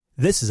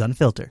This is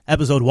Unfiltered,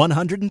 episode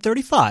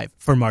 135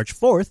 for March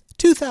 4th,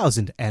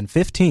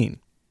 2015.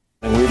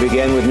 And we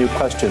begin with new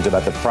questions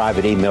about the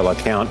private email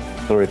account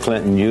Hillary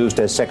Clinton used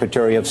as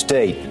Secretary of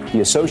State.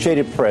 The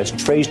Associated Press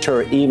traced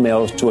her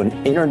emails to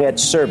an internet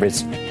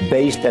service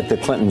based at the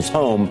Clintons'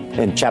 home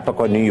in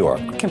Chappaqua, New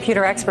York.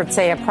 Computer experts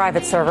say a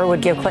private server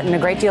would give Clinton a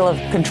great deal of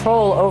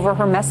control over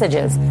her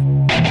messages.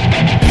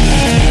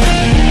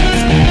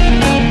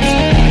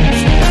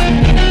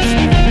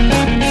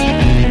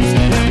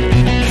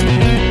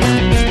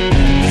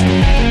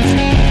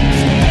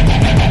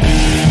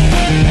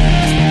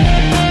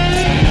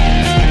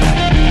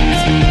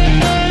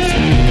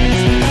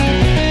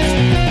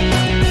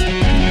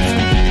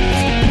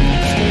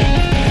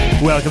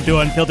 Welcome to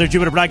Unfiltered,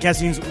 Jupiter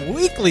Broadcasting's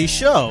weekly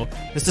show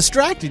that's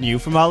distracting you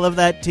from all of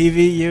that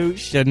TV you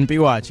shouldn't be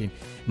watching.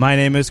 My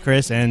name is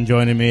Chris, and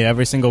joining me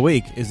every single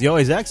week is the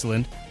always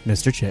excellent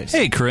Mr. Chase.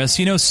 Hey, Chris,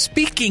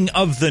 speaking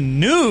of the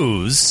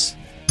news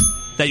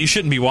that you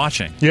shouldn't be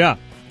watching, Yeah.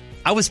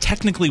 I was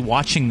technically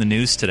watching the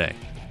news today.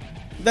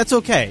 That's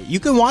okay. You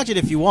can watch it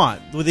if you want.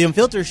 The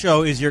Unfiltered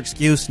show is your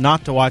excuse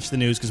not to watch the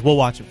news because we'll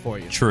watch it for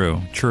you. True.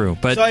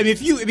 But So,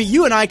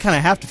 you and I kind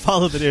of have to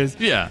follow the news.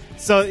 yeah,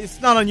 So it's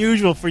not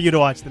unusual for you to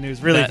watch the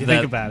news, really, if you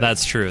think about it.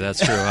 That's true.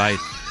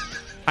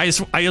 I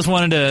just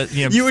wanted to,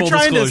 You were full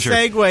trying disclosure. to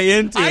segue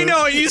into... I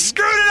know, you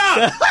screwed it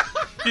up.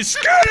 You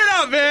screwed it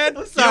up, man.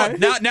 I'm sorry.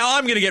 Now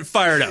I'm going to get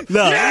fired up.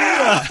 No.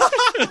 Yeah!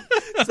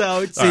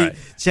 So, see, right.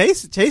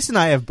 Chase and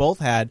I have both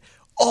had...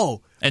 Too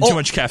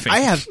much caffeine. I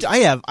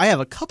have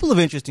a couple of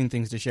interesting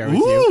things to share with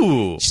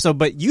Ooh. you. So,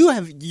 but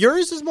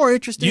yours is more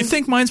interesting. You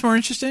think mine's more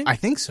interesting? I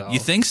think so. You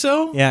think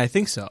so? Yeah, I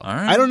think so. All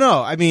right. I don't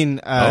know. I mean,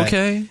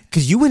 Okay.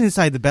 because you went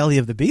inside the belly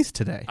of the beast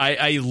today,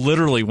 I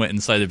literally went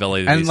inside the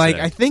belly of the and beast today.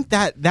 I think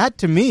that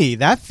to me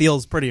that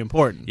feels pretty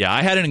important. Yeah,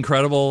 I had an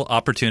incredible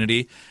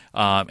opportunity,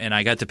 and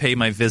I got to pay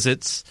my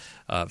visit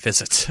to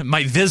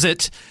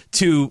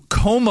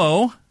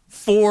Como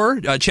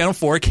Channel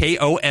 4,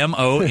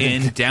 KOMO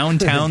in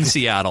downtown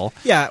Seattle.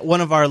 Yeah, one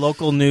of our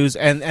local news,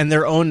 and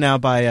they're owned now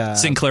by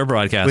Sinclair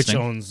Broadcasting.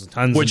 which owns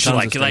tons Which and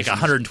tons like of stations.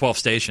 112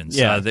 stations.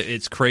 Yeah.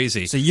 It's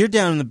crazy. So you're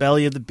down in the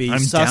belly of the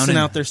beast, sussing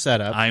out their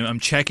setup. I'm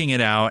checking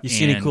it out. You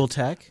see any and- cool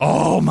tech?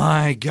 Oh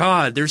my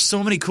God! There's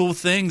so many cool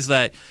things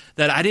that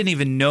I didn't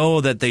even know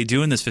that they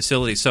do in this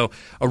facility. So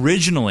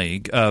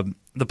originally,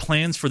 the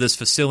plans for this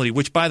facility,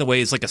 which by the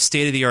way is like a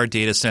state-of-the-art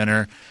data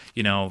center,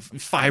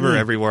 fiber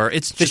everywhere.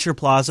 It's just, Fisher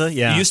Plaza,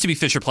 yeah. It used to be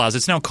Fisher Plaza.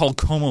 It's now called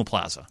Como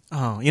Plaza.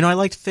 Oh, I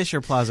liked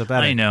Fisher Plaza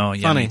better. I know,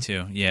 yeah, Funny. me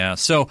too. Yeah,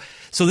 so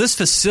this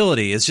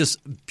facility is just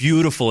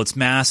beautiful. It's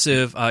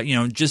massive.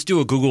 Just do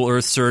a Google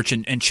Earth search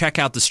and check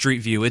out the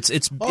street view. It's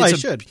I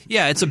should.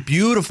 Yeah, it's a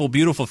beautiful,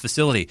 beautiful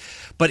facility.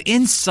 But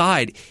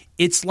inside,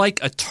 it's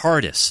like a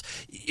TARDIS.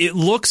 It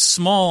looks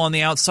small on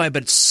the outside,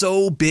 but it's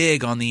so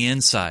big on the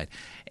inside.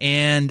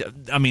 And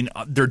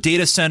their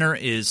data center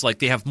is like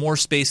they have more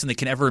space than they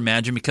can ever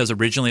imagine because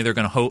originally they were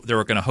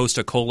going to host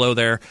a colo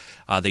there.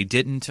 They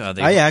didn't.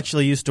 I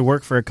actually used to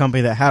work for a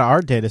company that had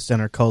our data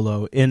center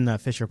colo in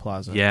Fisher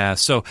Plaza. Yeah,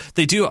 so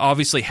they do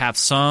obviously have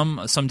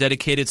some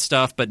dedicated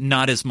stuff, but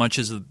not as much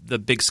as the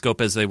big scope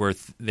as they were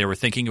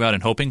thinking about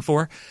and hoping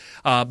for.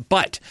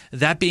 But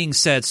that being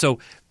said, so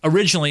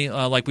originally,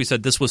 like we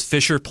said, this was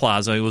Fisher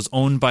Plaza. It was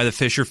owned by the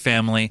Fisher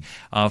family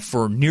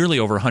for nearly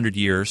over 100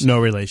 years.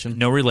 No relation.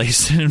 No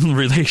relation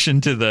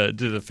to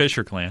the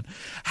Fisher clan.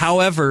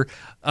 However,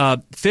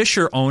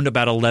 Fisher owned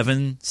about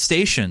 11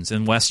 stations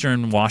in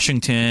western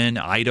Washington,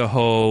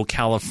 Idaho,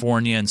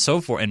 California, and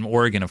so forth, and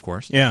Oregon, of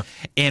course. Yeah.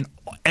 And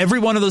every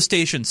one of those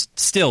stations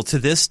still to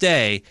this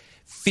day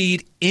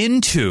feed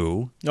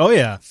into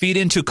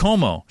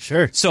Como.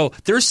 Sure. So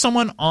there's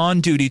someone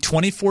on duty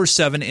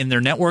 24/7 in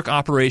their network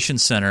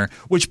operations center,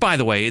 which by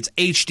the way, it's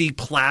HD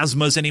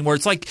plasmas anymore.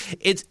 It's like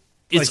it's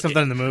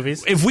something in the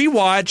movies. If we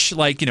watch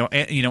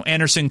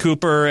Anderson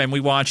Cooper and we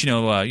watch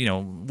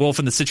Wolf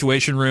in the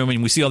Situation Room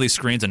and we see all these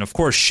screens and of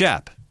course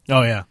Shep.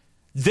 Oh yeah.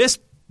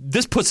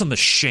 This puts them to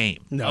shame.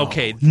 No.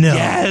 Okay. No.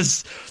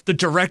 Yes. The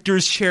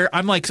director's chair.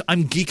 I'm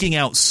geeking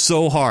out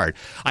so hard.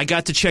 I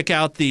got to check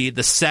out the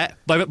set.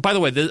 By the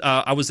way,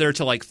 I was there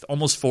till like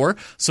almost 4.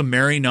 So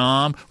Mary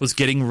Nam was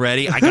getting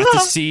ready. I got to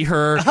see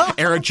her.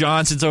 Eric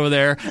Johnson's over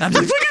there. And I'm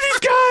like, look at these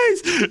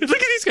guys.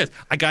 Look at these guys.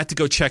 I got to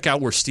go check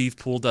out where Steve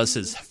Poole does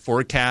his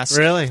forecast.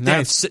 Really? They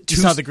Nice. have You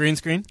saw the green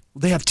screen?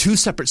 They have 2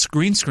 separate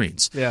green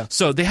screens. Yeah.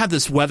 So they have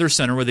this weather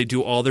center where they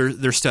do all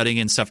their studying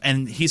and stuff.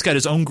 And he's got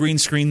his own green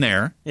screen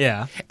there.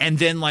 Yeah. And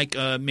then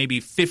maybe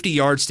 50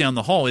 yards down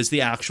the hall is the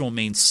actual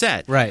main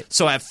set. Right.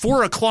 So at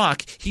 4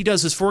 o'clock, he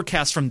does his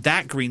forecast from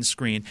that green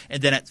screen.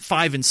 And then at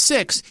 5 and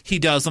 6, he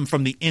does them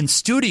from the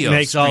in-studio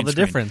Makes all green the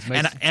screen. difference.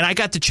 And I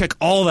got to check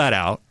all that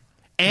out.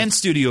 And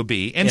Studio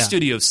B and Yeah.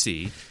 Studio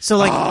C.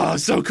 So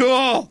so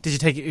cool. did you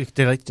take it?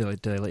 Did I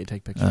let you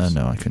take pictures?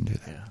 No, I couldn't do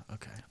that. Yeah.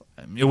 Okay.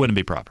 It wouldn't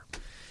be proper.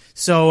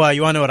 So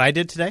you want to know what I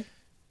did today?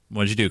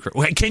 What did you do, Chris?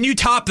 Wait, can you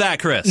top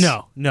that, Chris?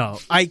 No.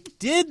 I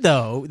did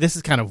though. This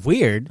is kind of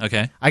weird.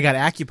 Okay. I got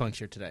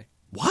acupuncture today.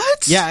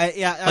 What?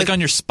 Yeah. Like on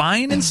your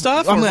spine and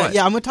stuff? I'm or gonna, what?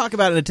 yeah, I'm going to talk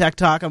about it in Tech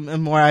Talk. I was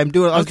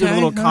doing a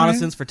little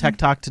reconnaissance for Tech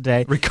Talk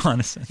today.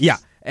 Reconnaissance. Yeah.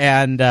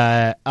 And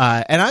I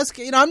was,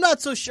 I'm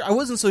not so sure. I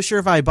wasn't so sure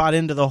if I bought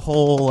into the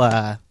whole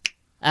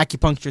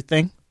acupuncture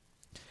thing.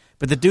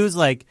 But the dude's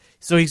like,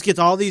 so he gets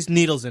all these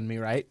needles in me,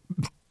 right?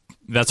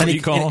 That's what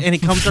you call them? And he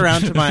comes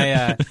around to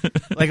my,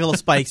 like little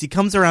spikes. He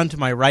comes around to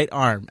my right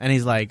arm, and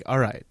he's like, all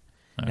right,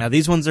 now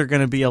these ones are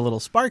going to be a little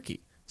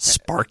sparky.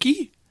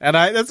 Sparky? And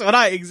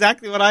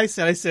exactly what I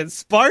said. I said,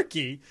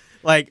 sparky?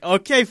 Like,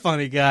 okay,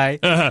 funny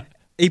guy.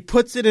 He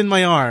puts it in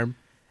my arm.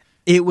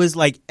 It was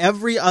like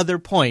every other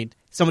point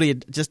somebody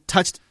had just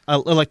touched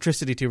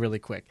electricity to really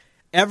quick.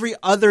 Every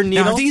other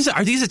needle. Now,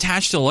 are these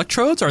attached to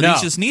electrodes, or are No.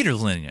 these just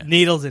needles in you?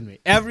 Needles in me.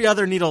 Every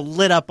other needle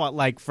lit up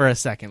like for a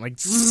second, like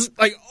zzz,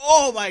 like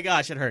oh my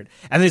gosh, it hurt.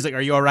 And then he's like,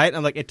 "Are you all right?" And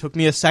I'm like, "It took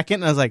me a second."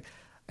 And I was like,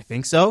 "I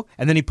think so."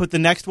 And then he put the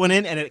next one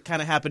in, and it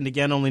kind of happened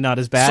again, only not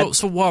as bad.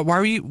 So why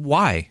were you?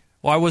 Why?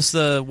 What was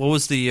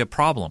the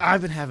problem?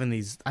 I've been having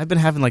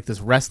like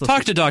this restless.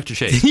 Talk to Dr.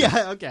 Shade.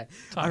 Yeah. Okay.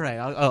 All right.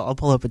 I'll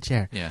pull up a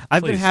chair. Yeah,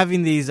 I've been please.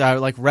 having these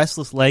like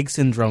restless leg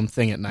syndrome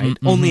thing at night.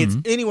 Only it's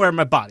anywhere in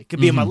my body.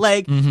 Could be in my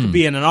leg. Could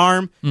be in an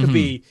arm. Could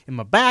be in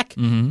my back.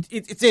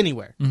 It's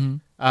anywhere.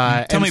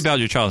 Tell me about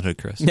your childhood,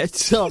 Chris. Yeah,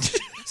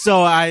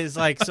 so I was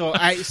like,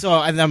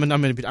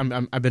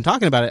 I've been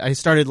talking about it. I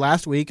started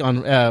last week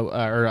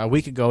or a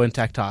week ago in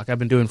Tech Talk. I've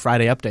been doing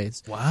Friday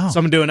updates. Wow. So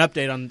I'm doing an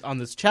update on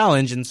this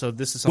challenge, and so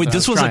this is something. Wait,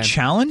 this was a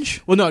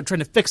challenge? Well, no, I'm trying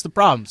to fix the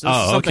problem. So this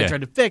is something okay. I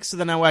tried to fix, so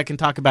then now I can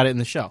talk about it in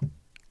the show.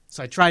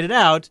 So I tried it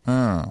out.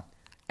 Oh.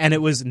 And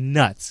it was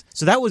nuts.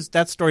 So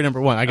that's story number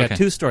one. I got Okay.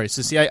 two stories.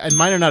 So see,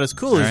 mine are not as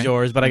cool All as right.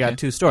 yours, but I got Okay.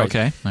 two stories.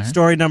 Okay. All right.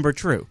 Story number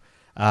true.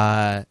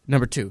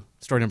 Number two.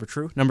 Story number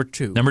true. Number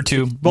two. Number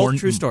two, Both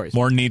true stories.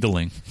 More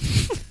needling.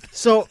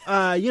 So,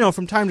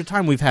 from time to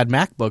time, we've had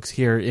MacBooks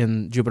here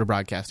in Jupiter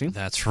Broadcasting.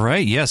 That's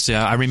right. Yes,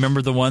 I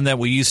remember the one that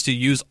we used to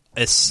use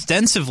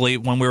extensively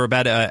when we were over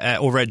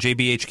at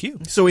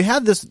JBHQ. So we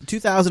had this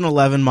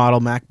 2011 model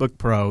MacBook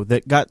Pro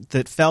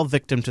that fell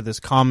victim to this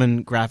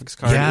common graphics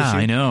card Yeah, issue.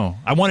 I know.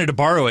 I wanted to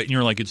borrow it, and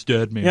you're like, "It's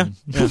dead, man."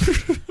 Yeah.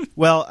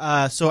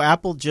 Well, so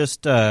Apple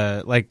just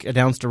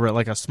announced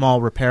a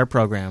small repair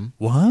program,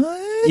 What?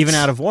 even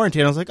out of warranty,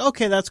 and I was like,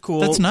 okay, that's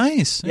cool. That's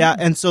nice. Yeah,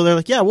 and so they're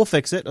like, yeah, we'll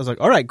fix it. I was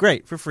like, all right,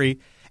 great, for free.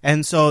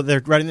 And so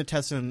they're running the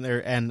tests, and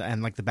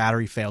like the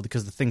battery failed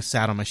because the thing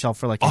sat on my shelf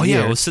for like a Oh year.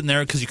 yeah, it was sitting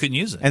there because you couldn't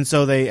use it. And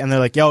so they're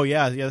like, oh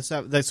yeah.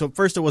 So at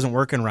first it wasn't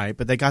working right,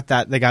 but they got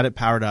it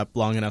powered up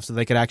long enough so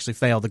they could actually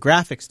fail the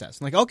graphics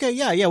test. I'm like, okay,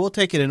 yeah, we'll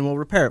take it and we'll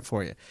repair it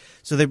for you.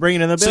 So they bring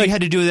it in. So you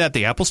had to do that at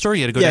the Apple Store?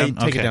 You had to go down? you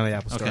take it down to the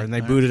Apple Store, Okay. and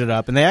they booted it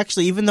up. And they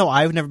actually, even though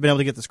I've never been able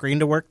to get the screen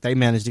to work, they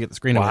managed to get the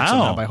screen to work Wow.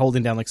 somehow by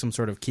holding down like some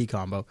sort of key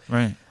combo.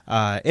 Right.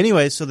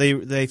 Anyway, so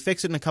they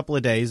fix it in a couple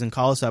of days and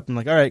call us up and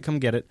like, all right, come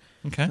get it.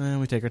 Okay. And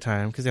we take our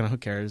time because who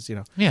cares,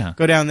 Yeah.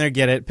 Go down there,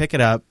 get it, pick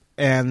it up,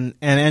 and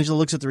Angela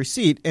looks at the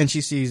receipt and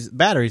she sees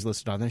batteries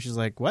listed on there. She's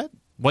like, what?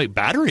 Wait,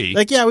 battery?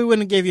 Like, yeah, we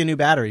wouldn't have gave you a new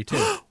battery too.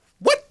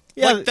 what?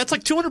 Yeah, Like, that's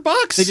like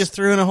 $200. They just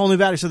threw in a whole new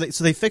battery. So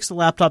they fixed the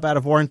laptop out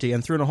of warranty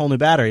and threw in a whole new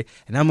battery.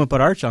 And now I'm gonna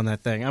put Arch on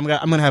that thing. I'm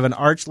gonna have an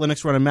Arch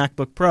Linux running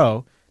MacBook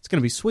Pro. It's gonna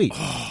be sweet.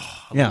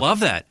 I love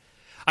that.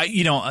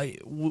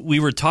 We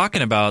were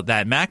talking about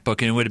that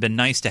MacBook, and it would have been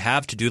nice to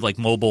have to do like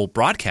mobile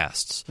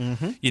broadcasts.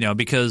 Mm-hmm.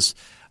 Because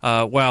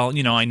I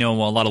know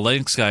a lot of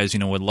Linux guys,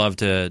 would love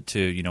to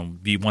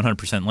be 100%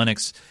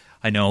 Linux.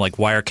 I know like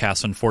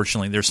Wirecast,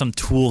 unfortunately, there's some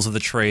tools of the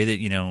trade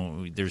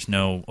that there's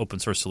no open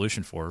source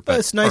solution for. But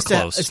it's nice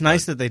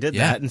nice that they did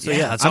Yeah, that. And so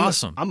that's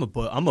awesome. I'm gonna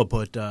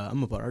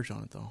put Arch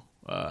on it though.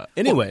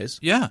 Anyways.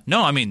 Yeah.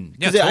 No, I mean,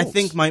 yeah. I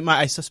think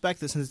I suspect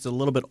that since it's a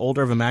little bit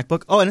older of a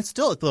MacBook. Oh, and it's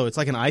still it's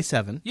like an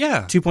i7.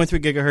 Yeah. 2.3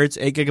 gigahertz,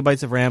 8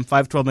 gigabytes of RAM,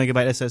 512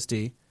 megabyte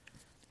SSD.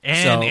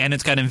 And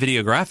it's got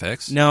NVIDIA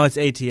graphics. No, it's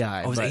ATI.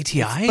 Oh, it's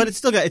ATI? But it's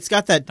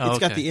got that. Oh, it's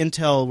got the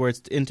Intel where it's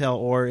Intel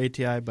or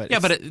ATI. But Yeah,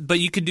 but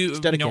you could do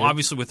dedicated.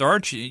 obviously with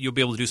Arch you'll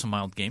be able to do some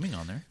mild gaming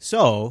on there.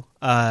 So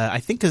I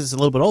think because it's a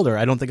little bit older,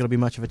 I don't think it'll be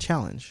much of a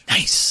challenge.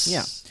 Nice.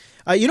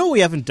 Yeah. You know what we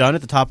haven't done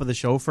at the top of the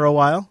show for a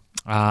while?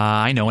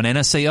 I know, an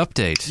NSA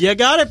update. You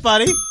got it,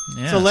 buddy.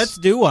 Yes. So let's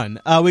do one.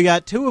 We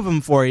got two of them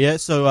for you.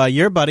 So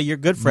your buddy, your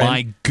good friend,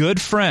 My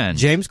good friend.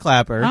 James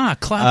Clapper.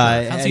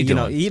 Clapper. How's he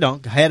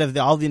doing? Head of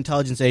all the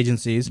intelligence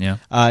agencies.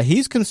 Yeah.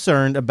 He's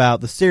concerned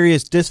about the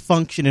serious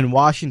dysfunction in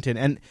Washington.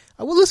 And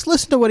let's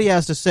listen to what he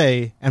has to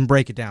say and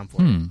break it down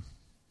for you.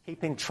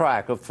 Keeping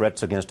track of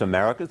threats against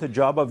America is the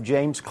job of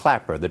James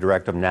Clapper, the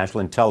Director of National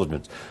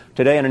Intelligence.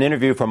 Today, in an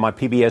interview from my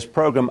PBS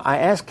program, I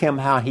asked him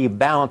how he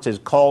balances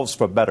calls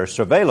for better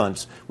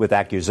surveillance with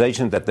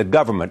accusations that the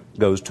government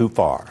goes too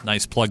far.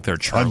 Nice plug there,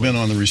 Charlie. I've been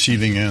on the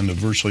receiving end of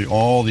virtually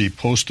all the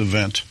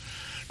post-event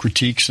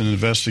critiques and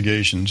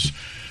investigations,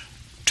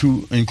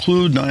 to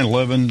include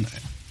 9/11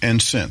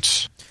 and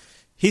since.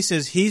 He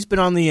says he's been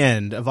on the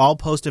end of all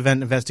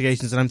post-event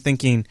investigations, and I'm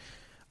thinking,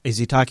 is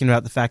he talking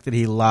about the fact that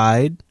he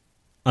lied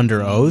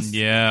under oath?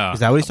 Yeah. Is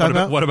that what he's talking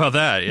about? What about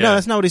that? Yeah. No,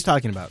 that's not what he's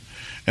talking about.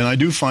 And I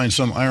do find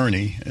some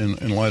irony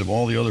in light of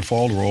all the other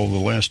falderall over the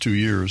last 2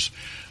 years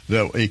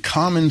that a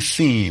common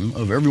theme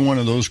of every one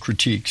of those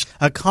critiques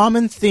A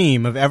common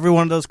theme of every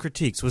one of those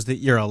critiques was that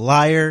you're a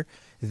liar,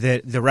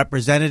 that the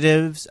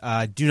representatives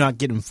do not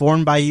get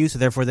informed by you, so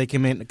therefore they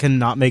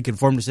cannot make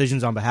informed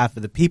decisions on behalf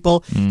of the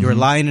people. You're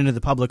lying into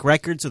the public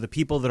record, so the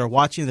people that are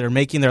watching, that are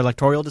making their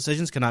electoral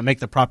decisions, cannot make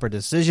the proper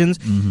decisions.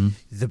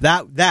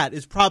 That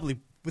is probably...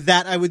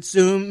 That, I would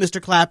assume,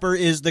 Mr. Clapper,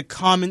 is the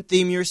common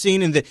theme you're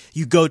seeing, and that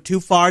you go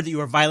too far, that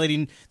you are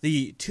violating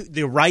the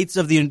rights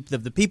of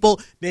the people,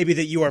 maybe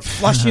that you are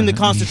flushing the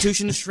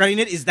Constitution, shredding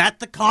it. Is that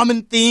the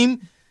common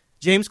theme,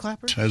 James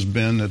Clapper? has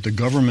been that the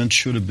government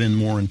should have been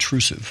more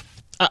intrusive.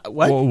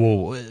 What?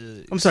 Whoa.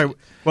 I'm sorry.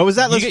 What was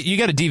that? You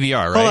got a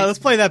DVR, right? Hold on. Let's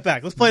play that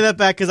back.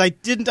 Because I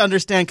didn't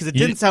understand, because it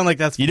didn't sound like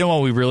that's... You know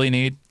what we really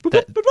need?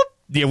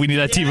 Yeah, we need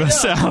that TiVo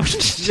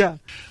sound. Yeah.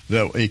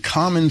 That a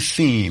common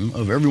theme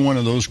of every one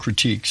of those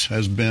critiques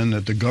has been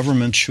that the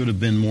government should have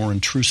been more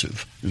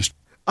intrusive. It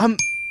was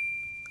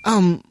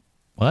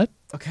What?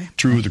 Okay.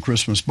 true with the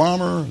Christmas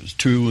bomber, it's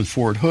true with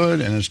Fort Hood,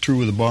 and it's true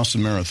with the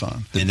Boston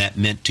Marathon. And that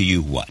meant to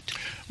you what?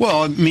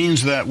 Well, it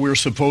means that we're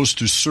supposed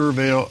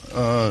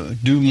to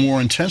do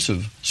more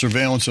intensive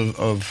surveillance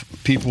of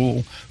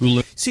people who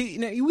live. See,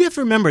 we have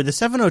to remember the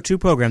 702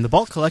 program, the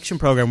bulk collection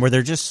program, where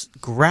they're just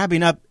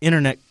grabbing up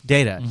internet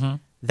data.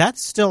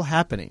 That's still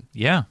happening.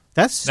 Yeah.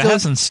 That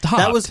hasn't stopped.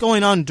 That was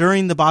going on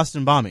during the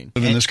Boston bombing.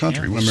 In this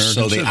country, American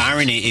So the citizens.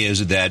 irony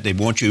is that they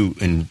want you,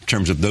 in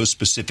terms of those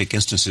specific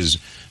instances,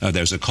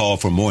 there's a call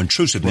for more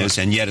intrusiveness,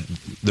 and yet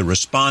the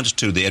response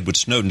to the Edward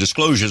Snowden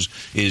disclosures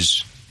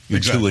is you're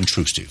too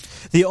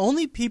intrusive. The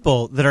only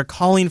people that are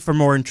calling for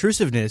more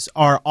intrusiveness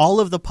are all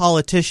of the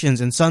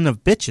politicians and son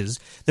of bitches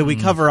that we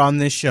cover on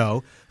this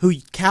show who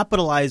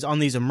capitalize on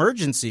these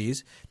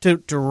emergencies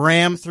to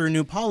ram through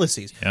new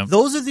policies. Yep.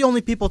 Those are the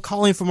only people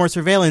calling for more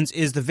surveillance,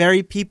 is the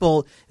very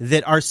people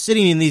that are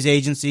sitting in these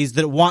agencies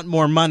that want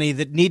more money,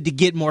 that need to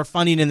get more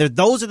funding, and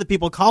those are the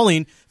people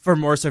calling for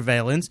more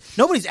surveillance.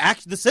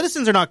 The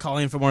citizens are not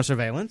calling for more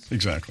surveillance.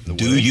 Exactly.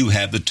 Do you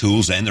have the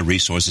tools and the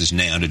resources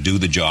now to do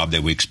the job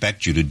that we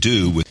expect you to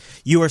do?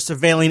 You are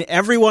surveilling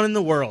everyone in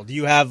the world.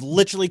 You have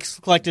literally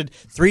collected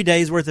 3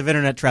 days' worth of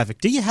internet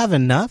traffic. Do you have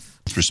enough?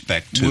 With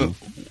respect to...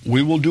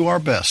 We will do our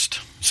best.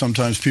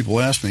 Sometimes people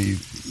ask me,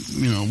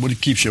 what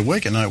keeps you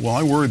awake at night? Well,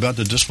 I worry about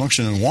the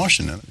dysfunction in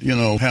Washington.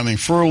 Having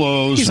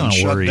furloughs and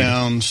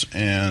shutdowns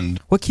and...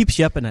 What keeps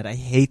you up at night? I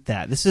hate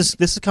that. This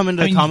is coming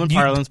to common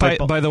parlance.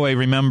 By the way,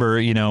 remember,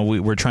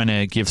 we're trying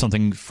to give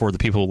something for the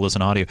people who listen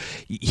to audio.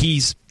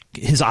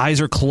 His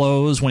eyes are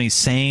closed when he's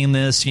saying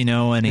this,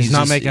 and he's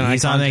not making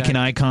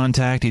eye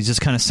contact. He's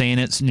just kind of saying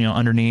it,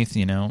 underneath,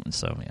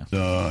 So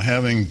yeah.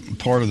 Having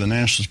part of the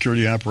national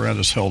security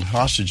apparatus held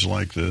hostage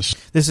like this.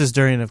 This is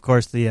during, of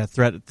course, the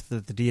threat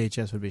that the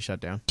DHS would be shut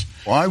down.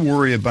 Well, I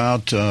worry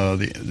about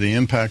the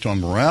impact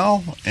on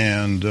morale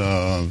and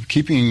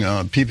keeping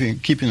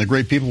the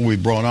great people we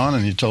brought on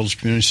in the intelligence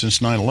community since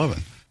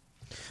 9/11.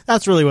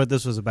 That's really what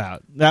this was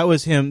about. That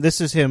was him.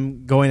 This is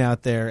him going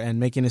out there and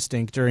making a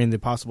stink during the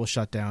possible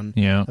shutdown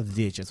of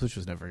the DHS, which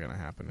was never going to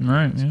happen.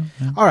 Right.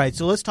 Yeah. All right,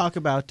 so let's talk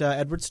about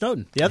Edward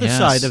Snowden, the other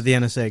side of the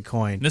NSA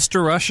coin.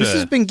 Mr. Russia. This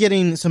has been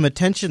getting some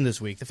attention this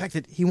week, the fact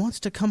that he wants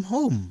to come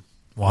home.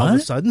 What? All of a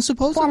sudden,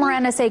 supposedly? Former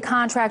NSA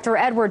contractor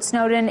Edward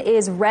Snowden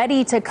is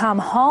ready to come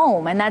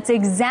home, and that's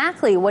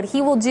exactly what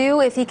he will do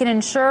if he can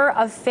ensure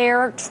a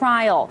fair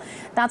trial.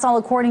 That's all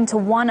according to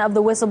one of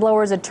the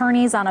whistleblower's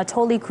attorneys,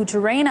 Anatoly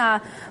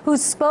Kucherena, who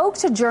spoke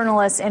to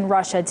journalists in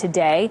Russia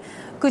today.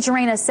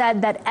 Kucherena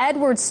said that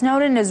Edward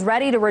Snowden is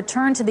ready to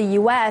return to the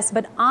U.S.,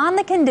 but on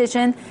the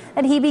condition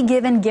that he be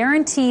given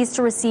guarantees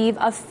to receive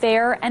a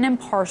fair and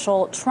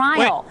impartial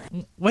trial.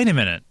 Wait a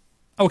minute.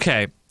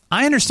 Okay.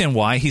 I understand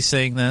why he's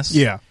saying this.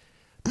 Yeah.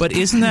 But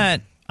isn't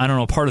that, I don't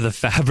know, part of the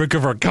fabric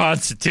of our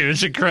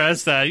Constitution,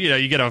 Chris, that,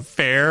 you get a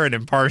fair and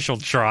impartial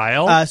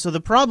trial? So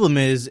the problem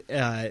is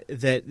that,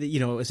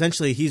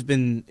 essentially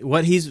I'm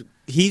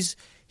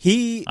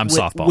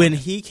softballing. When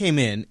he came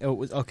in, it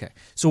was, okay.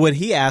 So when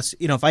he asked,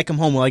 if I come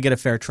home, will I get a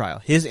fair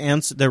trial? The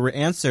answer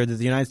that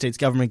the United States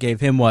government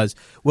gave him was,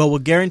 well, we'll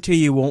guarantee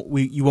you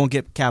won't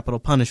get capital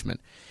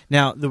punishment.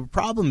 Now, the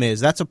problem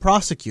is that's a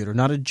prosecutor,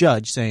 not a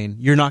judge, saying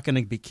you're not going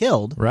to be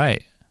killed.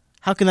 Right.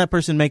 How can that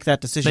person make that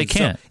decision? They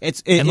can't.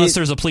 So unless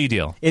there's a plea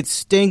deal. It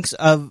stinks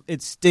of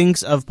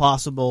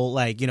possible,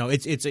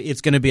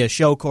 it's going to be a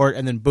show court,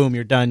 and then boom,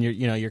 you're done.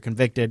 You're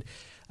convicted.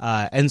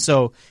 And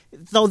so,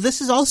 though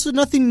this is also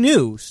nothing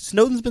new.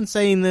 Snowden's been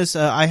saying this.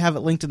 I have it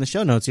linked in the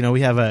show notes.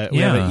 We have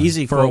an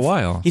easy for quote. A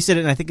while. He said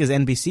it in, I think, his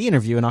NBC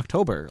interview in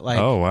October.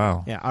 Oh,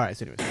 wow. Yeah, all right.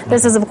 So anyways.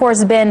 This has, of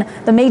course, been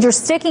the major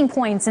sticking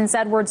point since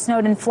Edward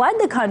Snowden fled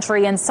the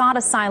country and sought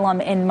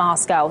asylum in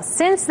Moscow.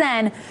 Since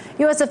then,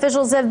 U.S.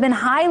 officials have been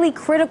highly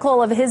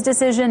critical of his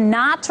decision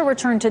not to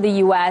return to the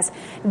U.S.,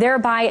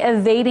 thereby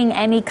evading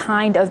any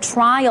kind of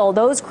trial.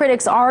 Those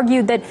critics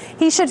argued that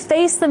he should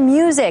face the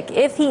music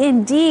if he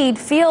indeed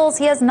feels reveals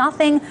he has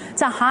nothing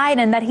to hide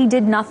and that he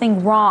did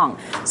nothing wrong.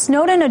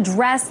 Snowden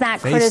addressed that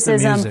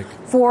criticism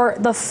for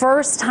the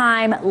first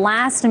time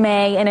last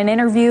May in an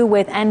interview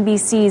with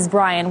NBC's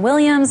Brian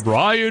Williams.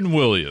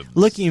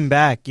 Looking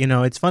back,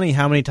 it's funny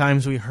how many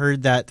times we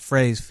heard that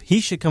phrase,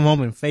 he should come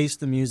home and face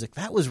the music.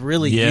 That was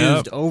really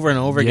used over and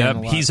over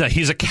again. He's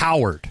a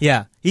coward.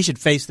 Yeah, he should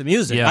face the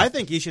music. Yeah. I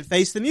think he should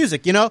face the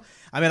music.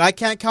 I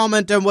can't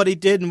comment on what he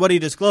did and what he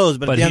disclosed,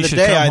 but at the end of the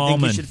day, I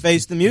think he should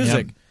face the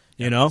music.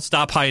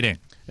 Stop hiding.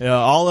 Yeah,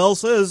 all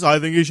else is, I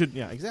think he should.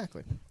 Yeah,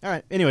 exactly. All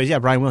right. Anyways,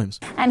 Brian Williams.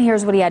 And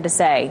here's what he had to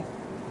say.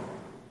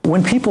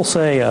 When people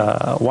say,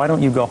 why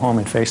don't you go home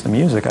and face the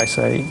music, I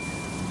say,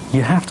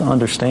 you have to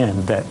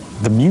understand that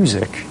the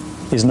music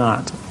is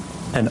not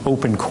an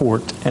open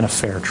court and a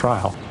fair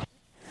trial.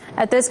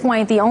 At this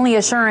point, the only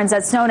assurance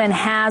that Snowden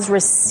has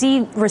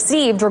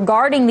received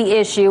regarding the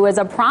issue is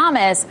a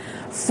promise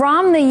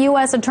from the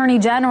U.S. Attorney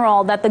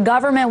General that the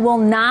government will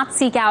not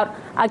seek out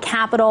a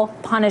capital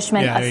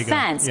punishment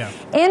offense.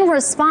 In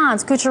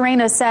response,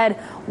 Kucherena said,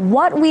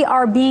 what we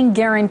are being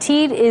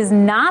guaranteed is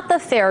not the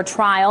fair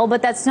trial,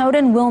 but that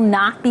Snowden will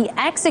not be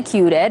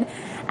executed.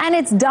 And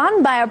it's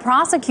done by a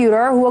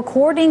prosecutor who,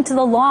 according to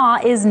the law,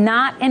 is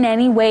not in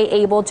any way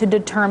able to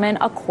determine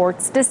a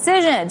court's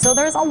decision. So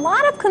there's a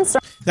lot of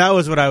concern. That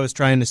was what I was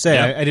trying to say.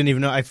 I didn't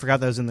even know. I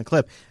forgot that was in the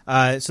clip.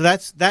 So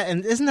that's that.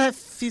 And doesn't that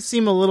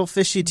seem a little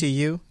fishy to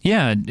you?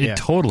 Yeah, it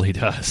totally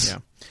does. Yeah.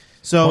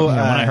 So when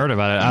I heard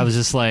about it, I was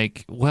just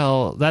like,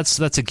 well, that's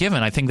a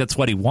given. I think that's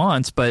what he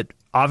wants. But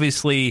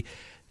obviously,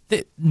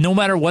 no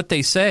matter what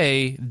they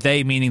say,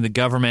 they meaning the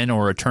government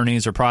or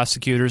attorneys or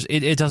prosecutors,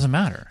 it doesn't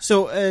matter.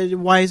 So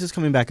why is this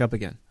coming back up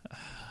again?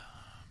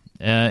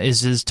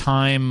 Is his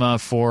time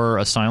for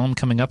asylum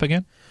coming up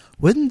again?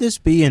 Wouldn't this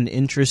be an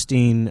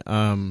interesting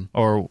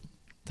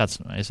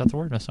is that the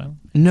word, asylum?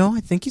 No, I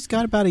think he's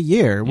got about a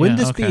year. Wouldn't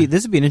this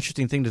would be an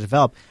interesting thing to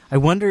develop? I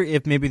wonder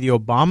if maybe the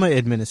Obama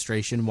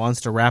administration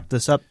wants to wrap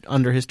this up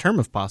under his term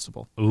if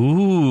possible.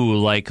 Ooh,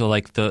 like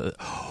the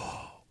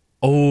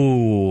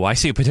I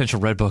see a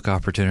potential Red Book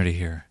opportunity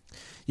here.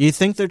 You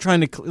think they're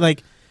trying to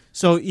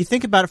so you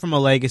think about it from a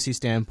legacy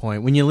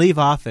standpoint. When you leave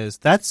office,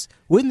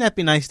 wouldn't that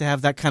be nice to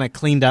have that kind of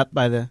cleaned up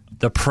by the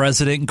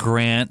president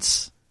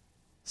grants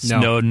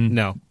Snowden?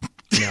 No.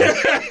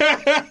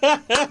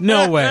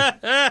 No way.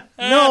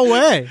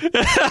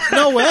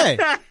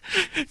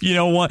 You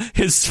know what?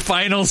 His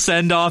final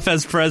send off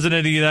as president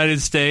of the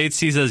United States,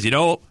 he says,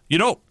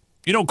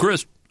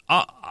 Chris,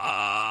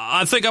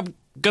 I think I'm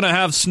going to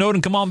have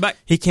Snowden come on back.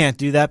 He can't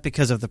do that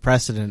because of the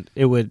precedent.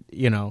 It would,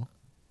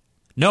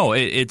 No,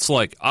 it's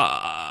like,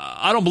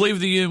 I don't believe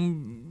the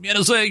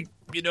NSA,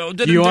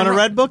 didn't you want to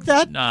Red Book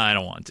that? No, I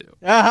don't want to.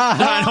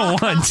 I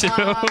don't want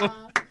to.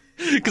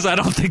 Because I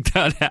don't think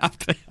that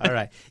happened. All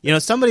right.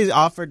 Somebody's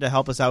offered to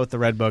help us out with the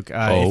Red Book.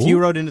 If you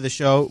wrote into the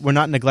show, we're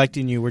not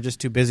neglecting you. We're just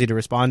too busy to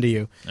respond to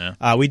you.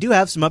 Yeah. We do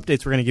have some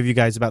updates we're going to give you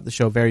guys about the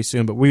show very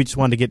soon, but we just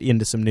wanted to get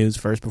into some news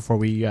first before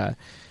we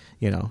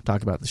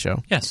talk about the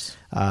show. Yes.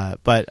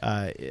 But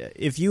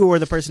if you were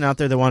the person out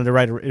there that wanted to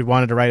write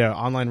an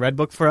online Red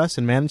Book for us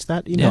and manage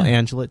that, email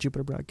Angela at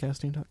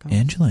JupiterBroadcasting.com.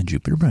 Angela at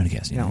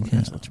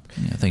JupiterBroadcasting.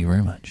 Thank you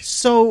very much.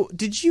 So,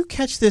 did you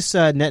catch this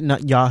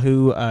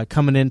Netanyahu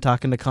coming in,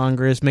 talking to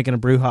Congress, making a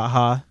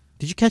brouhaha?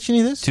 Did you catch any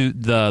of this? To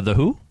the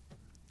who?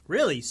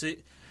 Really? So,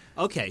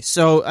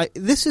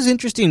 this is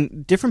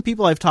interesting. Different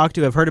people I've talked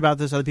to have heard about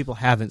this. Other people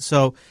haven't.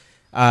 So,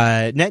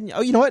 you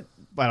know what?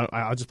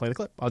 I'll just play the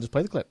clip.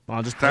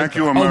 Thank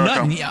you,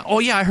 America.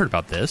 I heard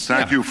about this.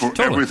 Thank you for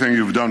everything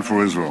you've done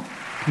for Israel.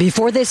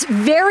 Before this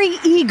very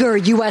eager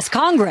U.S.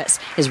 Congress,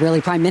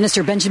 Israeli Prime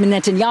Minister Benjamin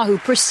Netanyahu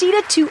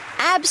proceeded to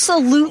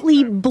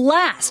absolutely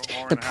blast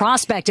the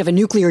prospect of a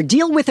nuclear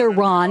deal with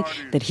Iran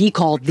that he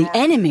called the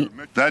enemy.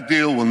 That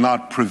deal will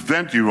not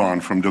prevent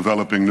Iran from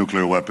developing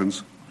nuclear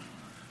weapons.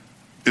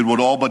 It would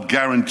all but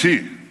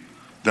guarantee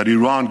that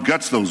Iran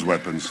gets those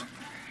weapons,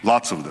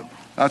 lots of them.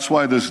 That's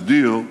why this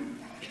deal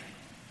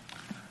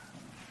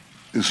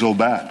is so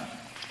bad.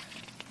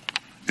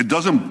 It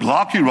doesn't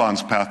block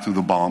Iran's path to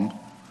the bomb.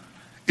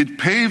 It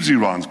paves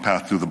Iran's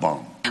path to the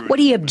bomb. What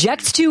he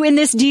objects to in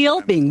this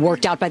deal, being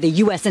worked out by the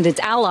U.S. and its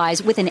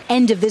allies with an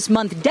end of this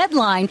month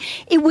deadline,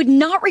 it would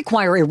not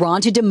require Iran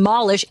to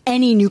demolish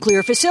any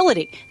nuclear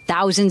facility.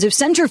 Thousands of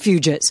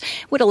centrifuges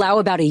would allow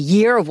about a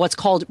year of what's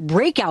called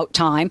breakout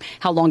time,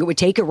 how long it would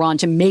take Iran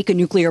to make a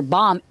nuclear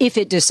bomb if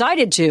it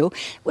decided to,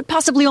 would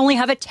possibly only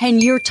have a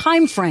 10-year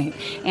time frame.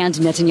 And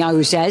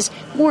Netanyahu says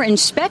more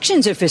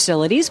inspections of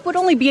facilities would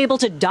only be able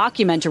to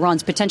document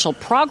Iran's potential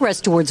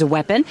progress towards a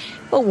weapon,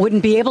 but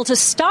wouldn't be able to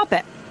stop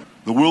it.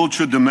 The world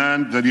should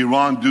demand that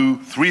Iran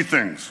do three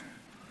things.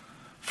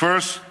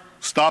 First,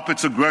 stop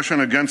its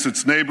aggression against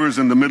its neighbors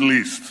in the Middle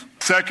East.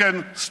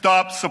 Second,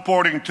 stop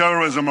supporting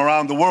terrorism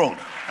around the world.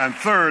 And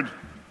third,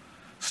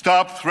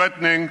 stop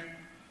threatening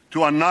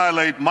to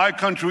annihilate my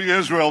country,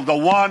 Israel, the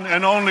one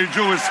and only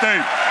Jewish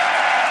state.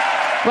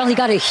 Well, he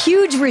got a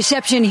huge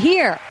reception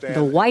here.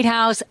 The White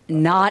House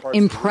not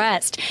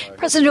impressed.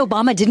 President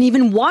Obama didn't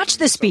even watch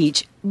the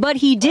speech. But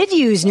he did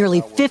use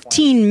nearly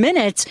 15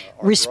 minutes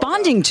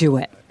responding to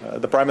it.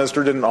 The Prime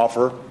Minister didn't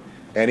offer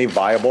any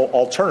viable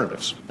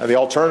alternatives. Now, the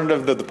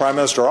alternative that the Prime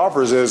Minister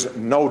offers is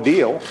no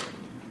deal,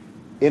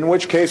 in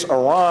which case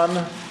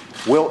Iran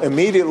will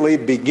immediately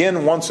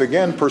begin once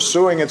again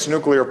pursuing its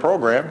nuclear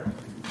program,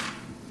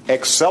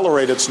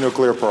 accelerate its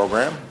nuclear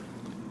program,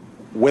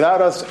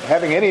 without us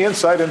having any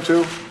insight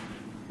into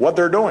what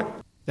they're doing.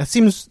 That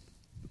seems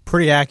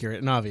pretty accurate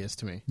and obvious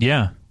to me.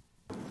 Yeah.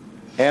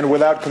 And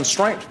without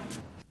constraint.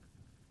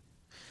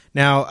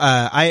 Now,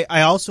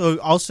 I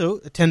also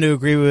tend to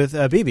agree with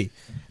Bibi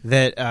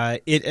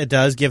that it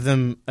does give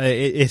them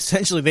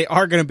essentially they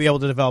are going to be able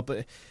to develop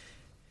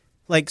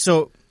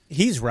so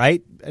he's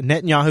right.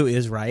 Netanyahu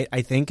is right,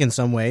 I think, in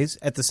some ways.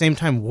 At the same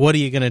time, what are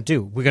you going to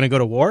do? We're going to go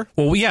to war?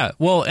 Well, yeah.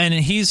 Well, and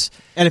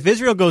if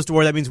Israel goes to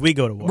war, that means we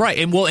go to war, right?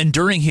 And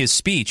during his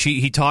speech,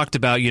 he talked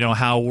about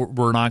how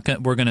we're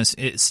going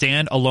to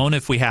stand alone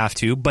if we have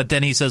to, but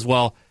then he says,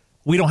 well,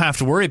 we don't have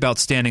to worry about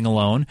standing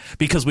alone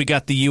because we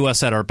got the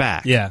U.S. at our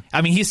back. Yeah.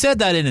 I mean, he said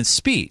that in his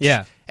speech.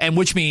 Yeah. And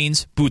which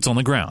means boots on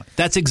the ground.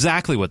 That's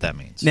exactly what that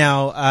means.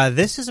 Now,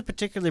 this is a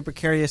particularly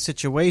precarious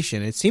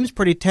situation. It seems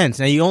pretty tense.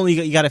 Now,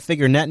 you got to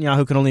figure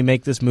Netanyahu can only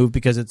make this move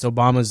because it's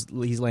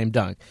he's lame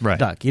dunk. Right.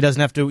 Duck. He doesn't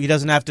have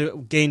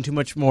to gain too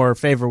much more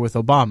favor with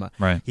Obama.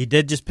 Right. He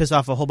did just piss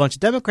off a whole bunch of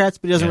Democrats,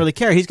 but he doesn't really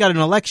care. He's got an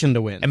election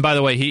to win. And by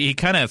the way, he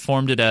kind of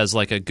formed it as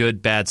like a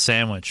good bad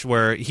sandwich,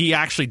 where he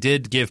actually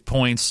did give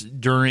points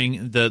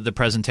during the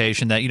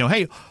presentation that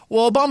hey,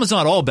 well, Obama's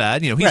not all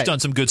bad. He's done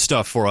some good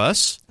stuff for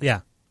us. Yeah.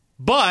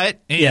 But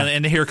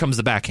and here comes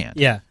the backhand.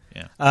 Yeah.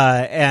 He's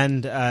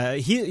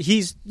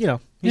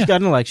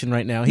got an election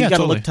right now. He's got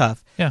to look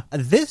tough. Yeah.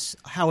 This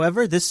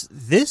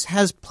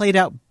has played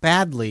out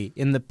badly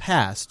in the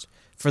past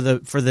for the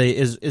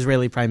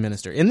Israeli Prime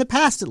Minister. In the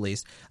past, at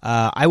least,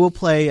 I will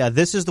play.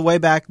 This is the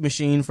Wayback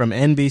Machine from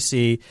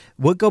NBC.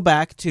 We'll go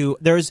back to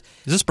Is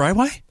this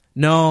Brightway?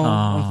 No,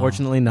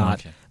 unfortunately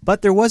not. Okay.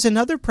 But there was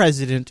another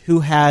president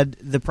who had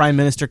the Prime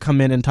Minister come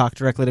in and talk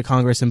directly to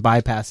Congress and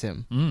bypass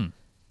him. Mm.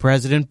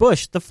 President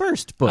Bush, the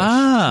first Bush.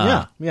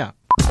 Yeah.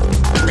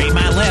 Read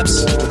my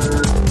lips.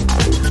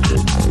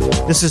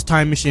 This is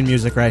time machine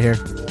music right here.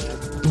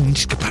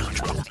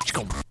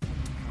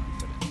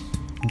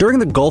 During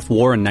the Gulf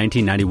War in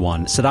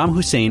 1991, Saddam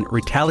Hussein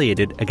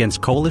retaliated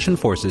against coalition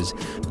forces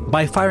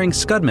by firing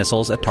Scud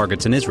missiles at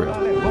targets in Israel.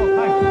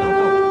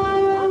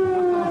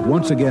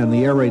 Once again,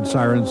 the air raid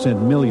sirens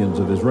sent millions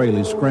of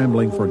Israelis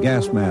scrambling for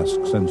gas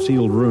masks and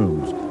sealed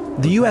rooms.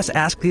 The U.S.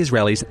 asked the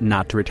Israelis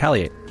not to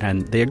retaliate,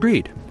 and they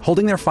agreed,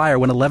 holding their fire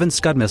when 11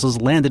 Scud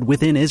missiles landed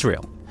within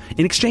Israel.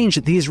 In exchange,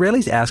 the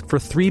Israelis asked for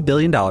 $3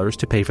 billion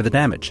to pay for the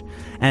damage,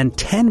 and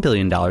 $10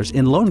 billion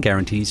in loan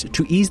guarantees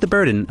to ease the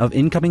burden of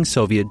incoming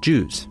Soviet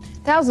Jews.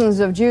 Thousands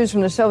of Jews from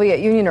the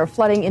Soviet Union are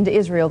flooding into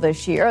Israel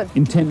this year.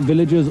 In tent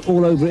villages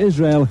all over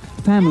Israel,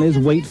 families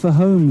wait for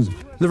homes.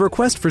 The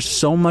request for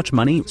so much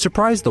money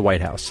surprised the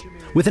White House.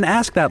 With an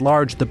ask that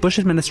large, the Bush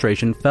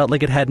administration felt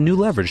like it had new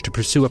leverage to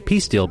pursue a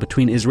peace deal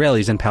between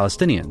Israelis and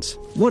Palestinians.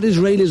 What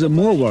Israelis are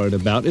more worried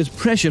about is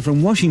pressure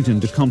from Washington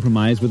to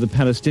compromise with the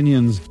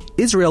Palestinians.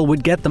 Israel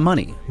would get the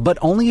money, but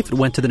only if it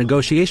went to the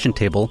negotiation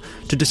table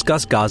to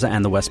discuss Gaza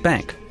and the West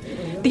Bank.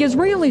 The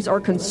Israelis are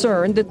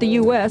concerned that the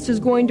U.S. is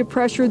going to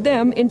pressure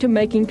them into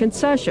making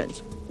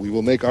concessions. We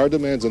will make our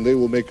demands and they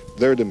will make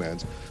their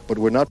demands. But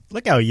we're not.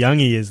 Look how young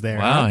he is there.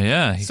 Wow, huh?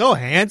 Yeah. So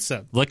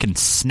handsome. Looking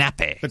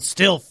snappy. But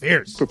still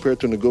fierce. Prepared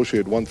to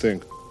negotiate one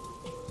thing: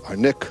 our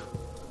neck,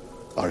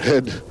 our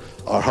head,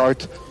 our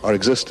heart, our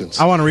existence.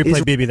 I want to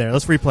replay Bibi there.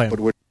 Let's replay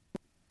him. But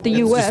the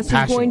U.S.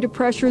 is going to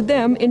pressure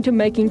them into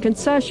making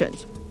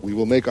concessions. We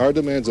will make our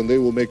demands and they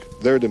will make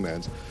their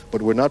demands.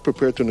 But we're not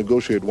prepared to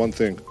negotiate one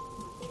thing: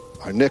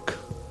 our neck,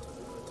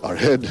 our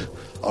head,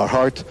 our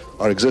heart,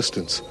 our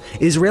existence.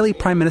 Israeli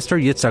Prime Minister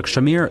Yitzhak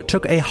Shamir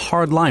took a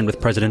hard line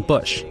with President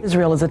Bush.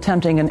 Israel is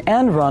attempting an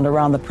end run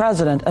around the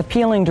president,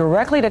 appealing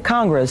directly to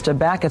Congress to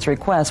back its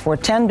request for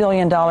 $10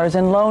 billion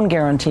in loan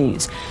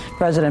guarantees.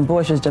 President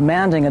Bush is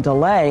demanding a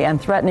delay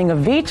and threatening a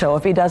veto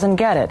if he doesn't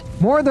get it.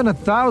 More than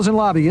 1,000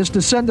 lobbyists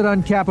descended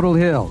on Capitol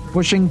Hill,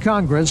 pushing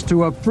Congress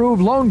to approve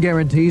loan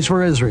guarantees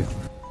for Israel.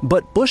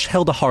 But Bush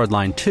held a hard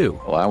line, too.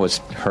 Well, I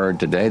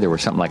heard today there were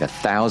something like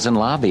 1,000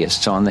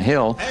 lobbyists on the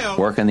Hill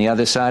working the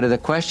other side of the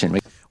question.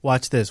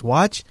 Watch this.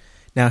 Watch.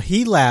 Now,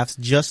 he laughs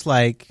just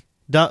like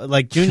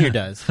Junior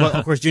does. Well,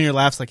 of course, Junior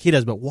laughs like he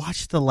does, but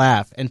watch the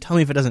laugh and tell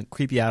me if it doesn't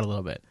creep you out a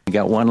little bit. You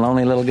got one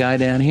lonely little guy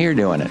down here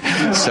doing it.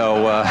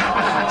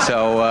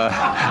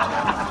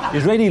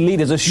 Israeli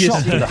leaders are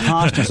shocked at the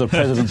harshness of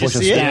President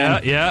Bush's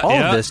stand. All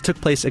of this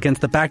took place against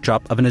the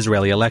backdrop of an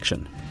Israeli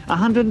election.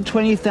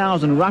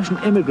 120,000 Russian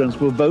immigrants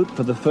will vote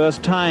for the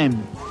first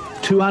time.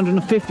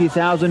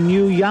 250,000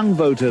 new young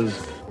voters.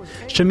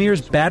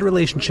 Shamir's bad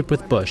relationship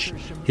with Bush,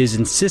 his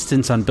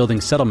insistence on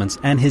building settlements,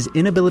 and his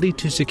inability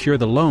to secure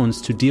the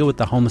loans to deal with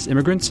the homeless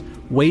immigrants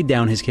weighed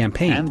down his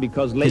campaign.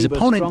 His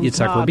opponent,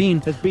 Yitzhak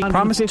Rabin,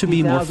 promised to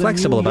be more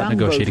flexible about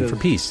negotiating for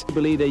peace,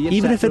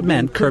 even if it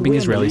meant curbing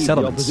Israeli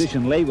settlements.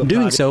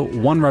 Doing so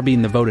won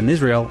Rabin the vote in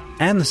Israel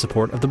and the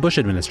support of the Bush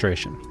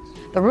administration.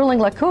 The ruling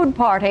Likud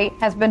party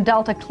has been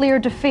dealt a clear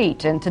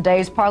defeat in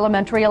today's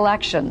parliamentary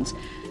elections.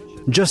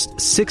 Just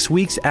 6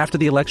 weeks after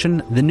the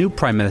election, the new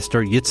Prime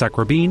Minister, Yitzhak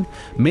Rabin,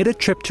 made a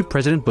trip to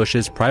President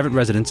Bush's private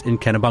residence in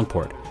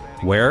Kennebunkport,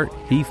 where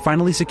he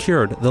finally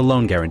secured the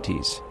loan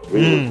guarantees.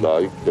 We would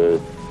like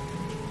to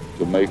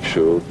make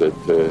sure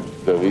that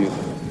there is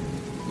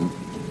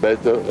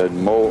better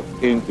and more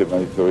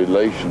intimate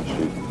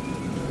relationship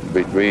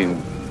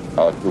between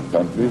our two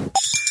countries.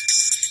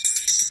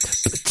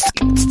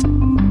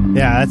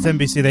 Yeah, that's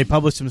NBC. They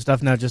publish some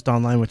stuff now just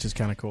online, which is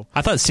kind of cool.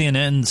 I thought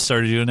CNN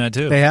started doing that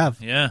too. They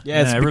have. Yeah.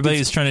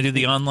 Everybody's trying to do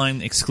the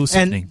online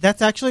exclusive and thing.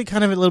 That's actually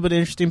kind of a little bit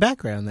interesting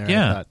background there,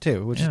 yeah. I thought,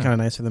 too, which is kind of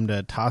nice for them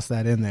to toss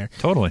that in there.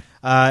 Totally.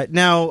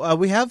 Now,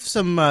 we have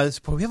some.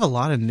 We have a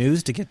lot of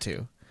news to get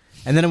to.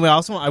 And then I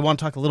want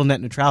to talk a little net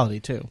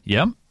neutrality, too.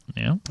 Yep.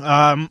 Yeah.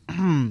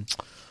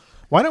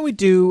 Why don't we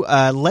do,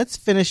 let's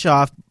finish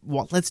off,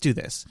 let's do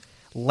this.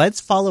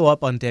 Let's follow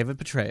up on David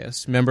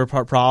Petraeus. Remember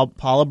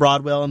Paula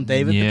Broadwell and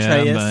David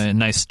Petraeus? Yeah, a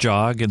nice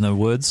jog in the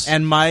woods.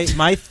 And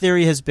my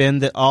theory has been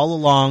that all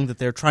along that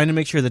they're trying to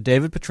make sure that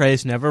David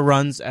Petraeus never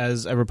runs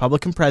as a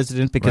Republican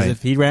president, because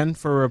if he ran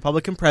for a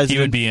Republican president,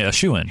 he would be a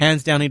shoo-in.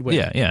 Hands down, he'd win.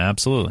 Yeah,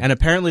 absolutely. And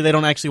apparently they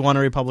don't actually want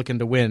a Republican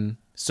to win.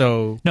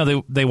 So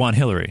no, they want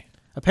Hillary.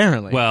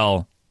 Apparently.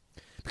 Well,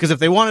 because if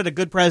they wanted a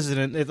good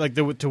president,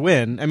 to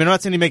win, I mean, I'm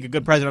not saying he'd make a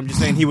good president. I'm just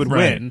saying he would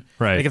win.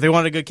 Right. Like if they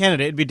wanted a good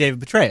candidate, it'd be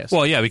David Petraeus.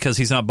 Well, yeah, because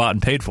he's not bought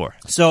and paid for.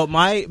 So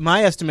my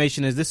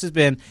estimation is this has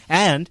been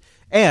and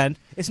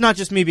it's not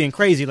just me being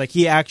crazy. Like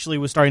he actually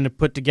was starting to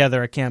put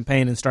together a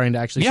campaign and starting to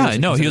actually. Yeah,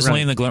 no, he was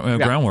laying the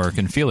groundwork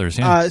and feelers.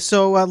 Yeah.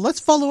 So let's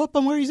follow up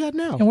on where he's at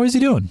now. And what is he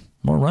doing?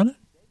 More running?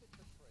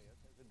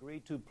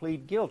 To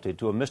plead guilty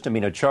to a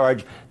misdemeanor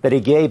charge that he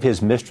gave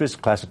his mistress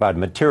classified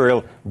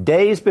material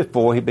days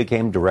before he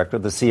became director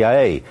of the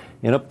CIA.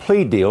 In a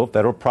plea deal,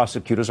 federal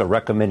prosecutors are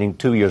recommending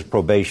 2 years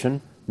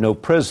probation, no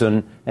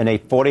prison, and a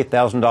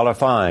 $40,000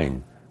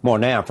 fine. More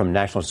now from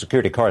national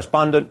security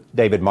correspondent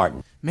David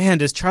Martin. Man,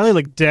 does Charlie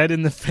look dead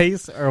in the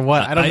face or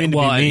what? I don't mean to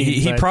be mean.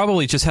 He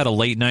probably just had a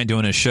late night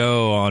doing a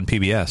show on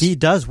PBS. He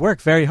does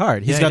work very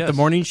hard. He's got the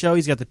morning show,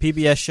 he's got the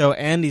PBS show,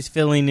 and he's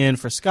filling in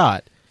for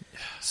Scott.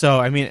 So,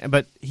 I mean,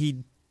 but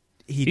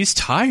he's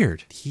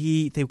tired.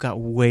 They've got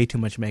way too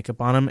much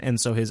makeup on him, and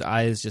so his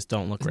eyes just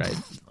don't look right.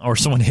 Or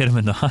someone hit him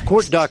in the eye.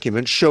 Court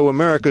documents show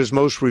America's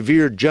most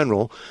revered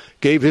general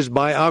gave his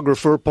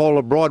biographer,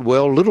 Paula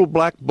Broadwell, little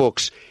black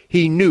books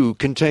he knew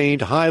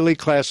contained highly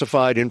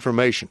classified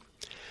information,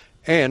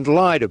 and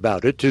lied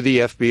about it to the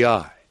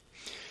FBI.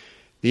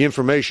 The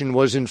information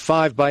was in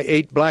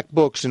 5x8 black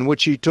books in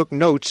which he took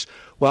notes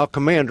while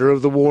commander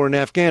of the war in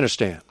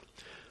Afghanistan.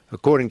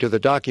 According to the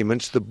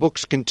documents, the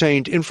books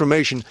contained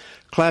information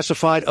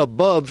classified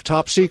above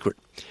top secret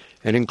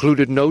and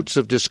included notes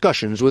of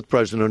discussions with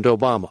President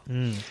Obama.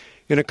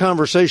 In a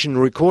conversation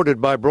recorded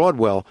by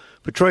Broadwell,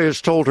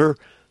 Petraeus told her,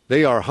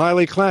 "They are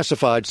highly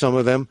classified, some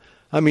of them.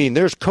 I mean,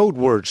 there's code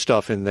word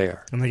stuff in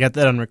there." And they got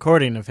that on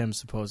recording of him,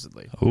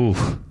 supposedly. Ooh.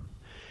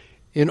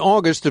 In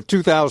August of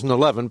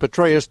 2011,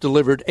 Petraeus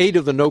delivered 8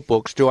 of the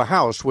notebooks to a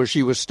house where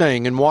she was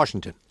staying in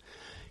Washington.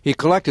 He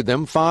collected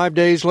them 5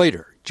 days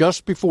later,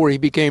 just before he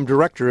became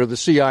director of the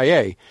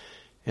CIA,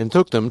 and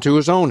took them to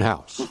his own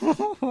house.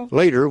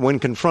 Later, when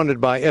confronted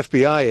by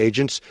FBI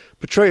agents,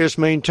 Petraeus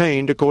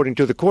maintained, according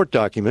to the court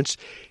documents,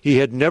 he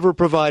had never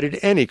provided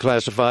any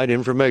classified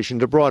information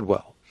to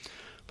Broadwell.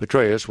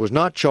 Petraeus was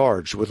not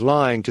charged with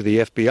lying to the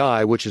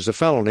FBI, which is a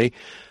felony,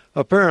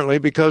 apparently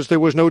because there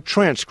was no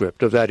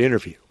transcript of that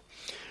interview.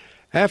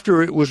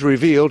 After it was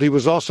revealed he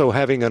was also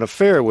having an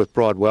affair with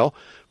Broadwell,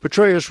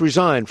 Petraeus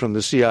resigned from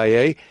the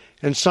CIA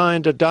and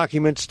signed a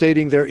document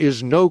stating there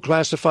is no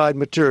classified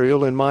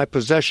material in my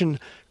possession,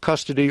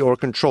 custody, or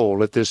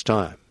control at this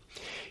time,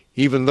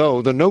 even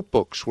though the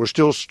notebooks were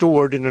still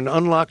stored in an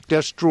unlocked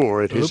desk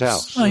drawer at his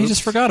house. Oh, he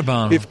just forgot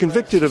about them. If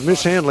convicted of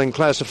mishandling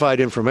classified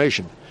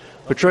information,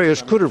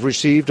 Petraeus could have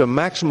received a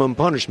maximum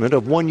punishment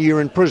of 1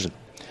 year in prison.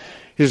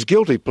 His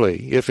guilty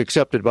plea, if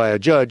accepted by a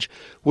judge,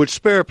 would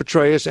spare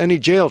Petraeus any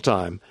jail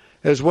time,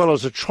 as well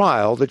as a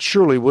trial that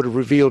surely would have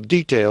revealed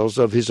details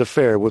of his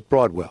affair with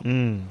Broadwell.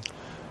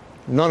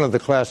 None of the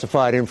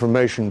classified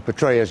information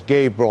Petraeus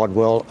gave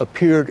Broadwell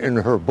appeared in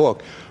her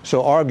book,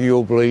 so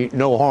arguably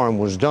no harm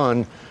was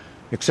done,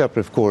 except,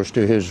 of course,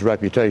 to his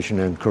reputation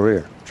and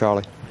career.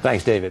 Charlie?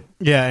 Thanks, David.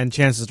 Yeah, and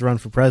chances to run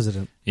for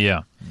president.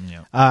 Yeah.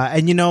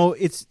 And, you know,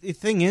 the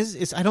thing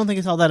is I don't think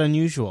it's all that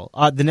unusual.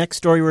 The next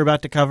story we're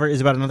about to cover is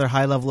about another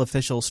high-level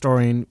official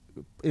storing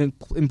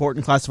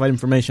important classified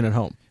information at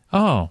home.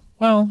 Oh,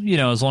 Well,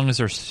 as long as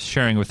they're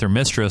sharing with their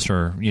mistress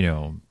or,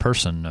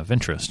 person of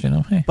interest,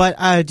 hey.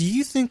 But do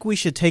you think we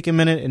should take a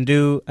minute and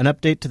do an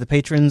update to the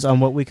patrons on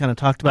what we kind of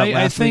talked about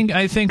last week?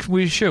 I think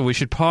we should. We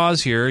should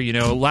pause here.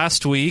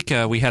 Last week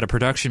we had a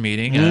production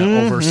meeting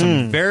over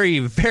some very,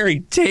 very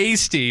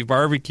tasty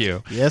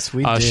barbecue. Yes,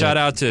 we did. Shout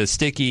out to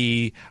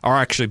Sticky, or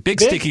actually Big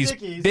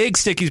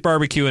Sticky's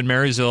Barbecue in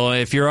Marysville.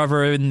 If you're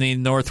ever in the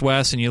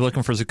Northwest and you're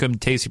looking for some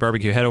good tasty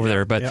barbecue, head over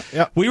there. But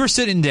we were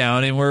sitting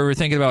down and we were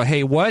thinking about,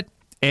 hey, what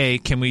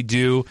can we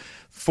do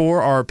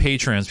for our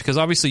patrons? Because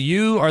obviously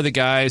you are the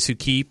guys who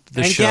keep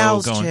the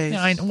show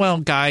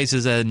going. Guys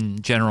is a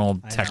general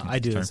technical I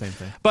do term. The same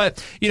thing.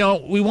 But,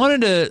 we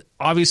wanted to,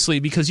 obviously,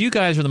 because you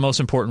guys are the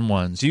most important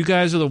ones. You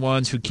guys are the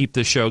ones who keep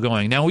the show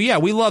going. Now,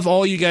 we love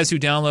all you guys who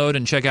download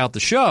and check out the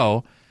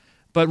show,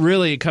 but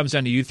really it comes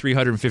down to you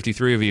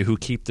 353 of you who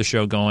keep the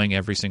show going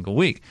every single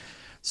week.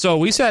 So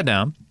we sat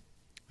down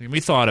and we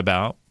thought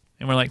about,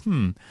 and we're like,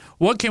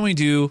 what can we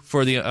do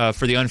for the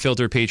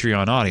Unfiltered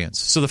Patreon audience?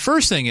 So the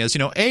first thing is,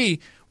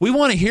 we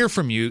want to hear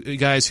from you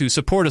guys who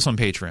support us on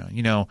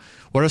Patreon.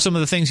 What are some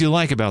of the things you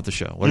like about the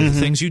show? What are the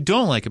things you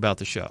don't like about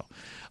the show?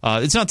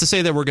 It's not to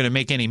say that we're going to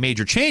make any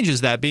major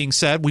changes. That being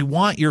said, we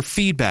want your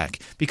feedback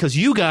because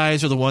you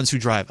guys are the ones who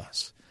drive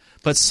us.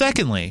 But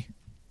secondly,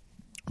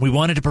 we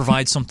wanted to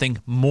provide something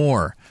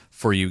more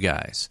for you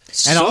guys.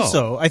 And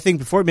also, I think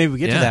before maybe we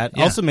get to that,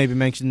 also maybe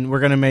mention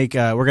we're going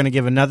to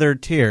give another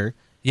tier.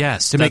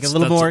 Yes, to make it a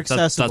little more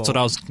accessible. That's what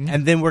I was.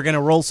 And then we're going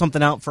to roll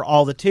something out for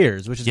all the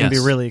tiers, which is going to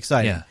be really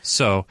exciting. Yeah.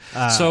 So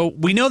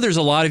we know there's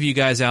a lot of you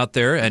guys out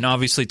there, and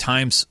obviously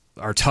times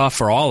are tough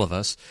for all of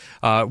us,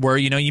 where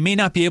you may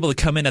not be able to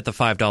come in at the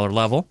 $5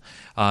 level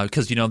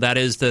because that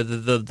is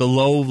the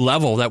low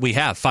level that we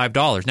have,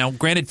 $5. Now,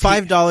 granted,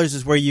 $5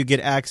 is where you get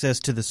access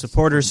to the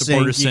supporter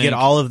sync. You get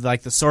all of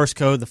the source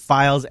code, the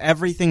files,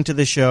 everything to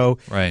the show.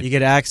 Right. You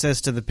get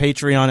access to the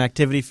Patreon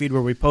activity feed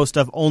where we post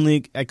stuff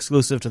only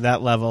exclusive to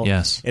that level.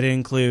 Yes. It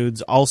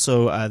includes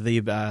also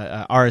the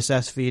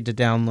RSS feed to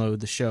download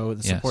the show,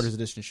 the supporters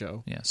edition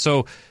show. Yeah.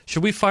 So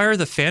should we fire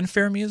the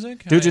fanfare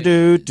music?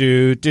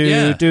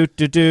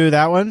 Do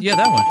that one? Yeah,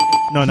 that one.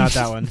 No, not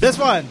that one. This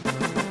one.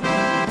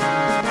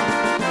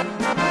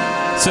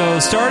 So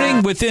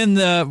starting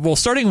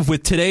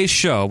with today's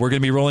show, we're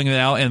going to be rolling it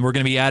out, and we're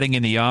going to be adding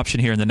in the option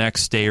here in the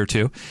next day or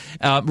two.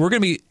 We're going to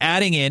be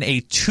adding in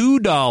a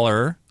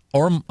 $2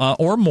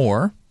 or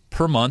more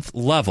per month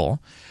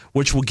level,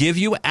 which will give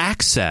you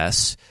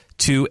access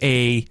to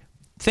a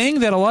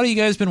thing that a lot of you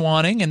guys have been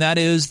wanting, and that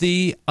is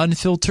the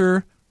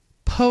Unfiltered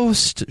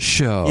post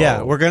show.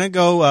 Yeah, we're gonna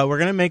go. We're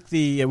gonna make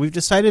the. We've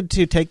decided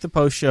to take the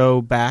post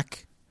show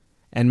back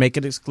and make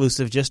it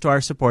exclusive just to our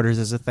supporters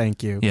as a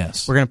thank you.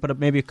 Yes, we're gonna put up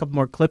maybe a couple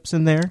more clips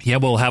in there. Yeah,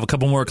 we'll have a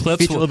couple more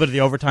clips. Feature a little bit of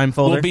the overtime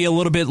folder. We'll be a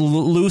little bit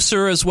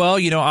looser as well.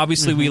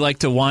 Obviously we like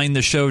to wind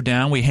the show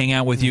down. We hang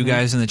out with you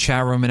guys in the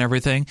chat room and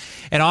everything,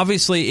 and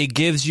obviously it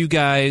gives you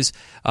guys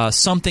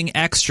something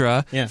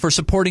extra for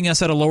supporting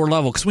us at a lower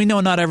level because we know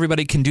not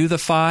everybody can do the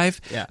 $5.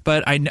 Yeah.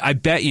 But I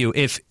bet you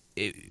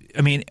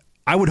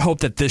I would hope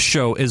that this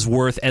show is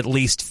worth at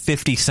least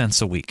 50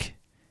 cents a week.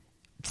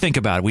 Think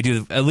about it. We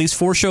do at least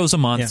 4 shows a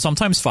month,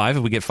 sometimes 5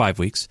 if we get 5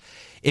 weeks.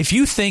 If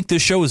you think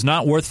this show is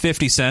not worth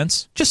 50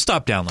 cents, just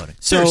stop downloading.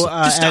 Seriously,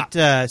 just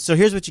stop. So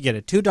here's what you get.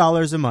 At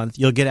 $2 a month,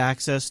 you'll get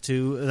access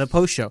to the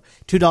post show.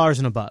 $2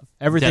 and above.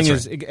 Everything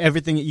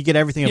everything you get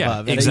everything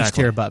above. Exactly. Each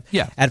tier above.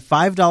 Yeah. At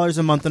 $5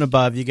 a month and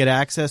above, you get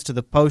access to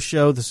the post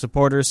show, the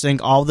supporter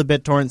sync, all the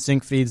BitTorrent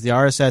sync feeds, the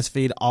RSS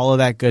feed, all of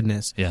that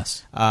goodness.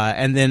 Yes.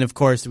 And then of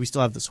course we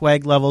still have the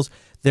swag levels.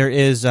 There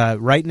is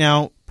right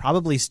now.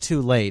 Probably it's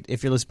too late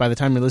if you're by the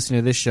time you're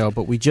listening to this show,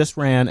 but we just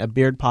ran a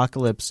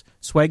Beardpocalypse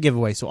swag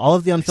giveaway. So all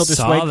of the Unfiltered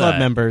Swag Club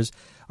members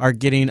are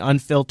getting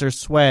Unfiltered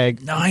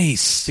swag.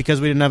 Nice. Because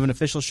we didn't have an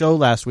official show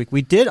last week.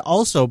 We did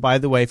also, by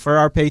the way, for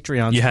our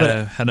Patreons. You had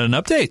an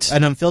update.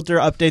 An Unfiltered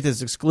update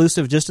that's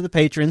exclusive just to the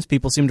patrons.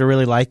 People seem to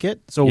really like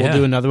it. So we'll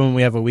do another one when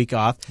we have a week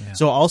off. Yeah.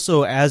 So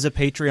also, as a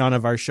Patreon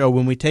of our show,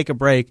 when we take a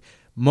break,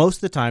 most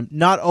of the time,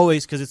 not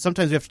always, because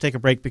sometimes we have to take a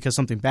break because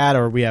something bad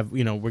or we have,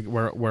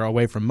 we're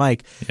away from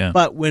Mike. Yeah.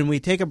 But when we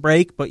take a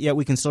break, but yet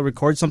we can still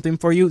record something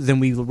for you, then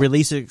we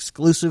release it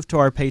exclusive to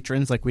our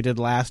patrons, like we did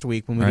last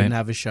week when we didn't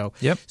have a show.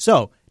 Yep.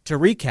 So to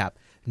recap,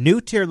 new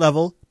tier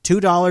level,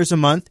 $2 a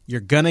month. You're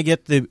gonna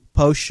get the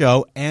post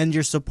show, and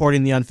you're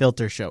supporting the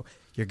Unfiltered show.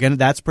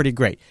 That's pretty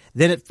great.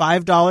 Then at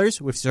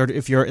 $5,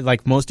 if you're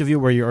like most of you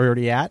where you're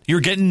already at, you're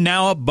getting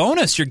now a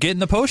bonus. You're getting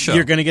the post show.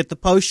 You're going to get the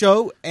post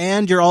show,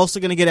 and you're also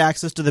going to get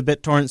access to the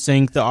BitTorrent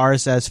sync, the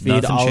RSS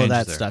feed, all of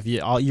that stuff.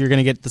 You're going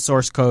to get the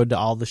source code to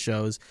all the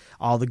shows,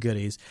 all the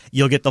goodies.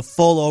 You'll get the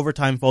full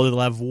overtime folder. They'll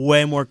have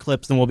way more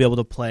clips than we'll be able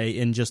to play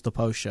in just the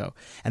post show.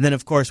 And then,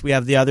 of course, we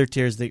have the other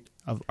tiers that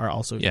are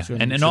also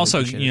and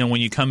also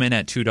when you come in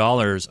at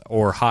 $2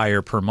 or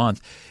higher per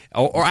month,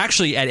 or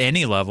actually at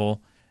any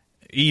level.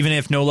 Even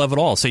if no level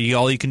at all, so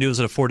all you can do is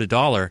afford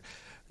 $1,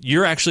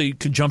 you're actually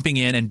jumping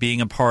in and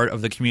being a part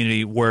of the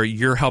community where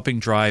you're helping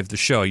drive the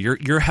show.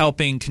 You're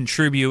helping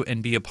contribute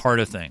and be a part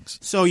of things.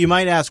 So you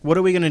might ask, what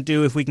are we going to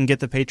do if we can get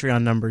the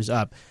Patreon numbers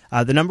up?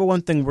 The number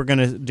one thing we're going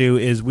to do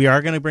is we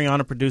are going to bring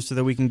on a producer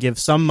that we can give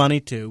some money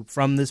to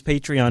from this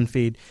Patreon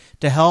feed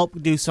to help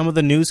do some of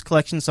the news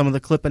collection, some of the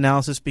clip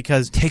analysis,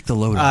 because take the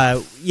load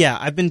off. Yeah,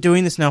 I've been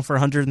doing this now for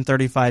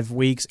 135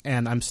 weeks,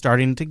 and I'm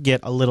starting to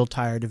get a little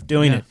tired of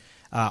doing it.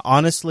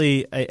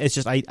 Honestly, it's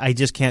just I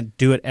just can't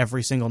do it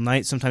every single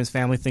night. Sometimes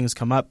family things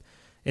come up.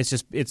 It's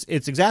just it's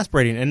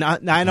exasperating, and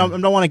I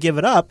don't want to give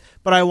it up,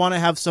 but I want to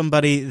have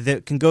somebody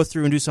that can go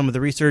through and do some of the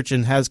research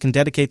and can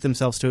dedicate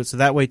themselves to it. So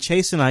that way,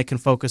 Chase and I can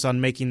focus on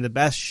making the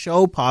best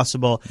show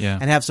possible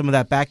and have some of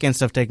that back end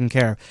stuff taken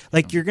care of.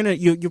 Like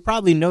you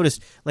probably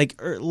noticed, like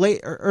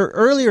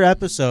earlier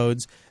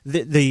episodes,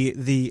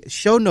 the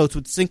show notes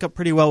would sync up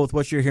pretty well with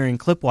what you're hearing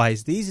clip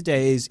wise. These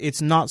days,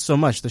 it's not so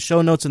much. The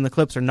show notes and the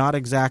clips are not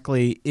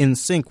exactly in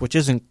sync, which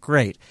isn't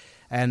great.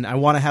 And I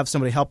want to have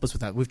somebody help us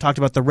with that. We've talked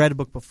about the Red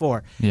Book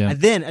before. Yeah. And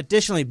then,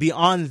 additionally,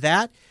 beyond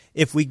that,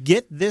 if we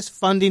get this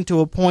funding to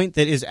a point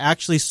that is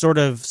actually sort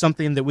of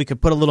something that we could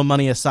put a little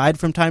money aside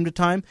from time to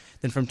time,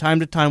 then from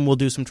time to time we'll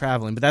do some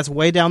traveling. But that's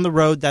way down the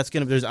road.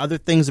 There's other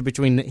things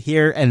between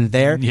here and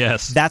there.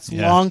 Yes. That's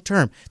long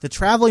term. The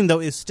traveling, though,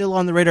 is still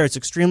on the radar. It's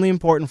extremely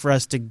important for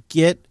us to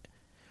get.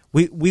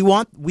 We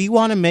want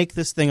to make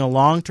this thing a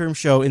long-term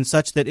show in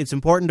such that it's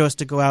important to us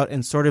to go out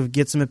and sort of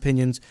get some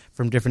opinions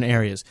from different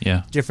areas,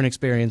 different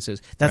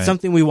experiences. That's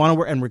something we want to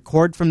work and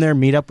record from there,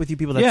 meet up with you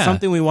people. That's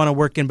something we want to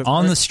work in. But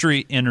on the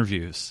street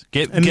interviews,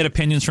 get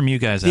opinions from you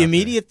guys. The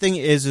immediate thing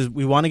is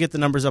we want to get the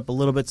numbers up a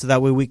little bit so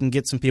that way we can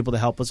get some people to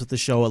help us with the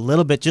show a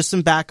little bit, just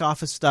some back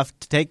office stuff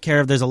to take care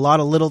of. There's a lot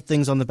of little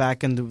things on the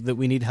back end that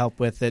we need help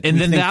with. And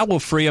then that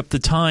will free up the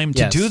time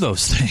to do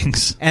those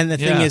things. And the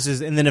thing is,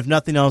 and then if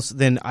nothing else,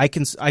 then I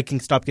can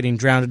stop getting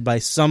drowned by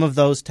some of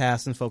those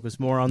tasks and focus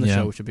more on the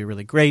show, which would be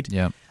really great.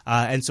 Yeah.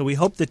 And so we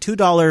hope the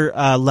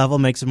 $2 level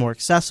makes it more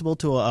accessible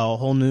to a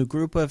whole new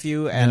group of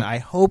you. And I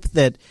hope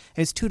that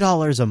it's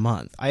 $2 a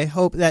month. I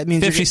hope that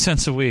means 50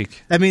 cents a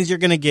week. That means you're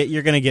going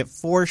to get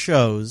 4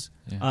 shows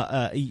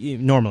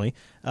normally,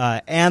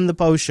 and the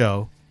post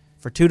show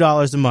for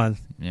 $2 a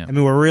month. Yeah. I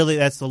mean,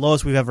 that's the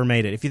lowest we've ever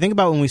made it. If you think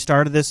about when we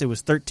started this, it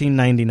was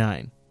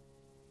 $13.99.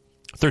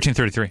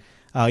 $13.33.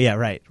 Oh yeah,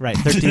 right.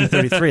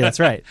 $13.33. That's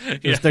right.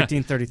 It was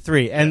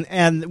 $13.33,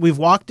 and we've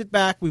walked it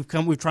back. We're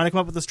trying to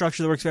come up with a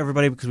structure that works for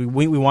everybody because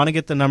we want to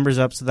get the numbers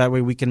up so that way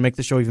we can make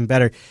the show even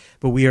better.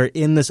 But we are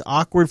in this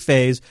awkward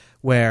phase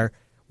where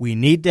we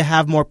need to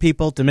have more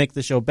people to make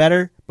the show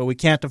better, but we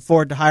can't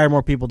afford to hire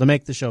more people to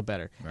make the show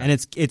better. Right. And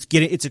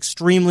it's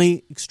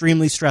extremely,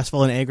 extremely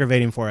stressful and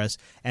aggravating for us.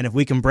 And if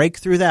we can break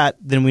through that,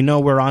 then we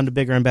know we're on to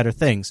bigger and better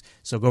things.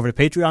 So go over to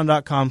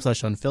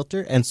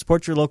patreon.com/unfilter and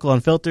support your local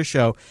Unfilter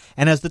show.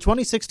 And as the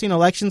 2016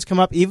 elections come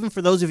up, even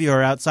for those of you who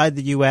are outside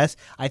the U.S.,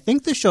 I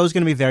think the show is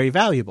going to be very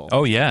valuable.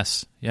 Oh,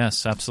 yes.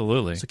 Yes,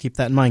 absolutely. So keep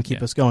that in mind.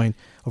 Keep us going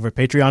over at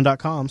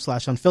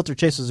patreon.com/unfilter.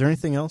 Chase, is there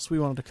anything else we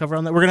wanted to cover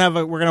on that? We're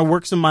gonna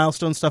work some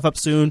milestone stuff up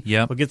soon.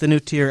 Yep. We'll get the new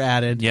tier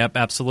added. Yep,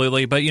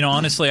 absolutely. But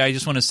honestly, I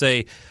just want to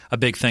say a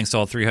big thanks to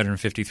all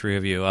 353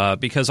 of you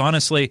because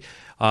honestly,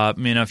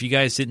 if you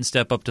guys didn't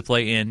step up to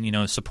play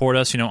and support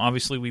us,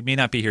 obviously we may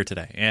not be here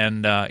today.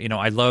 And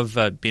I love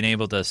being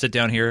able to sit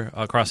down here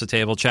across the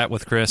table, chat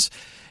with Chris,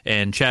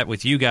 and chat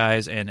with you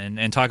guys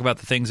and talk about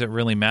the things that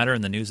really matter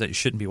and the news that you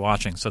shouldn't be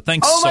watching. So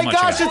thanks so much. Oh my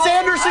gosh, guys. it's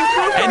Anderson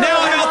Cooper! And now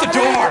I'm out the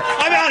door.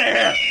 I'm out of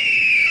here.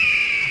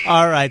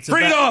 All right, so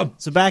freedom.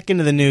 So back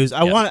into the news.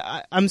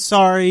 I'm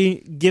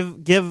sorry.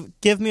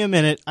 Give me a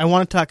minute. I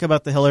want to talk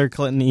about the Hillary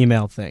Clinton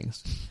email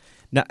things.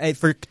 Now,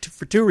 for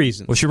 2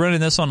 reasons. Was she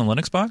running this on a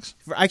Linux box?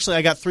 Actually,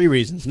 I got 3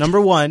 reasons.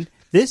 Number one,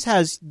 this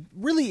has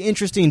really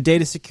interesting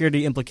data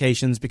security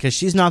implications because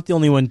she's not the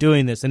only one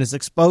doing this, and it's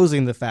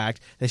exposing the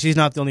fact that she's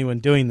not the only one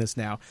doing this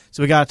now.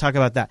 So we got to talk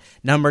about that.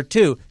 Number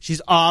 2,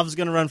 she's obviously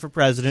going to run for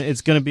president. This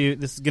is going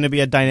to be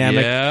a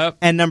dynamic. Yep.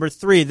 And number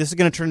 3, this is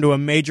going to turn into a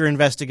major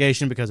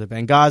investigation because of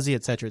Benghazi,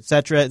 et cetera, et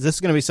cetera. This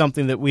is going to be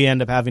something that we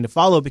end up having to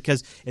follow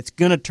because it's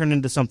going to turn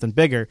into something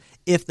bigger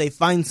if they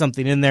find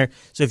something in there.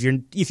 So if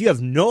you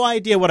have no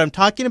idea what I'm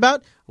talking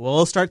about,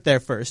 we'll start there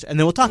first, and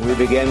then we'll talk. We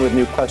begin with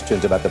new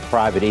questions about the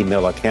private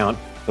email account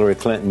Hillary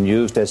Clinton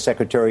used as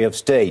Secretary of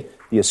State.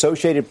 The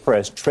Associated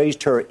Press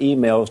traced her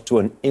emails to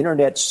an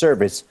Internet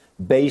service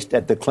based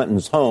at the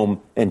Clintons' home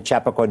in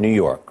Chappaqua, New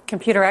York.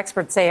 Computer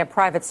experts say a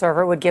private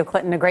server would give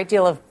Clinton a great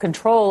deal of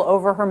control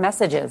over her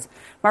messages.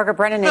 Margaret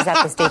Brennan is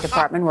at the State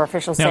Department, where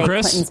officials say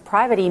Clinton's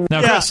private email.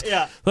 Now,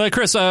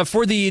 Chris,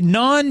 for the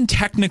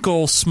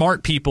non-technical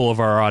smart people of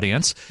our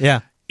audience,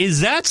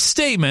 is that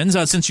statement,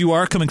 since you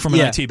are coming from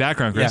an IT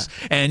background, Chris,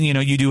 and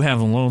you do have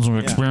loads of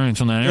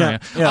experience in that area,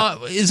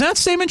 is that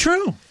statement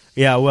true?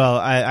 Yeah, well,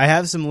 I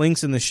have some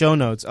links in the show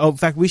notes. Oh, in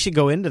fact, we should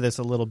go into this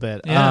a little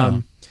bit.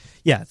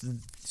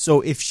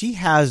 So if she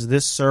has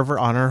this server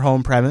on her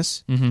home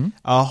premise,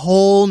 a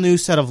whole new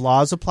set of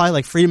laws apply,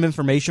 like freedom of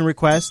information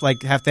requests,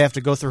 like they have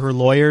to go through her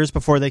lawyers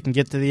before they can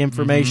get to the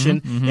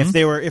information. If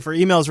her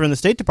emails were in the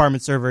State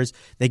Department servers,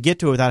 they get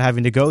to it without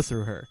having to go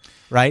through her.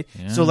 Right.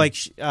 Yeah. So I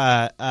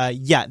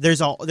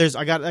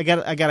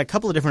got a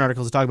couple of different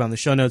articles to talk about in the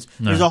show notes.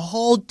 No. There's a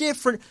whole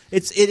different.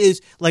 It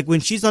is like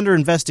when she's under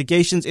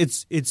investigations.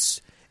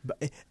 It's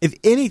if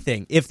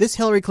anything, if this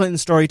Hillary Clinton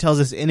story tells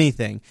us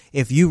anything,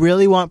 if you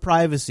really want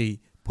privacy,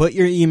 put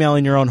your email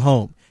in your own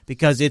home,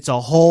 because it's a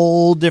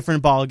whole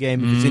different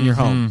ballgame if it's in your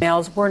home.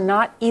 Emails were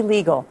not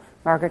illegal.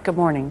 Margaret, good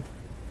morning.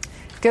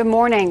 Good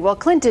morning. Well,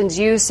 Clinton's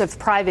use of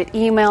private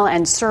email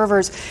and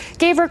servers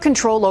gave her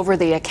control over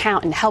the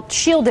account and helped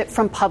shield it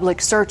from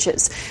public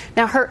searches.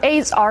 Now, her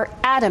aides are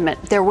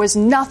adamant there was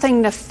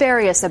nothing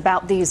nefarious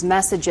about these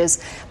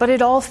messages, but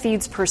it all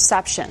feeds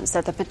perceptions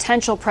that the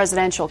potential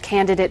presidential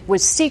candidate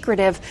was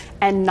secretive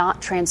and not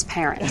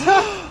transparent.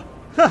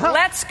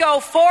 Let's go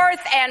forth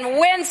and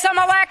win some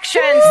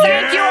elections.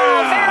 Thank you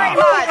all very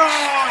much.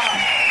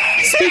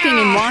 Speaking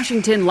in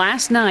Washington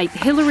last night,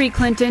 Hillary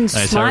Clinton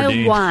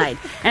smiled wide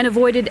and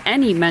avoided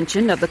any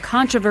mention of the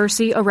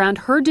controversy around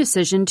her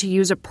decision to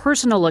use a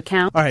personal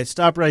account. All right,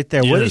 stop right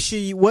there. Yes.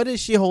 What is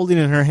she holding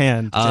in her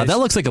hand? That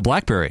looks like a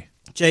BlackBerry.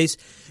 Jace,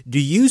 do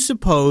you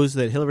suppose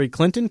that Hillary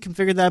Clinton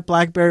configured that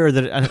BlackBerry, or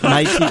that an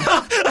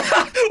IT...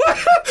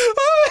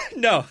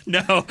 No.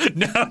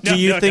 Do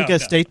you think a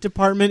State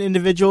Department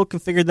individual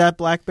configured that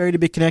BlackBerry to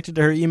be connected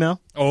to her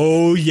email?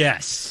 Oh,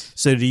 yes.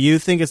 So do you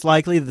think it's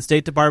likely that the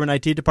State Department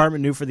IT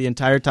department knew for the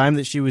entire time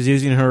that she was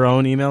using her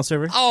own email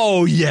server?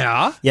 Oh,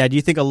 yeah. Yeah, do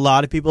you think a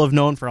lot of people have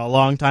known for a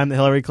long time that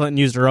Hillary Clinton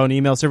used her own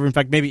email server? In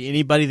fact, maybe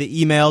anybody that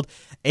emailed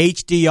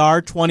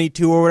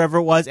HDR22 or whatever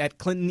it was at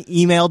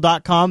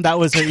clintonemail.com, that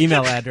was her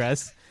email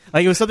address.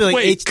 Like, it was something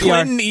like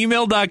HDR.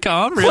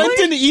 ClintonEmail.com?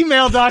 Really?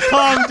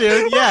 ClintonEmail.com,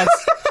 dude.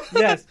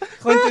 Yes.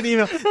 Clinton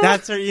email.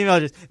 That's her email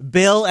address.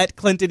 Bill at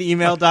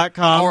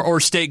ClintonEmail.com. Or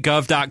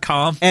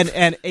StateGov.com. And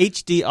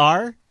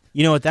HDR,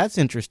 you know what? That's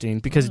interesting,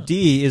 because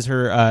D is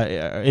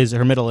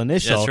her middle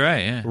initial. That's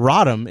right, yeah.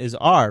 Rodham is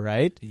R,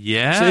 right?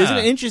 Yeah. So isn't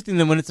it interesting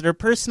that when it's at her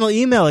personal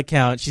email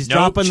account, she's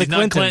dropping the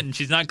Clinton?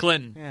 She's not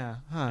Clinton. Yeah.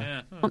 Huh.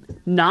 Yeah.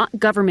 Not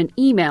government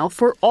email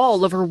for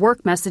all of her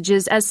work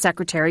messages as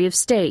Secretary of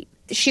State.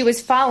 She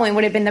was following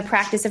what had been the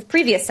practice of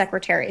previous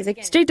secretaries.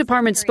 State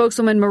Department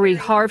spokeswoman Marie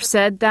Harf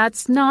said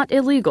that's not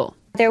illegal.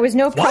 There was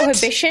no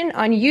prohibition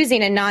on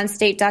using a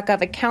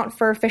non-state.gov account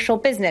for official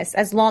business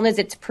as long as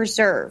it's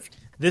preserved.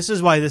 This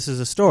is why this is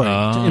a story,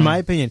 in my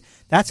opinion.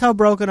 That's how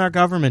broken our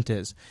government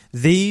is.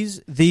 These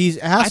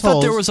assholes. I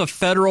thought there was a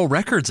Federal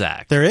Records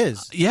Act. There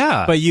is.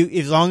 Yeah. But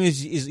as long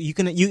as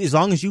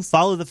you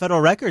follow the Federal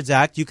Records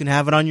Act, you can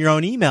have it on your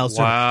own email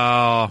server.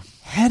 Wow.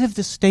 Head of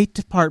the State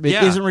Department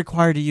isn't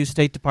required to use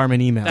State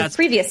Department email. That's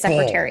previous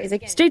secretaries.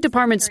 State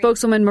Department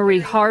spokeswoman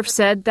Marie Harf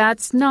said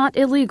that's not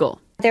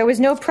illegal. There was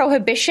no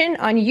prohibition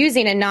on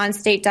using a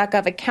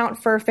non-state.gov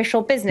account for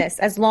official business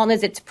as long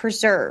as it's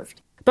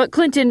preserved. But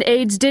Clinton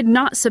aides did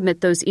not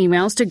submit those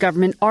emails to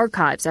government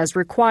archives as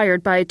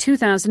required by a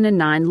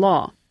 2009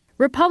 law.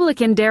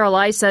 Republican Darrell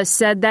Issa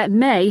said that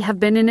may have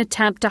been an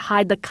attempt to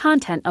hide the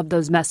content of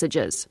those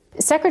messages.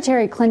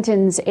 Secretary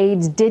Clinton's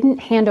aides didn't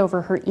hand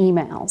over her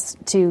emails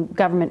to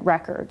government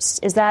records.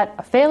 Is that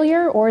a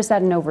failure or is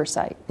that an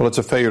oversight? Well, it's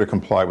a failure to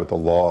comply with the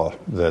law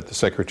that the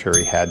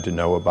secretary had to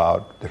know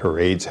about, that her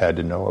aides had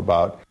to know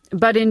about.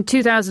 But in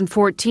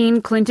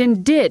 2014,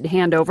 Clinton did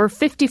hand over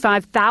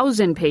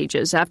 55,000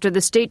 pages after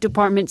the State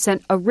Department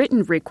sent a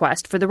written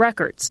request for the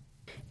records.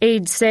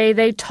 Aides say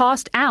they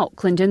tossed out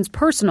Clinton's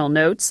personal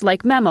notes,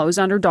 like memos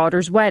on her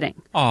daughter's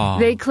wedding. Aww.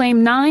 They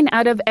claim 9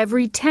 out of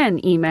every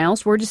 10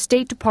 emails were to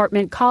State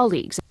Department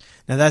colleagues.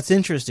 Now, that's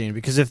interesting,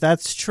 because if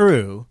that's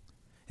true,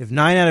 if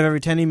 9 out of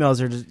every 10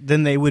 emails are,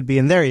 then they would be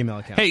in their email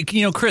account. Hey,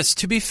 Chris,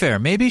 to be fair,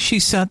 maybe she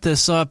set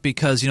this up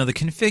because, the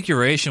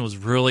configuration was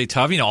really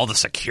tough. All the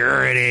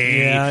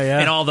security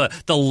and all the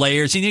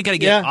layers. You got to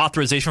get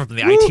authorization from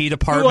the IT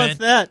department. Who wants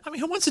that?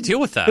 Who wants to deal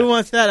with that? Who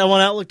wants that? I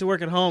want Outlook to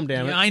work at home,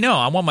 damn it. Yeah, I know.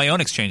 I want my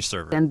own Exchange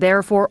server. And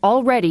therefore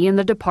already in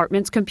the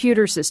department's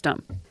computer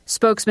system.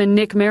 Spokesman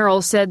Nick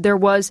Merrill said there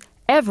was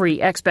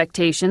every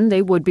expectation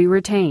they would be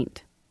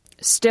retained.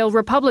 Still,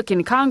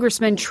 Republican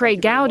Congressman Trey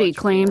Gowdy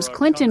claims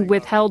Clinton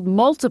withheld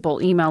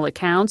multiple email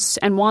accounts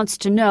and wants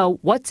to know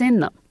what's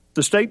in them.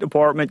 The State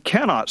Department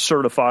cannot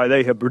certify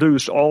they have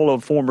produced all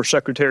of former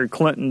Secretary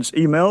Clinton's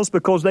emails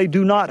because they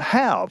do not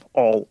have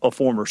all of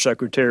former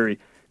Secretary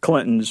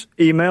Clinton's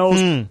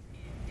emails.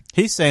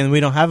 He's saying we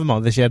don't have them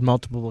all, that she had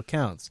multiple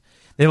accounts.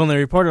 They've only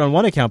reported on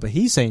one account, but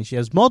he's saying she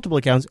has multiple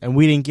accounts and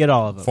we didn't get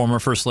all of them. Former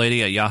First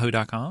Lady at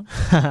yahoo.com?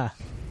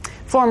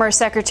 Former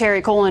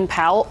Secretary Colin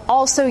Powell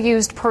also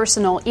used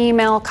personal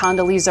email.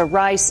 Condoleezza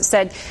Rice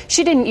said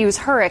she didn't use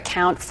her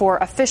account for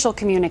official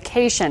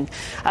communication.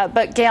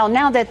 But, Gail,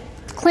 now that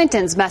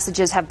Clinton's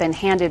messages have been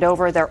handed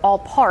over, they're all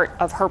part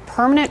of her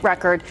permanent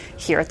record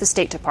here at the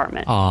State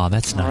Department. Oh,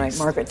 that's nice. All right,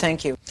 Margaret,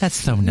 thank you. That's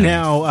so nice.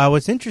 Now,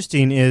 what's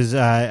interesting is...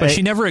 but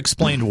she never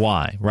explained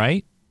why,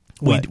 right?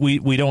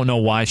 We don't know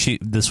why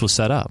this was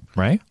set up,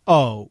 right?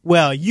 Oh,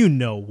 well, you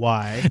know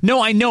why.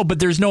 No, I know, but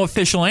there's no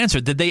official answer.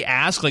 Did they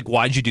ask, like,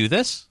 why'd you do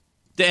this?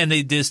 And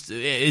they just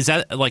is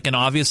that like an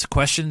obvious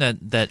question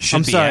that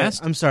should be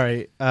asked? I'm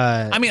sorry.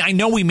 I mean, I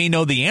know we may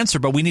know the answer,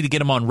 but we need to get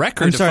them on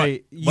record. I'm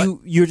sorry.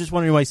 You're just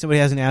wondering why somebody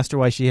hasn't asked her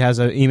why she has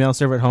an email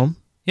server at home?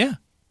 Yeah.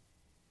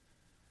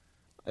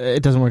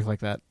 It doesn't work like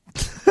that.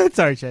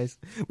 Sorry, Chase.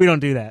 We don't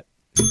do that.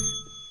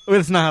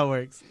 That's not how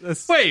it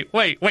works.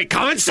 Wait.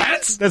 Common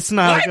sense? That's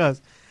not how it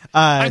goes.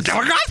 I'm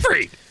Del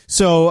Godfrey.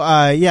 So,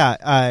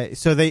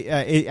 so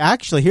they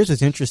actually, here's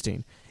what's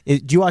interesting. Do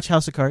you watch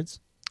House of Cards?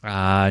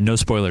 No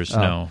spoilers,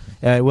 no.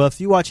 Well, if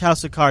you watch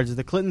House of Cards,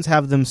 the Clintons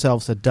have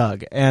themselves a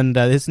Doug, and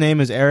his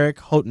name is Eric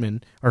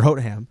Hotham.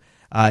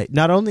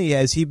 Not only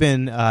has he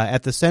been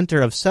at the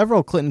center of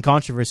several Clinton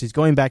controversies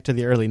going back to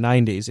the early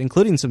 90s,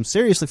 including some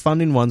seriously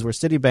funding ones where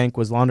Citibank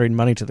was laundering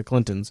money to the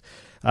Clintons,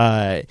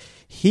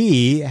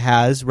 he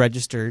has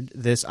registered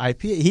this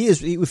IP.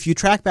 If you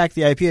track back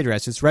the IP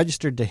address, it's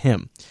registered to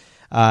him.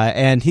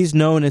 And he's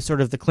known as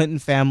sort of the Clinton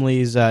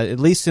family's, at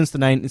least since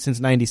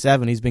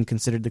 97, he's been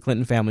considered the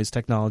Clinton family's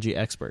technology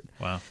expert.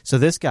 Wow. So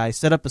this guy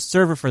set up a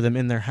server for them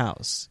in their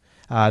house.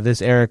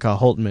 This Erica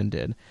Holtman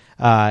did.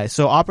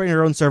 So operating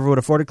her own server would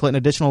afford Clinton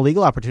additional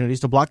legal opportunities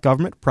to block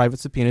government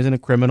private subpoenas in a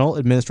criminal,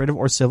 administrative,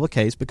 or civil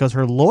case because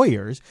her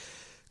lawyers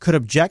could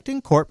object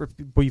in court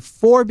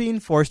before being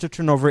forced to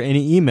turn over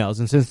any emails.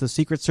 And since the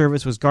Secret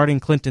Service was guarding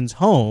Clinton's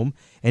home,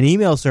 an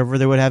email server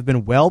that would have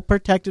been well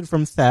protected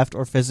from theft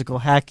or physical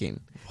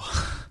hacking.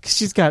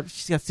 She's got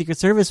Secret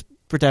Service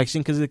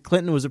protection because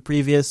Clinton was a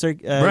previous...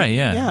 right,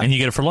 yeah, and you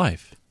get it for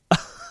life.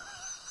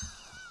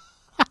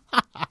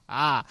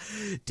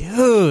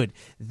 Dude,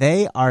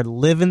 they are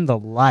living the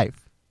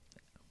life.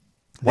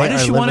 Why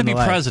does she want to be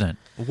president?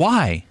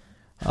 Why?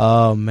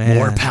 Oh man,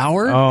 more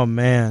power. Oh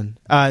man.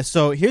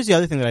 So here's the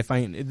other thing that I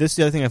find. This is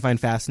the other thing I find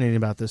fascinating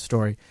about this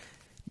story.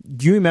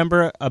 Do you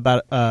remember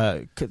about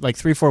like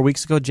 3-4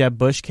 weeks ago, Jeb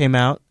Bush came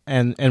out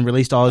and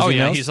released all his emails? Oh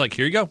yeah, he's like,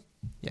 here you go.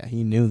 Yeah,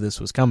 he knew this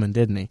was coming,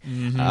 didn't he?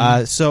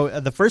 Mm-hmm. So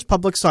the first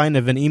public sign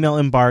of an email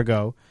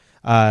embargo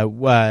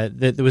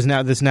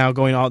that's now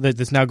going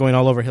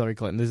all over Hillary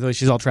Clinton.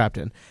 She's all trapped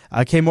in.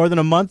 Came more than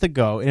a month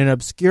ago in an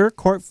obscure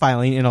court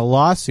filing in a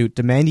lawsuit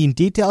demanding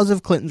details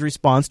of Clinton's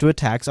response to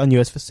attacks on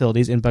U.S.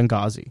 facilities in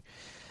Benghazi.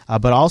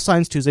 But all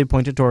signs Tuesday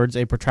pointed towards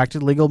a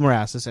protracted legal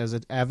morass as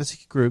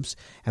advocacy groups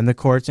and the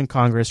courts and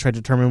Congress tried to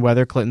determine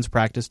whether Clinton's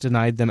practice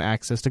denied them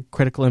access to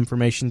critical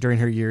information during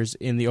her years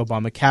in the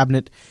Obama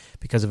cabinet.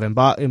 Because of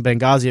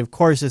Benghazi, of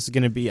course, this is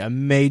going to be a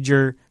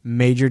major,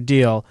 major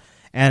deal.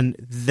 And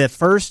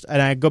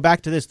I go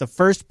back to this, the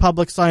first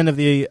public sign of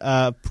the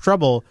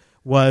trouble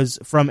was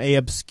from a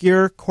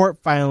obscure court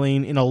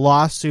filing in a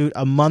lawsuit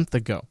a month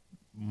ago.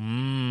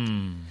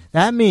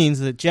 That means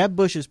that Jeb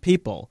Bush's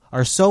people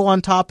are so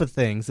on top of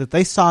things that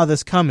they saw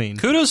this coming.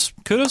 Kudos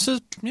to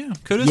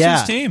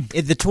his team.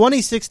 The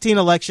 2016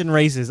 election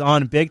race is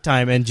on big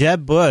time, and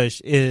Jeb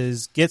Bush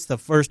gets the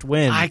first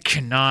win. I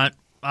cannot.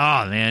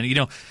 Oh man,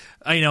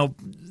 I know.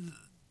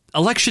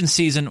 Election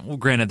season, well,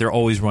 granted, they're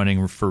always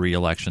running for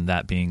re-election,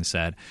 that being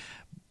said.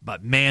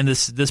 But, man,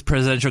 this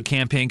presidential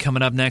campaign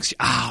coming up next,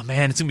 oh,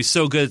 man, it's going to be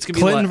so good. It's going to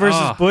be Clinton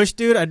versus Bush,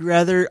 dude, I'd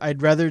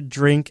rather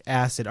drink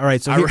acid. All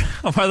right, so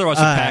I'd rather watch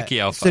a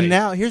Pacquiao fight. So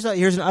now here's an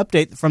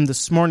update from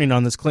this morning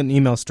on this Clinton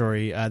email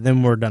story.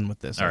 Then we're done with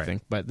this, I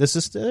think. But this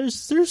is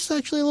there's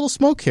actually a little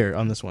smoke here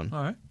on this one.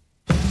 All right.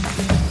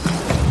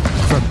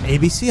 From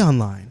ABC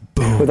Online.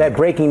 Boom. With that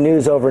breaking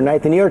news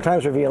overnight, the New York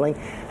Times revealing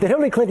that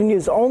Hillary Clinton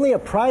used only a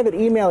private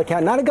email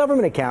account, not a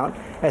government account,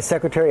 as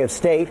Secretary of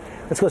State.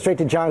 Let's go straight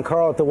to John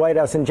Carl at the White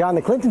House. And John,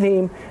 the Clinton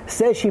team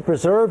says she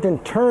preserved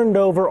and turned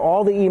over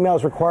all the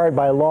emails required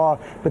by law.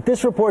 But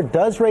this report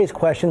does raise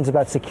questions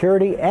about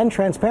security and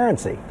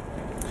transparency.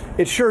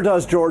 It sure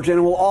does, George, and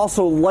it will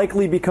also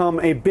likely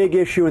become a big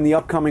issue in the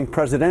upcoming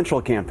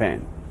presidential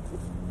campaign.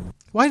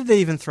 Why did they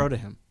even throw to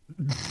him?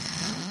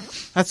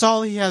 That's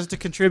all he has to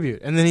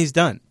contribute, and then he's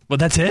done. Well,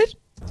 that's it?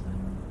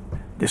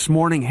 This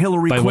morning,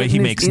 Hillary By the way,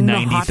 Clinton he makes is in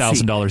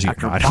 $90,000 a year.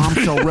 after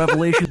bombshell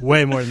revelation.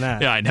 Way more than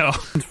that. Yeah, I know.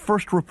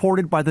 First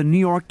reported by the New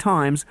York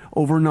Times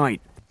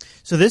overnight.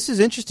 So this is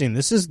interesting.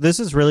 This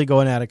is really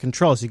going out of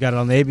control. So you got it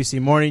on the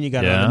ABC Morning. You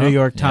got it on the New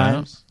York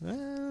Times.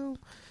 Well,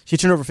 she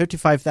turned over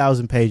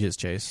 55,000 pages,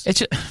 Chase.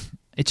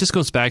 It just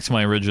goes back to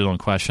my original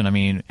question. I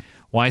mean,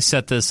 why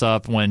set this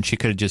up when she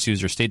could have just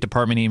used her State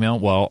Department email?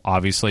 Well,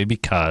 obviously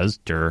because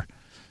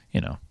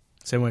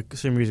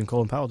Same reason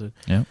Colin Powell did.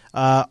 Yeah.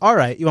 All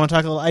right. You want to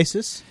talk a little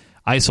ISIS?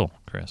 ISIL,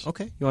 Chris.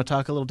 Okay. You want to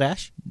talk a little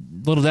Daesh?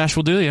 Little Daesh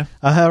will do you.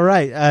 All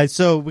right.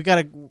 So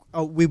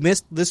we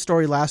missed this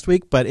story last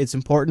week, but it's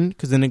important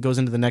because then it goes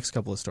into the next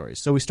couple of stories.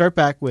 So we start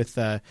back with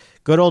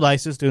good old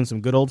ISIS doing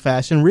some good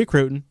old-fashioned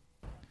recruiting.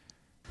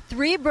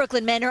 3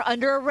 Brooklyn men are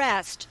under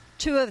arrest.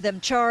 2 of them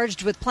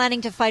charged with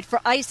planning to fight for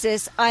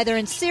ISIS either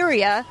in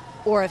Syria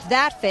or, if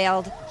that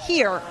failed,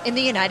 here in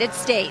the United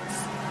States.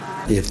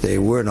 If they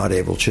were not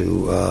able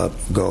to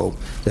go,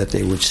 that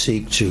they would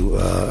seek to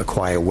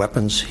acquire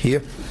weapons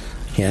here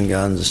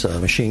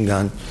handguns, machine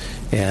gun,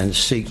 and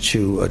seek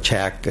to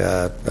attack,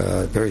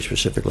 very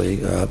specifically,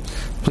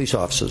 police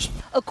officers.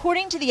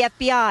 According to the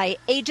FBI,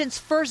 agents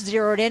first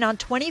zeroed in on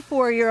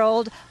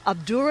 24-year-old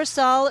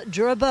Abdurrasul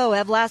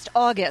Juraboev last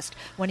August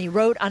when he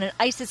wrote on an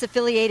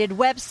ISIS-affiliated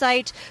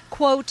website,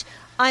 quote,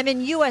 "I'm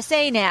in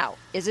USA now.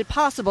 Is it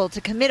possible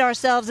to commit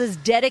ourselves as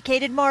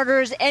dedicated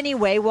martyrs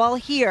anyway while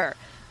here?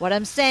 What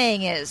I'm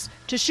saying is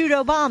to shoot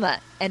Obama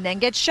and then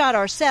get shot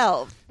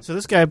ourselves." So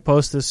this guy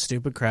posts this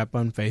stupid crap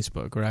on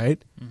Facebook,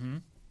 right? Mm-hmm.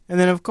 And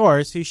then, of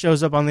course, he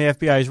shows up on the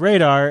FBI's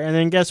radar, and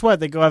then guess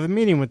what? They go have a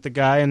meeting with the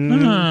guy, and...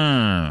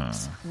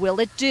 Will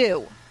it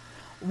do?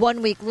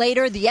 1 week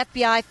later, the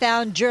FBI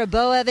found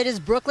Juraboev at his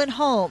Brooklyn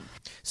home.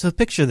 So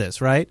picture this,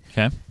 right?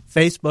 Okay.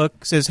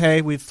 Facebook says,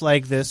 hey, we've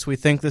flagged this. We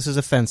think this is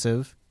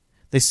offensive.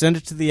 They send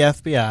it to the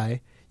FBI.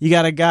 You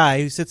got a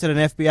guy who sits at an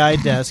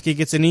FBI desk. He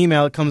gets an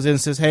email. It comes in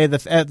and says, hey, the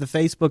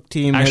Facebook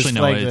team has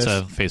flagged this. Actually,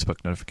 no, it's a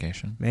Facebook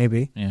notification.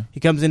 Maybe. Yeah. He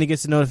comes in, he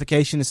gets a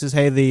notification. It says,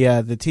 hey,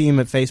 the team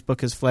at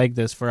Facebook has flagged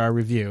this for our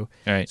review.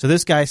 All right. So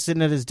this guy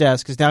sitting at his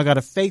desk has now got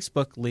a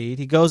Facebook lead.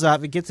 He goes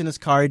out, he gets in his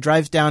car, he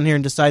drives down here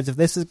and decides if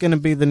this is going to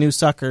be the new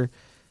sucker,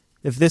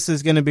 if this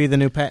is going to be the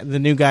new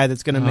guy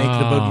that's going to make the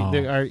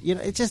boogie, or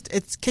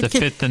to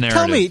fit the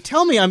narrative.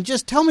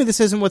 Tell me this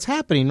isn't what's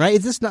happening, right?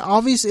 Is this not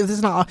obvious? If this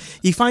is not,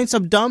 you find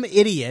some dumb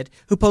idiot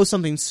who posts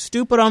something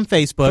stupid on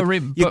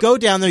Facebook, you go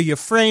down there, you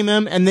frame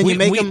him, and then you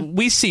make him.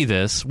 We see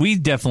this. We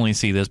definitely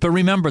see this. But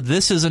remember,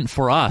 this isn't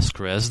for us,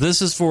 Chris.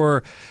 This is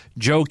for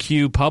Joe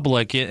Q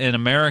public in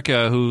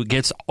America who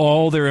gets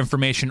all their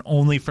information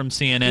only from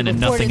CNN and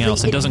nothing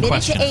else. It doesn't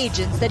question. He admitted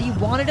to agents that he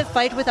wanted to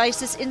fight with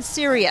ISIS in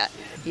Syria.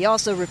 He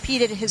also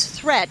repeated his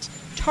threat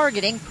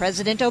targeting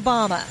President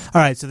Obama.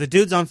 All right, so the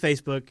dude's on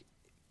Facebook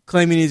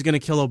claiming he's going to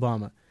kill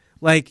Obama.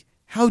 Like,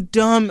 how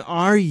dumb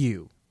are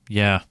you?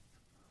 Yeah.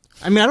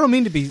 I mean, I don't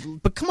mean to be,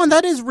 but come on,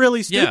 that is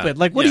really stupid. Yeah,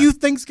 like, what do you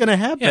think's going to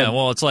happen? Yeah,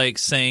 well, it's like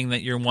saying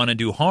that you want to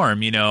do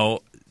harm, you know.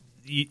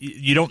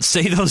 You don't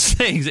say those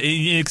things.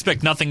 You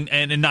expect nothing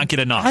and not get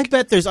a knock. I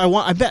bet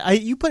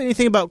you put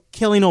anything about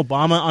killing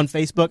Obama on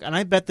Facebook, and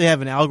I bet they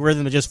have an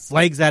algorithm that just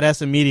flags that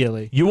S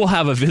immediately. You will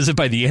have a visit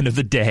by the end of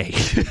the day.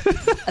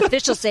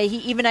 Officials say he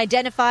even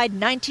identified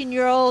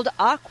 19-year-old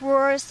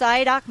Akror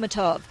Said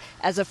Akhmatov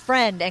as a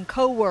friend and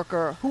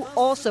co-worker who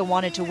also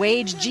wanted to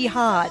wage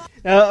jihad.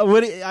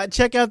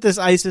 Check out this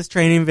ISIS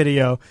training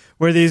video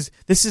where this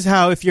is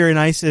how, if you're in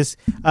ISIS,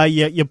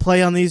 you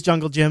play on these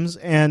jungle gyms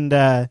and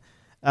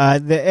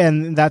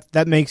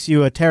that makes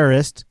you a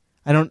terrorist.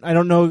 I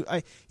don't know.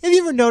 Have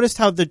you ever noticed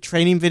how the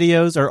training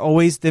videos are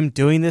always them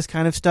doing this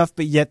kind of stuff,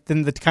 but yet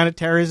then the kind of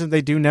terrorism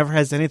they do never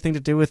has anything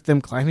to do with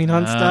them climbing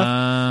on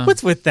stuff?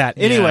 What's with that?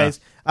 Yeah. Anyways,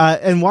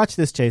 and watch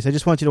this, Chase. I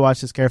just want you to watch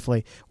this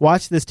carefully.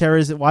 Watch this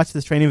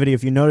training video.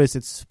 If you notice,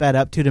 it's sped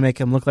up too to make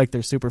them look like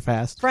they're super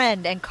fast.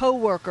 Friend and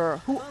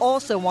co-worker who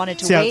also wanted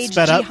to wage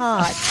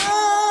jihad.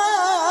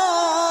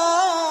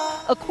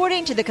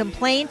 According to the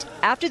complaint,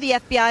 after the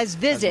FBI's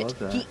visit,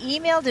 he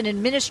emailed an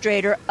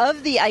administrator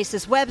of the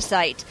ISIS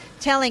website,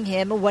 telling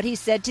him what he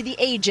said to the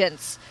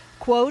agents.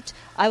 Quote,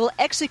 "I will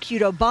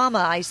execute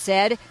Obama," I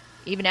said.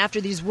 Even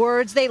after these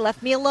words, they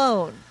left me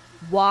alone.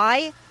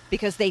 Why?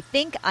 Because they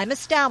think I'm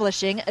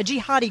establishing a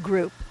jihadi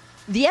group.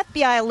 The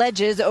FBI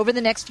alleges over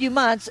the next few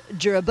months,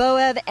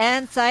 Juraboev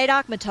and Said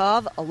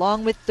Akhmatov,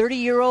 along with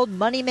 30-year-old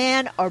money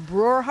man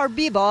Abror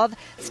Harbibov,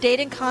 stayed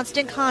in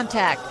constant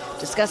contact,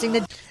 discussing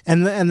the...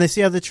 And they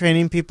see how the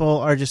training people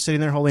are just sitting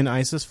there holding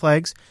ISIS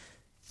flags.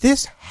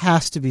 This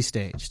has to be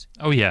staged.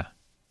 Oh, yeah.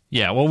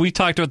 Yeah, well, we've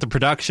talked about the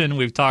production.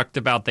 We've talked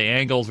about the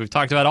angles. We've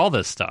talked about all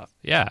this stuff.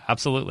 Yeah,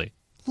 absolutely.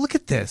 Look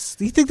at this.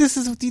 Do you think this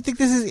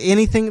is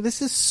anything?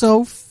 This is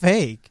so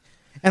fake.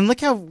 And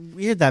look how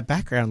weird that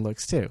background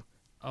looks, too.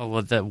 Oh,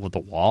 with the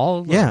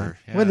wall? Yeah.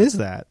 What is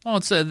that? Oh,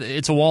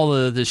 it's a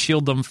wall to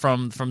shield them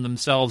from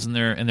themselves and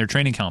their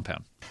training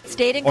compound.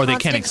 Stayed in or they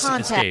constant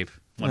can't escape.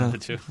 One of the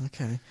two.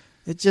 Okay.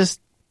 It just...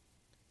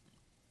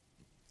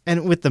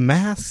 And with the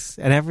masks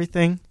and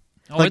everything.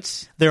 Oh, like,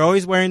 they're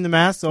always wearing the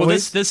masks. Well,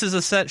 this is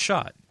a set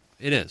shot.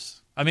 It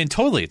is. I mean,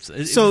 totally.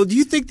 So do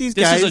you think these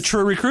guys... This is a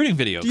true recruiting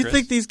video, Do you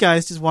think these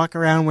guys just walk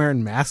around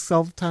wearing masks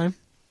all the time?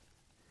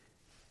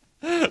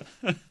 I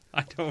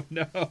don't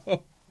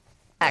know.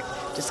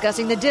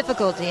 Discussing the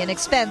difficulty and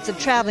expense of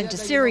traveling to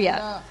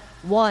Syria.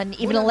 One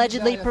even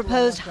allegedly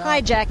proposed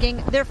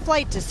hijacking their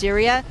flight to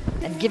Syria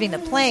and giving the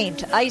plane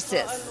to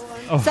ISIS.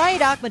 Oh.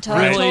 Said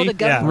Akhmatov told a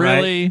government...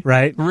 Really?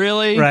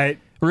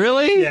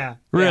 Yeah.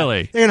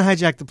 Really? They're going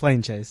to hijack the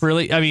plane, Chase.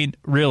 Really? I mean,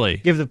 really?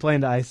 Give the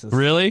plane to ISIS.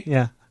 Really?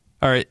 Yeah.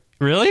 All right.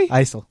 Really?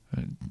 ISIL.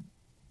 An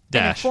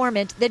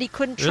informant that he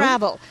couldn't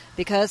travel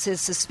because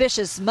his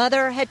suspicious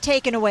mother had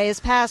taken away his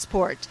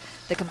passport.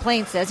 The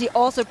complaint says he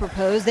also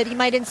proposed that he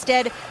might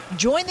instead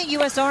join the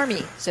U.S.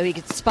 Army so he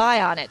could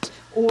spy on it,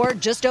 or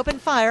just open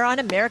fire on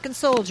American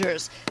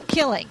soldiers,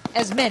 killing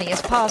as many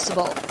as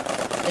possible.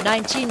 The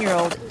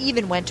 19-year-old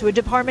even went to a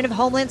Department of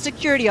Homeland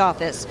Security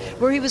office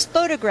where he was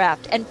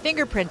photographed and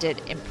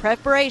fingerprinted in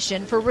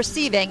preparation for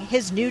receiving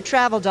his new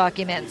travel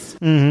documents.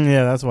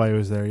 Yeah, that's why he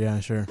was there. Yeah,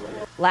 sure.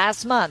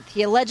 Last month,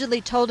 he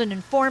allegedly told an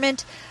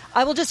informant,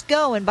 "I will just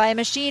go and buy a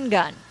machine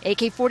gun,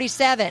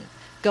 AK-47,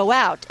 go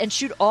out and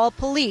shoot all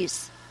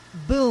police.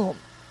 Boom.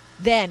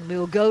 Then we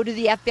will go to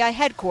the FBI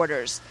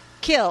headquarters,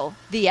 kill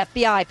the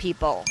FBI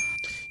people."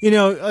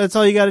 That's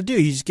all you got to do.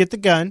 You just get the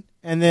gun,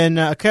 and then,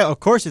 of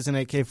course, it's an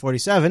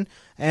AK-47,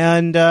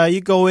 and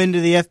you go into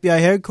the FBI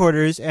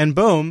headquarters, and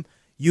boom,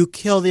 you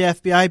kill the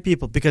FBI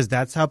people, because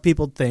that's how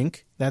people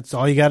think. That's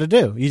all you got to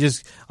do.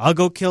 I'll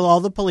go kill all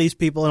the police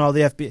people and all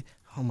the FBI.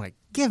 Oh, my,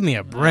 give me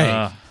a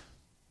break.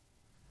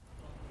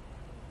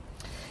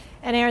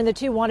 And Aaron, the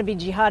two wannabe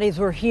jihadis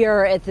were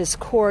here at this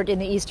court in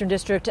the Eastern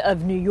District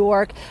of New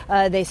York.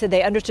 They said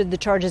they understood the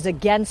charges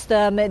against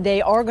them.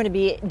 They are going to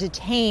be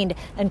detained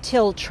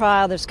until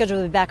trial. They're scheduled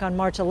to be back on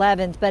March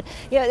 11th. But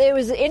it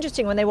was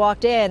interesting when they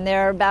walked in.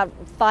 They're about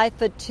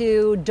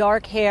 5'2",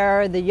 dark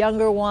hair. The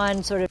younger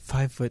one sort of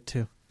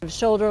 5'2".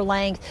 shoulder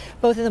length.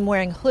 Both of them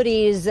wearing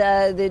hoodies.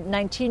 The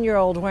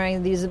 19-year-old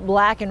wearing these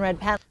black and red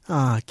pants.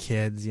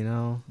 Kids,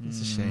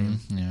 it's a shame.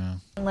 Yeah.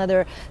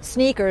 Leather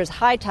sneakers,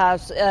 high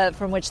tops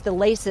from which the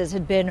laces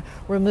had been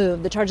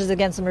removed. The charges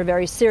against them are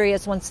very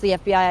serious. Once the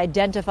FBI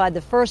identified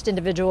the first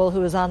individual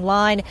who was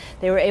online,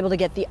 they were able to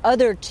get the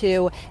other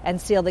two and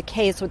seal the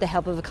case with the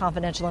help of a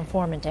confidential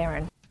informant,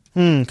 Aaron.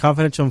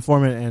 Confidential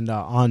informant and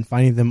on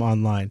finding them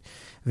online.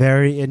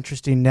 Very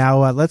interesting.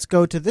 Now, let's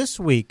go to this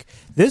week.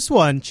 This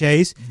one,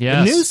 Chase,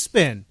 yes. The news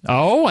spin.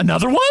 Oh,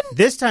 another one?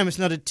 This time it's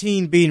not a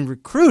teen being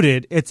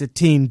recruited. It's a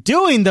teen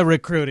doing the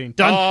recruiting.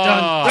 Dun,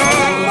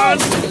 dun,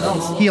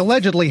 dun. He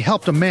allegedly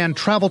helped a man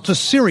travel to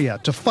Syria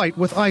to fight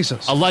with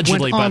ISIS.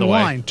 Allegedly, went by the way.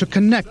 online to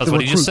connect the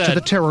recruit to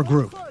the terror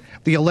group.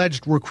 The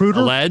alleged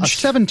recruiter, a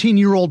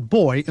 17-year-old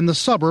boy in the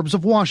suburbs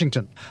of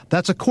Washington.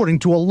 That's according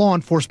to a law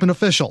enforcement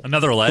official.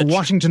 Another alleged. The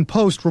Washington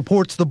Post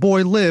reports the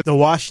boy lived. The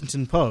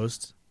Washington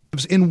Post.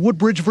 In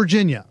Woodbridge,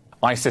 Virginia.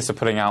 ISIS are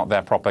putting out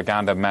their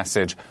propaganda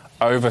message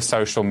over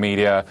social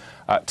media.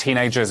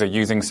 Teenagers are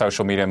using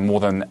social media more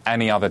than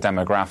any other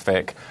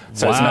demographic.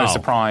 So It's no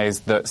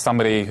surprise that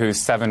somebody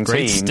who's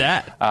 17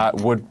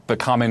 would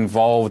become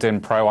involved in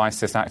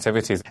pro-ISIS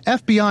activities.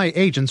 FBI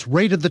agents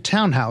raided the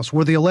townhouse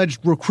where the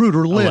alleged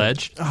recruiter lived.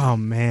 Alleged? Oh,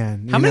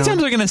 man. How many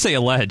times are we going to say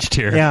alleged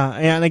here? Yeah,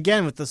 and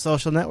again with the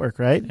social network,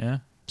 right? Yeah.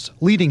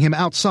 Leading him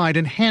outside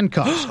in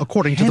handcuffs,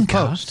 according to the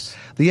Post.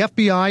 The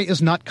FBI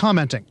is not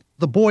commenting.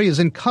 The boy is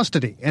in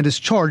custody and is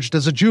charged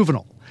as a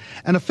juvenile.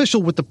 An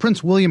official with the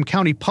Prince William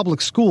County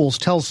Public Schools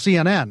tells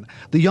CNN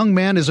the young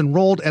man is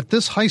enrolled at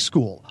this high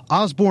school,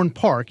 Osborne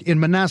Park, in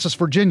Manassas,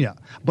 Virginia,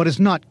 but is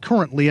not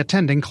currently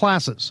attending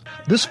classes.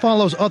 This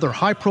follows other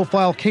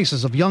high-profile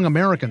cases of young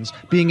Americans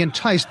being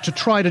enticed to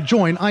try to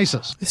join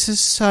ISIS. This is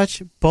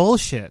such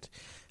bullshit.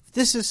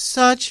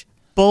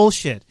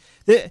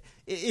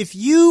 If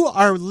you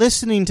are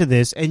listening to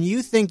this and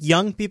you think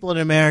young people in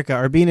America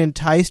are being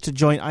enticed to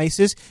join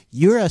ISIS,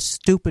 you're a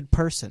stupid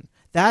person.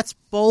 That's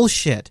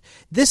bullshit.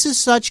 This is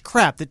such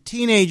crap. The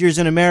teenagers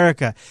in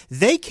America,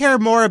 they care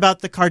more about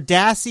the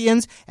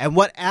Kardashians and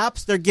what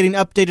apps they're getting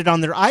updated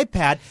on their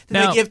iPad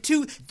than they give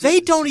to.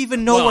 They don't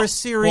even know where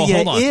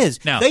Syria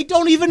is. Now, they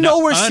don't even know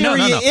where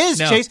Syria is,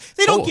 Chase.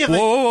 They don't give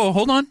Whoa,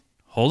 hold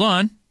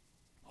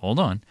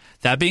on.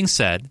 That being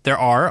said, there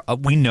are,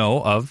 we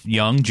know of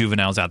young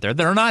juveniles out there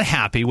that are not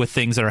happy with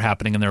things that are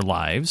happening in their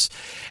lives.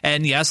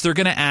 And yes, they're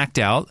going to act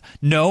out.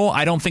 No,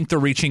 I don't think they're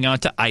reaching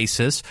out to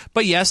ISIS.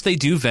 But yes, they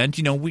do vent.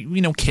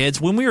 Kids,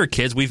 when we were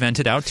kids, we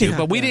vented out too.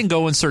 But we didn't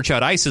go and search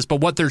out ISIS.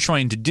 But what they're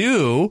trying to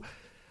do,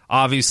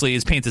 obviously,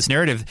 is paint this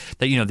narrative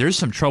that, there's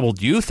some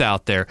troubled youth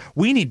out there.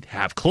 We need to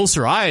have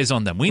closer eyes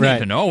on them. We need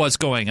to know what's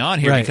going on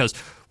here because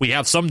we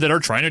have some that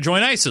are trying to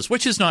join ISIS,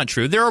 which is not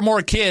true. There are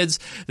more kids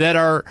that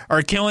are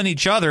killing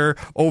each other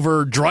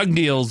over drug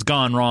deals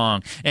gone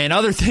wrong and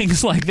other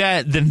things like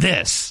that than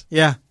this.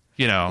 Yeah.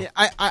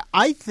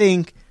 I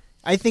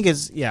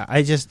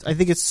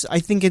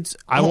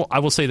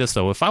will say this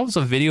though. If I was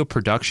a video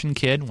production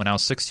kid when I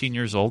was 16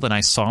 years old and I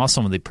saw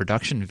some of the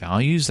production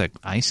values that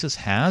ISIS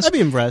has, I'd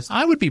be impressed.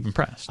 I would be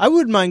impressed. I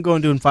wouldn't mind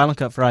doing Final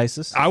Cut for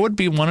ISIS. I would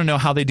want to know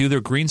how they do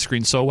their green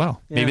screen so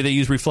well. Yeah. Maybe they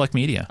use Reflect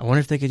Media. I wonder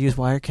if they could use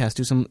Wirecast.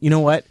 Do some. You know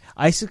what?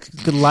 ISIS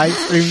could live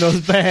stream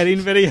those beheading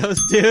videos,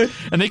 dude.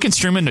 And they can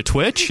stream into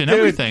Twitch and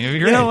everything. It'd be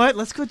great. You know what?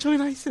 Let's go join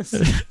ISIS.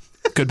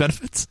 Good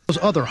benefits. Those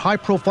other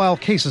high-profile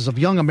cases of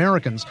young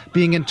Americans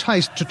being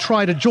enticed to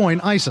try to join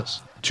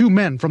ISIS. 2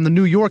 men from the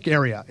New York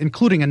area,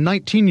 including a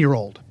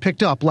 19-year-old,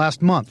 picked up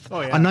last month.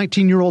 A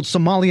 19-year-old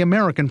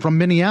Somali-American from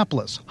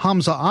Minneapolis,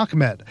 Hamza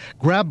Ahmed,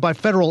 grabbed by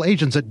federal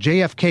agents at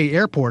JFK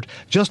Airport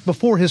just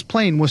before his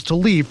plane was to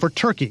leave for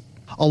Turkey.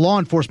 A law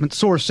enforcement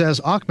source says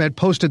Ahmed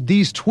posted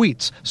these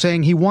tweets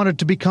saying he wanted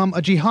to become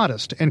a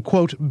jihadist and,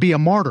 quote, be a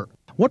martyr.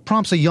 What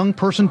prompts a young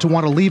person to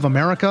want to leave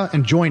America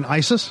and join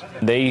ISIS?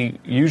 They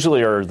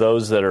usually are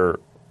those that are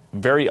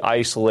very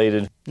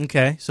isolated.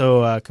 Okay,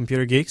 so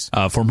computer geeks?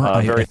 Former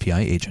FBI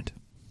agent.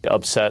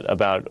 upset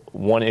about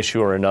one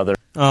issue or another.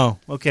 Oh,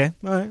 okay.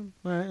 All right.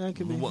 That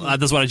could be. Well,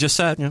 that's what I just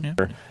said. Yeah.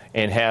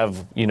 And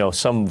have,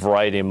 some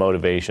variety of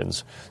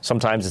motivations.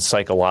 Sometimes it's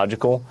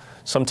psychological.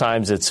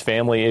 Sometimes it's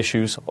family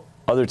issues.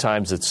 Other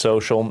times it's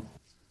social.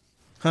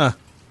 Huh.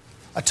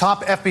 A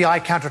top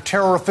FBI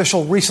counterterror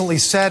official recently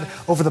said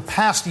over the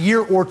past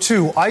year or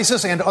two,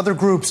 ISIS and other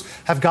groups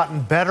have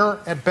gotten better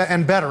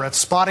and better at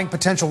spotting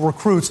potential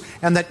recruits,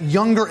 and that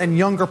younger and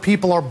younger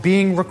people are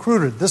being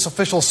recruited. This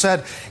official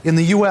said in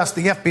the U.S.,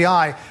 the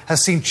FBI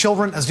has seen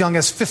children as young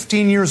as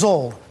 15 years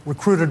old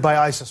recruited by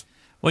ISIS.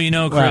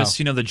 Well, Chris,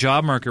 the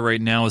job market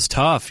right now is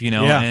tough,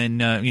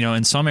 and,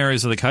 in some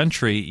areas of the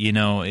country,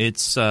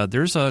 it's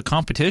there's a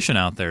competition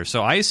out there.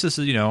 So ISIS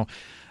is,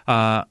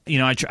 I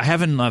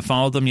haven't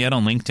followed them yet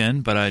on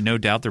LinkedIn, but no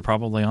doubt they're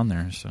probably on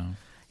there. So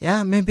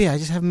yeah, maybe I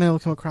just haven't been able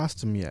to come across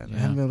them yet.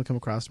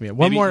 One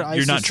maybe more.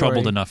 You're not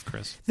troubled enough,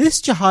 Chris. This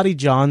Jihadi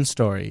John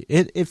story,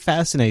 it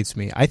fascinates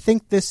me. I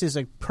think this is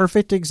a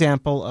perfect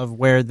example of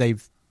where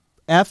they've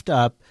effed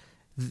up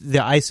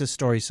the ISIS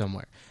story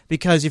somewhere.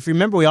 Because if you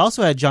remember, we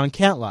also had John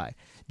Cantley.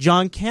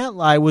 John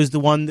Cantley was the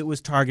one that was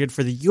targeted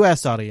for the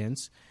U.S.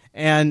 audience,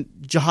 and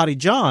Jihadi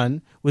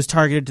John was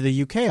targeted to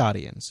the UK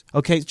audience.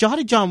 Okay,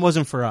 Jihadi John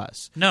wasn't for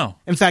us. No.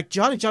 In fact,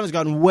 Jihadi John has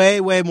gotten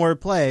way, way more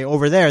play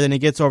over there than he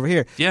gets over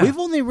here. Yeah. We've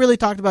only really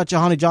talked about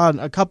Jihadi John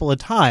a couple of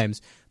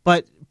times,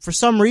 but for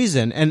some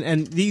reason,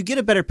 and you get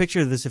a better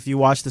picture of this if you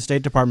watch the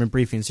State Department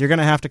briefings. You're going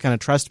to have to kind of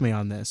trust me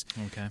on this.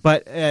 Okay.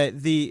 But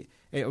maybe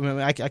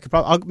I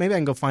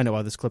can go find it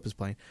while this clip is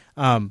playing.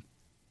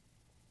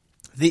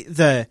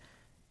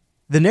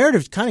 The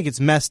narrative kind of gets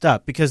messed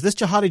up because this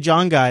Jihadi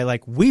John guy,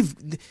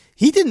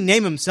 he didn't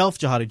name himself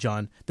Jihadi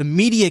John. The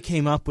media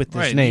came up with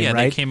this name,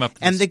 right? They came up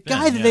with and the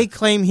guy that they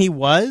claim he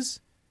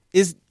was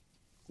is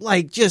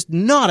just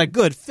not a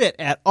good fit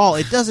at all.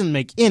 It doesn't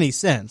make any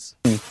sense.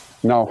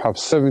 Now have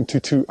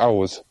 72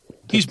 hours.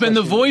 He's been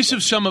the voice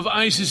of some of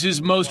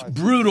ISIS's most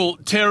brutal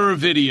terror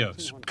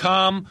videos.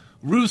 Calm,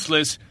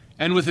 ruthless,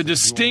 and with a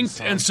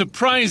distinct and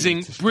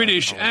surprising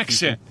British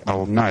accent.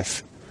 Our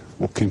knife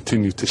will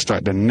continue to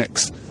strike the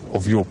necks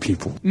of your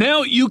people.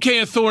 Now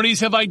UK authorities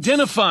have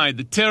identified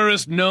the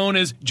terrorist known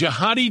as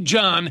Jihadi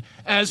John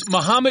as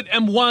Mohammed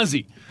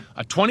Emwazi,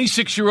 a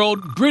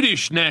 26-year-old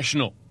British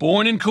national,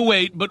 born in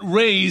Kuwait but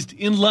raised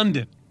in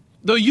London.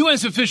 Though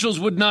U.S. officials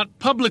would not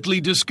publicly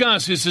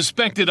discuss his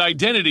suspected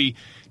identity,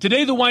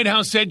 today the White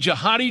House said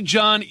Jihadi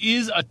John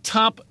is a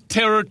top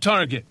terror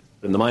target.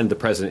 In the mind of the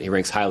president, he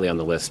ranks highly on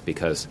the list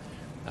because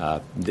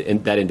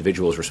that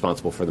individual is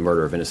responsible for the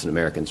murder of innocent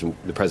Americans, and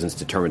the president's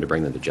determined to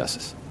bring them to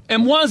justice.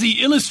 Emwazi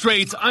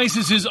illustrates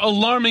ISIS's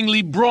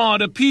alarmingly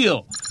broad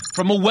appeal.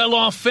 From a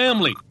well-off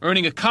family,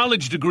 earning a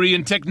college degree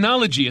in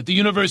technology at the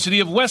University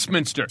of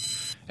Westminster,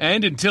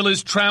 and until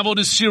his travel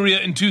to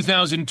Syria in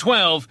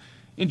 2012,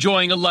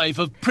 enjoying a life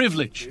of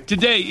privilege.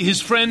 Today,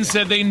 his friends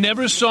said they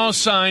never saw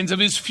signs of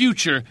his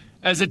future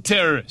as a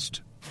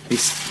terrorist. He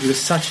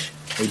was such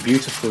a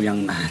beautiful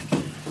young man,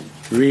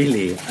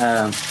 really.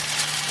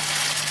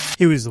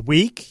 He was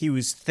weak, he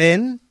was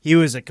thin, he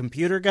was a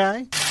computer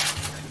guy.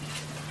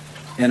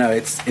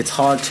 It's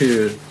hard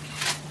to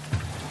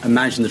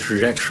imagine the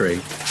trajectory,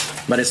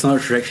 but it's not a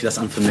trajectory that's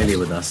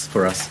unfamiliar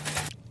for us.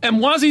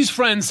 Emwazi's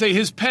friends say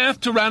his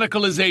path to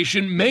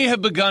radicalization may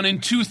have begun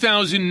in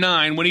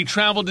 2009 when he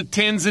traveled to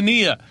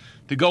Tanzania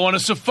to go on a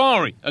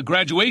safari, a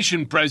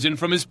graduation present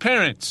from his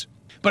parents.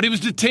 But he was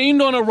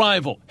detained on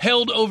arrival,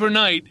 held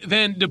overnight,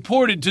 then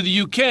deported to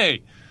the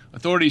UK.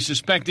 Authorities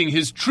suspecting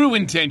his true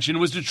intention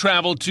was to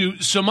travel to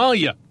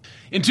Somalia.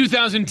 In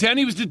 2010,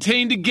 he was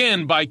detained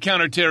again by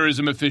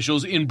counterterrorism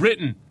officials in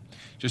Britain.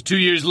 Just 2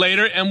 years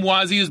later,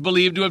 Emwazi is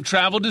believed to have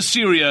traveled to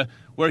Syria,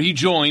 where he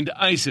joined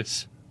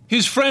ISIS.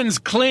 His friends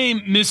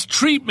claim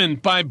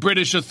mistreatment by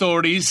British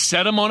authorities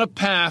set him on a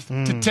path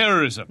to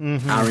terrorism.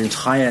 Mm-hmm. Our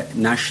entire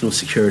national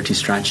security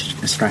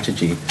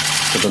strategy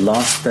for the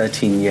last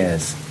 13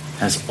 years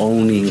has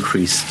only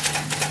increased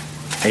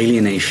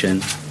alienation,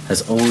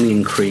 has only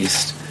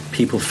increased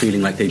people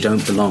feeling like they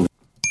don't belong.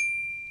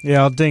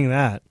 Yeah, I'll ding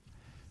that.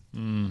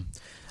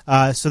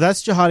 So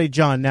that's Jihadi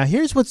John. Now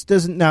here's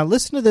now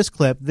listen to this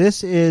clip.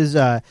 This is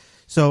Jen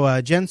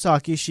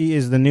Psaki. She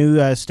is the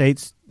new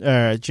state's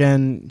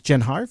Jen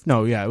Harf.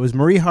 No, yeah, it was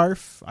Marie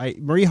Harf.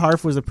 Marie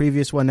Harf was the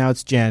previous one. Now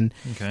it's Jen.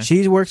 Okay.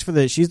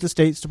 She's the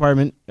State's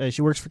Department.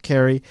 She works for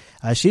Kerry.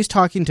 She's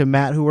talking to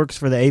Matt, who works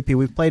for the AP.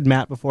 We've played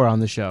Matt before on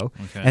the show,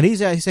 and he's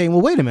saying,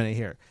 "Well, wait a minute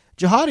here,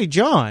 Jihadi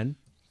John."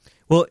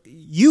 Well,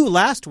 you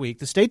last week,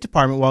 the State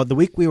Department, the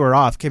week we were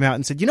off, came out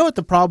and said, "You know what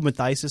the problem with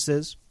ISIS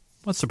is?"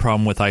 What's the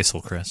problem with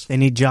ISIL, Chris? They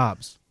need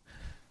jobs.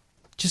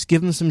 Just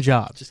give them some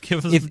jobs. Just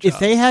give them some jobs. If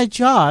they had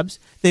jobs,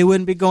 they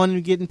wouldn't be going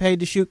and getting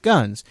paid to shoot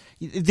guns.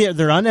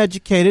 They're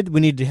uneducated. We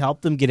need to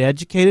help them get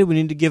educated. We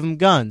need to give them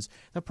guns.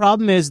 The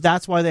problem is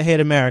that's why they hate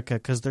America,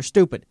 because they're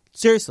stupid.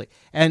 Seriously.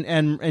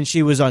 And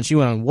she went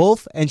on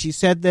Wolf, and she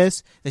said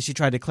this, that she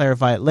tried to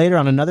clarify it later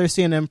on another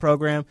CNN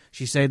program.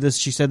 She said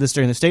this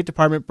during the State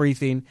Department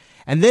briefing.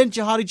 And then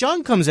Jihadi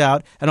John comes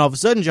out, and all of a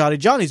sudden Jihadi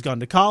John, he's gone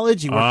to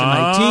college, he worked in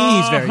IT,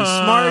 he's very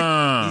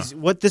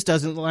smart. This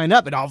doesn't line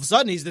up, and all of a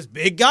sudden he's this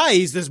big guy,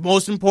 he's this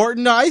most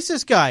important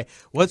ISIS guy.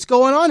 What's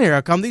going on here?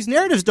 How come these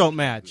narratives don't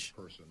match?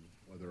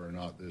 Whether or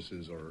not this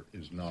is or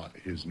is not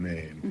his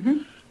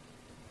name,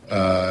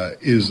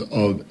 is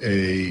of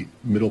a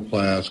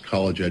middle-class,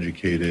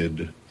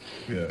 college-educated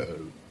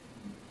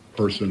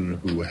person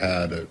who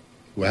had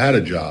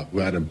a job, who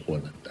had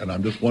employment. And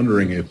I'm just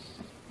wondering if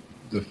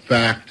the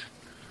fact,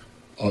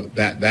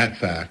 that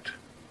fact,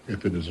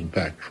 if it is in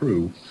fact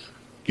true,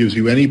 gives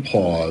you any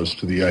pause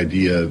to the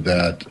idea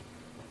that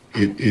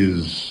it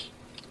is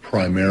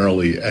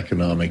primarily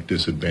economic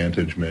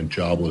disadvantagement,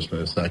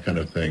 joblessness, that kind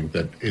of thing,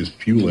 that is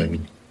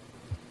fueling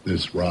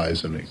this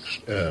rise in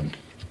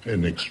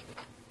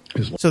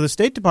So the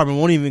State Department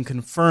won't even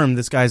confirm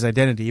this guy's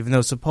identity, even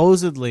though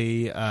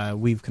supposedly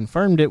we've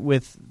confirmed it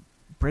with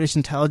British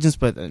intelligence,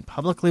 but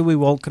publicly we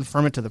won't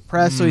confirm it to the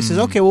press. So he says,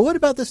 okay, well, what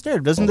about this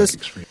narrative?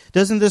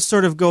 Doesn't this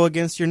sort of go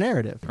against your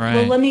narrative? Right.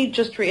 Well, let me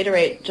just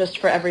reiterate, just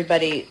for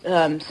everybody,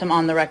 some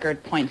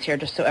on-the-record points here,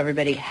 just so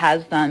everybody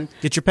has them.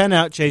 Get your pen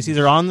out, Chase. These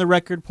are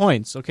on-the-record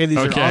points, okay? These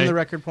are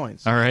on-the-record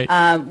points. All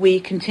right. We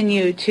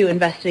continue to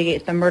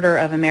investigate the murder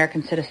of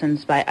American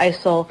citizens by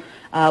ISIL.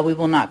 We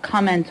will not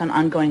comment on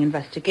ongoing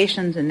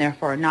investigations and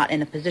therefore are not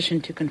in a position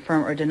to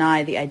confirm or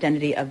deny the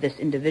identity of this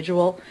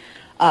individual.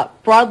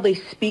 Broadly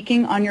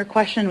speaking, on your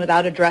question,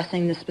 without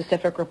addressing the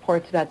specific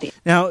reports about the...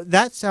 Now,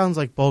 that sounds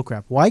like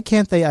bullcrap. Why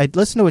can't they...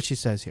 listen to what she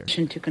says here.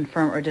 ...to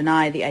confirm or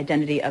deny the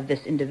identity of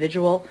this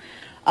individual.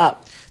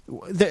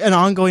 An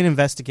ongoing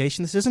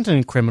investigation? This isn't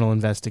a criminal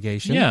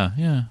investigation.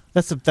 Yeah.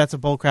 That's a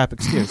bullcrap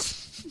excuse.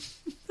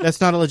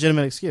 That's not a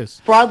legitimate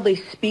excuse. Broadly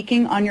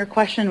speaking, on your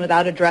question,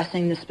 without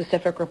addressing the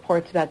specific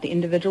reports about the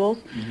individuals,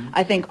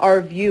 I think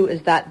our view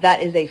is that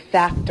that is a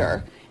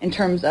factor in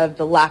terms of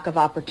the lack of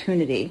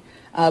opportunity.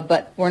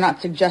 But we're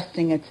not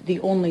suggesting it's the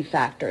only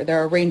factor. There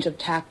are a range of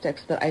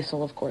tactics that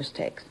ISIL, of course,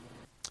 takes.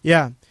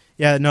 Yeah.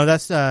 No,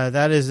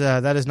 that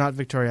is not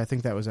Victoria. I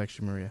think that was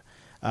actually Maria.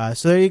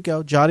 So there you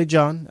go. Jihadi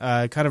John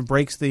kind of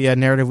breaks the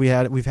narrative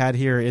we've had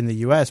here in the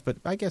U.S., but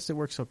I guess it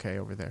works okay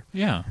over there.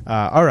 Yeah.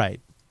 All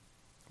right.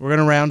 We're going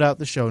to round out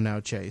the show now,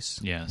 Chase.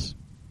 Yes.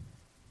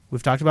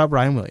 We've talked about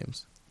Brian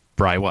Williams.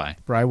 Bri Y.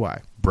 Bri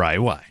Y. Bri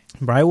Y.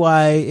 Bri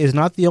Y is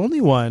not the only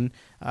one.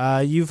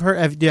 Have you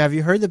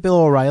heard that Bill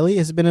O'Reilly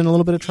has been in a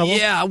little bit of trouble?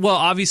 Yeah, well,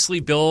 obviously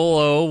Bill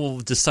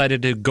O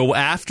decided to go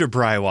after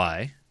Bri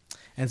Y.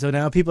 And so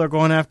now people are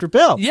going after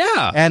Bill.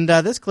 Yeah. And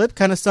this clip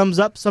kind of sums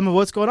up some of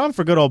what's going on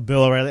for good old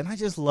Bill O'Reilly. And I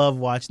just love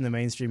watching the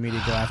mainstream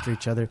media go after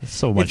each other. It's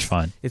so much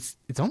fun. It's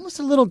almost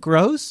a little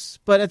gross,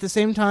 but at the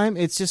same time,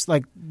 it's just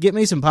like, get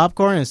me some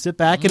popcorn and sit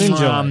back and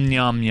enjoy.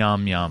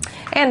 Yum.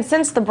 And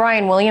since the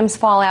Brian Williams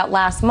fallout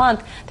last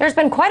month, there's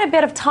been quite a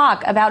bit of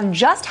talk about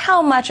just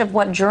how much of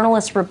what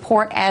journalists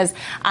report as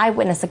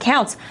eyewitness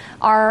accounts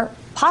are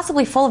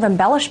possibly full of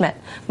embellishment.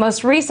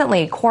 Most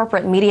recently,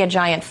 corporate media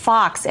giant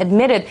Fox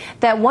admitted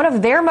that one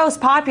of their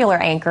most popular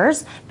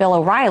anchors, Bill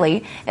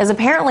O'Reilly, is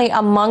apparently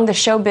among the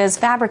showbiz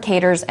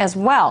fabricators as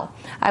well.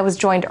 I was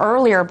joined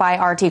earlier by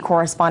RT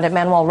correspondent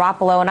Manuel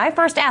Rapolo, and I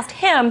first asked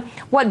him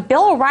what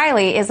Bill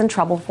O'Reilly is in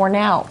trouble for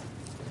now.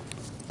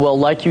 Well,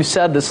 like you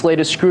said, this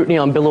latest scrutiny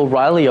on Bill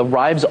O'Reilly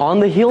arrives on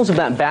the heels of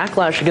that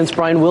backlash against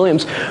Brian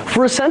Williams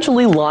for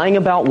essentially lying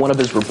about one of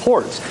his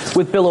reports.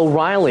 With Bill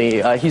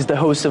O'Reilly, he's the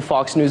host of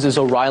Fox News'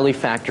 O'Reilly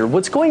Factor.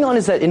 What's going on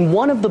is that in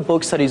one of the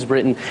books that he's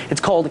written,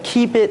 it's called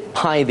Keep It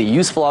Pithy,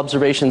 Useful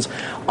Observations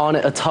on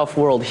a Tough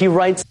World. He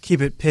writes...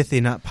 Keep it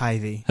pithy, not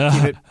pithy.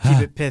 Keep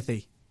it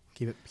pithy.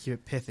 Keep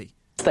it pithy.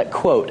 That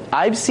quote,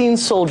 I've seen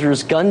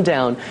soldiers gun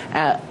down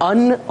at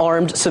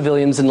unarmed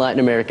civilians in Latin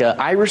America.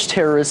 Irish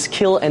terrorists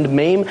kill and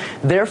maim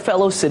their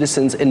fellow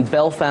citizens in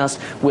Belfast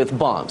with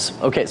bombs.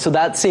 Okay, so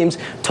that seems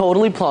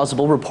totally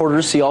plausible.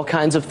 Reporters see all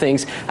kinds of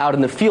things out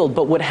in the field.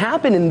 But what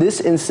happened in this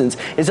instance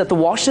is that the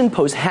Washington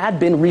Post had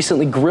been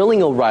recently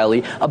grilling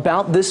O'Reilly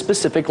about this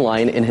specific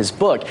line in his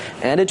book.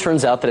 And it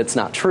turns out that it's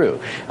not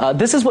true.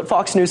 This is what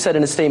Fox News said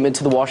in a statement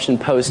to the Washington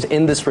Post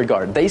in this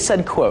regard. They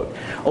said, quote,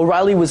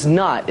 O'Reilly was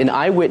not an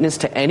eyewitness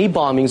to any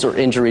bombings or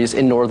injuries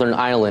in Northern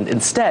Ireland.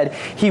 Instead,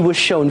 he was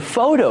shown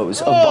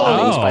photos of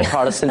bombings by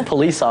Protestant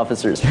police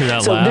officers.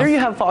 So there you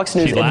have Fox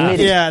News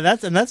admitting. Yeah,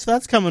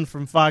 that's coming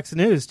from Fox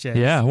News, Jay.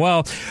 Yeah,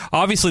 well,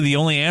 obviously the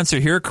only answer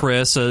here,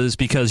 Chris, is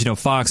because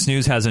Fox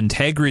News has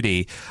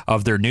integrity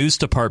of their news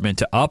department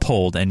to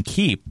uphold and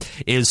keep,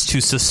 is to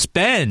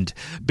suspend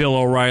Bill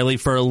O'Reilly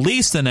for at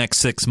least the next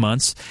 6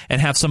 months and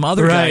have some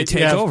other guy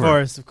take over.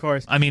 Of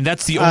course. I mean,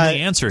 that's the only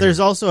answer. There's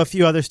also a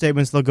few other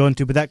statements they'll go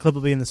into, but that clip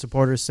will be in the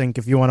supporters sync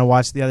if you want to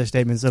watch the other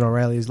statements that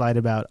O'Reilly's lied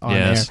about on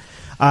air.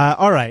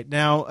 All right.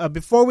 Now,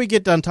 before we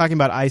get done talking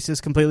about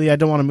ISIS completely, I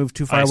don't want to move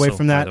too far away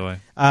from that. By the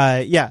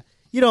way.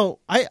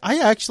 I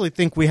actually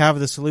think we have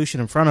the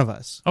solution in front of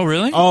us. Oh,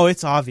 really? Oh,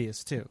 it's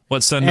obvious, too.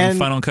 What's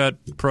Final Cut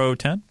Pro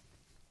 10?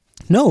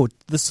 No,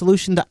 the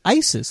solution to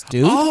ISIS,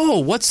 dude. Oh,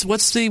 what's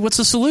the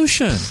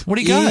solution? What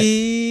do you got?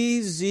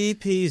 Easy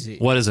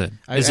peasy. What is it?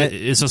 Is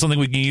it something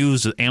we can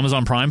use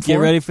Amazon Prime for? Get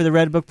ready for the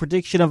Red Book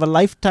prediction of a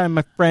lifetime,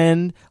 my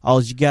friend.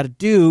 All you got to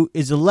do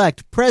is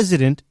elect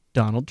President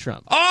Donald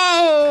Trump.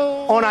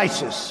 Oh! On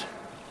ISIS,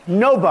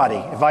 nobody,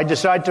 if I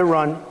decide to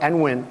run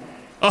and win,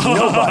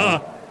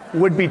 nobody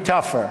would be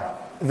tougher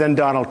than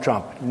Donald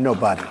Trump.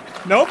 Nobody.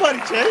 Nobody,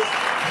 Chase.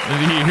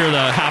 You hear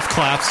the half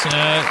claps.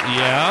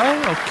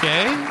 Yeah,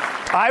 okay.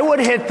 I would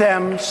hit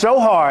them so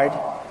hard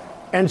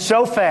and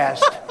so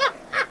fast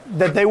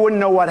that they wouldn't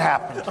know what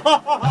happened.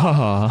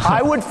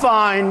 I would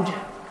find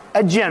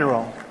a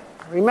general.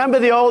 Remember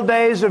the old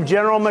days of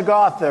General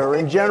MacArthur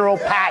and General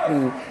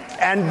Patton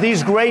and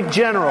these great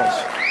generals.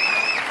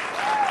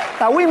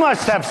 Now, we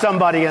must have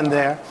somebody in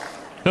there.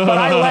 But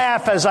I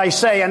laugh as I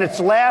say, and it's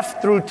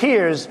laugh through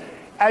tears,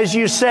 as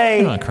you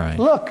say,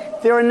 look,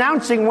 they're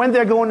announcing when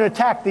they're going to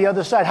attack the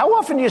other side. How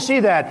often do you see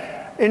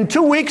that? In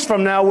 2 weeks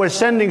from now, we're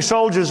sending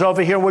soldiers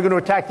over here. We're going to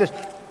attack this.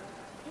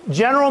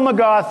 General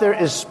MacArthur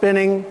is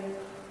spinning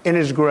in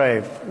his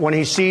grave when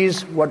he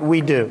sees what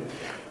we do.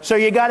 So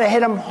you got to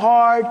hit him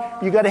hard.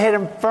 You got to hit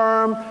him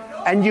firm.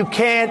 And you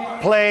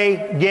can't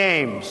play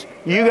games.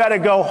 You got to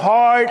go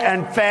hard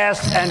and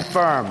fast and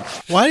firm.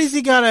 Why does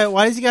he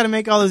gotta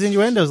make all those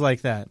innuendos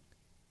like that?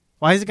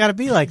 Why has it got to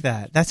be like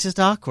that? That's just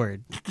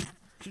awkward.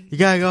 You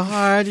gotta go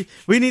hard.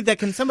 We need that.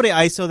 Can somebody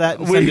ISO that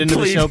and send it into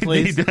the show,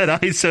 please? We need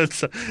that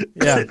ISO.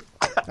 Yeah,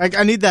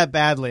 I need that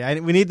badly.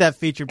 We need that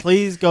feature.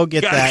 Please go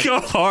get that. You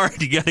gotta go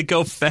hard. You gotta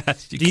go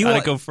fast. You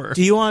gotta go first.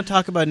 Do you want to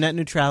talk about net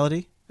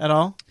neutrality at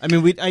all? I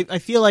mean, I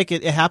feel like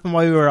it happened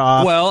while we were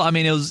off. Well, I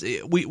mean,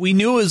 we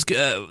knew it was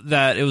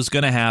that it was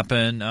going to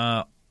happen.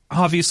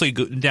 Obviously,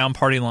 down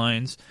party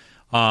lines.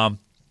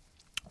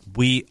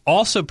 We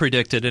also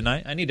predicted, and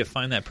I need to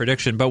find that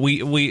prediction, but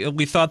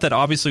we thought that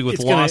obviously with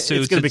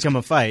lawsuits, it's going to become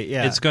a fight.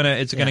 Yeah, it's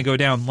gonna go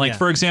down. Like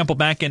for example,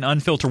 back in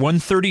Unfiltered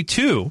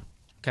 132.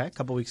 Okay, a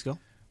couple weeks ago.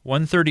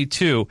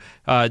 132,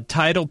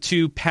 Title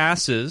II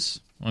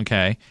passes.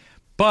 Okay,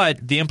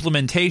 but the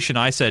implementation,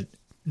 I said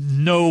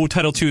no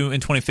Title II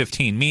in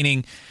 2015,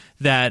 meaning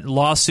that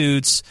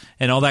lawsuits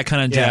and all that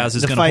kind of jazz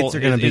is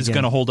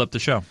going to hold up the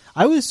show.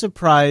 I was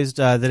surprised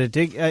that it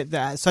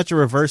did such a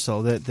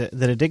reversal that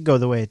it did go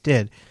the way it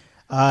did.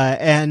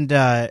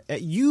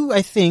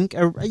 I think,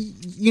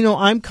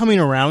 I'm coming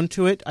around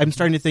to it. I'm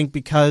starting to think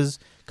because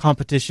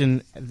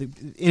competition,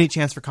 any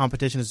chance for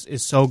competition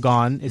is so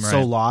gone, it's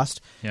so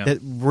lost, that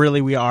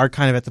really we are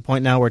kind of at the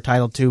point now where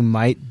Title II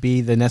might be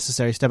the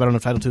necessary step. I don't know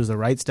if Title II is the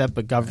right step,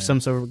 but some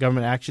sort of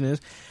government action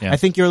is. Yeah. I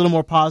think you're a little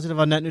more positive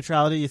on net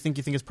neutrality. You think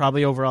it's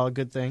probably overall a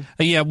good thing?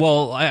 Yeah,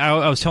 well,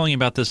 I was telling you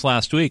about this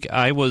last week.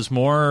 I was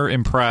more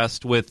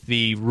impressed with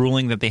the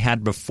ruling that they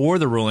had before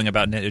the ruling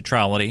about net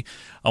neutrality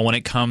when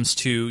it comes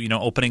to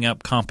opening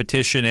up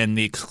competition and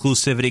the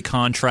exclusivity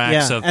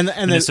contracts of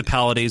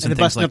municipalities and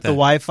things like that. The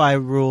Wi-Fi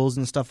rules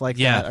and stuff like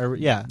that. I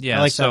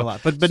like that a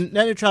lot. But net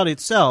neutrality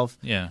itself,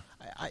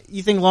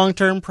 you think long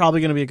term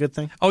probably going to be a good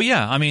thing? Oh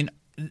yeah, I mean,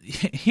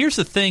 here's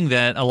the thing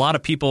that a lot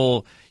of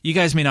people, you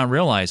guys may not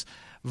realize.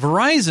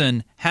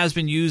 Verizon has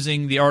been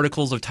using the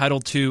articles of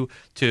Title II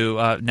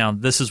to now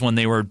this is when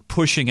they were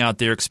pushing out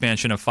their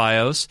expansion of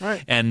FiOS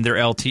and their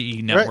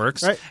LTE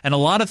networks. Right. And a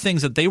lot of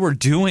things that they were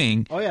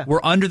doing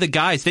were under the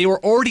guise. They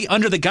were already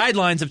under the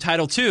guidelines of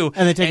Title II.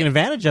 And they're taking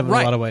advantage of it in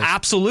a lot of ways.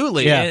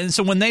 Absolutely. Yeah. And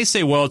so when they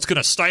say, well, it's going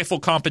to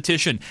stifle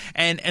competition,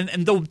 and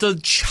the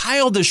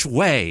childish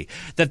way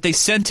that they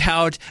sent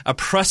out a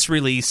press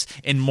release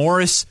in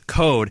Morse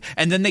code,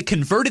 and then they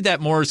converted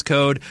that Morse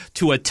code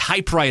to a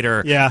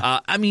typewriter. Yeah.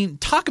 I mean,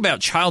 talk about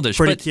childish.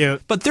 Pretty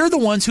cute. But they're the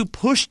ones who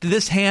pushed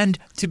this hand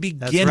to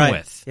begin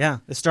with. Yeah.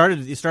 It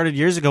started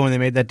years ago when they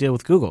made that deal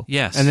with Google.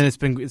 Yes. And then it's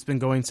been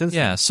going since then.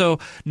 Yeah. So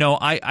no,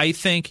 I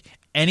think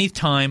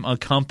anytime a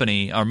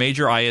company or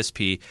major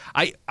ISP,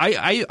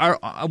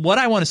 what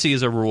I want to see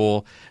is a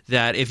rule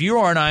that if you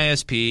are an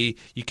ISP,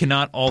 you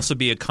cannot also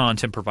be a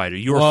content provider.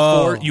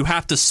 You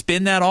have to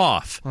spin that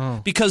off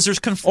because there's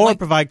or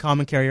provide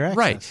common carrier access.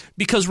 Right.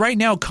 Because right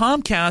now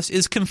Comcast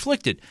is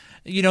conflicted.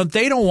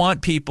 They don't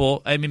want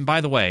people. I mean,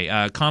 by the way,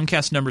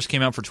 Comcast numbers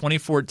came out for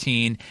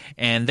 2014,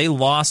 and they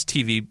lost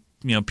TV,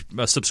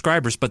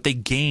 subscribers, but they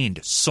gained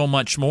so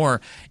much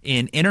more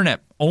in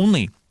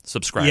internet-only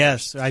subscribers.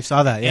 Yes, I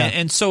saw that. Yeah,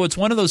 and so it's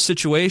one of those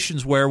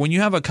situations where when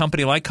you have a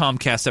company like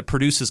Comcast that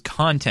produces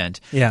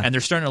content, and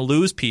they're starting to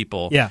lose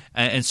people,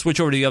 and switch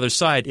over to the other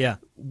side,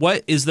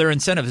 what is their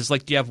incentive? It's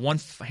like you have one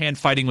hand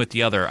fighting with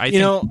the other. I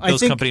think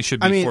those companies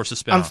should be forced to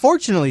spin off.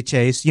 Unfortunately,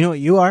 Chase, you know what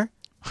you are?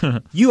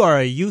 You are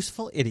a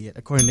useful idiot,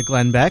 according to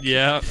Glenn Beck.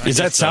 Yeah. Does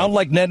that sound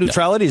like net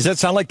neutrality? Does that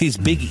sound like these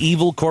big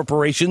evil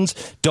corporations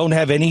don't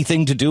have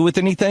anything to do with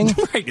anything?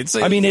 Right.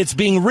 It's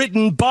being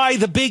written by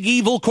the big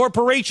evil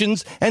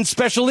corporations and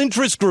special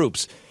interest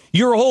groups.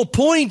 Your whole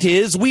point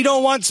is we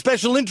don't want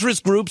special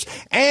interest groups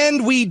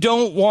and we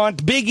don't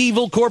want big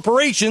evil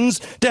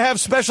corporations to have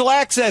special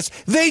access.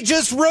 They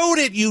just wrote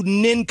it, you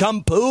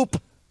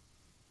nincompoop.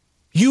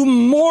 You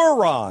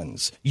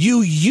morons.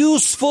 You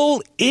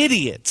useful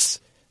idiots.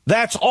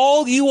 That's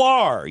all you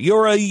are.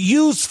 You're a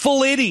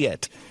useful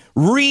idiot.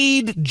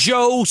 Read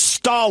Joe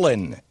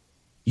Stalin.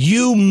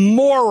 You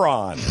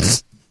moron.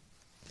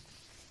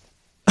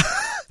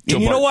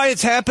 And you know why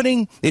it's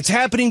happening? It's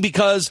happening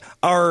because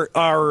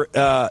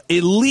our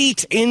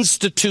elite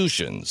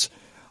institutions,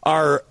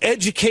 our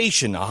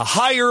education,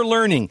 higher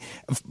learning,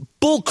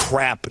 bull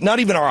crap, not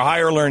even our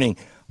higher learning,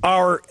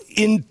 our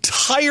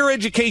entire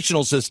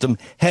educational system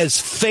has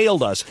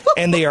failed us,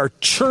 and they are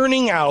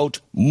churning out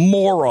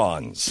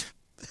morons.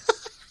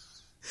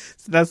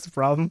 So that's the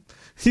problem.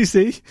 You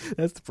see?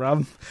 That's the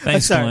problem.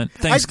 Thanks,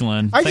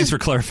 Glenn. Thanks for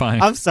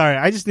clarifying. I'm sorry.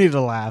 I just needed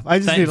to laugh.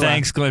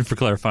 Thanks, Glenn, for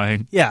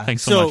clarifying. Yeah.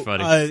 Thanks so much,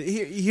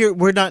 buddy. Here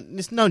we're not.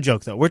 It's no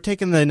joke though. We're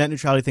taking the net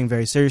neutrality thing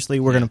very seriously.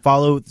 We're going to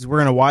follow. We're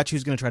going to watch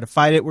who's going to try to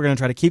fight it. We're going to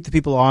try to keep the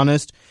people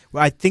honest.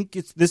 I think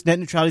this net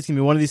neutrality is going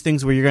to be one of these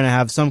things where you're going to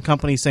have some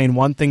company saying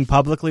one thing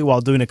publicly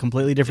while doing a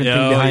completely different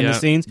thing behind the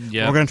scenes.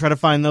 Yep. We're going to try to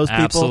find those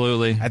people.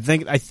 Absolutely. I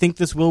think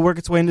this will work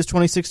its way into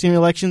 2016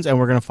 elections, and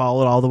we're going to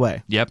follow it all the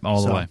way. Yep,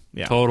 all the way.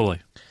 Yeah. Totally.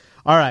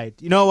 All right.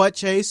 You know what,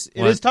 Chase?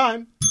 It is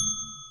time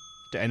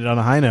to end it on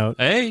a high note.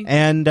 Hey.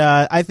 And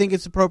I think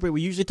it's appropriate.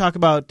 We usually talk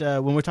about,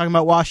 when we're talking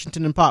about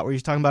Washington and pot, we're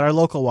usually talking about our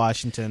local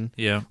Washington.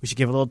 Yeah. We should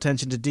give a little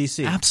attention to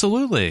D.C.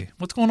 Absolutely.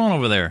 What's going on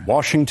over there?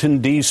 Washington,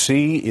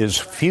 D.C. is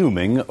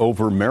fuming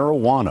over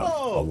marijuana.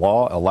 A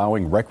law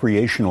allowing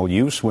recreational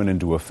use went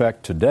into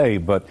effect today,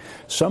 but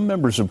some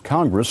members of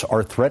Congress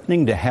are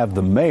threatening to have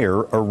the mayor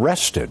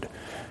arrested.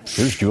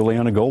 Here's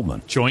Juliana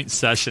Goldman. Joint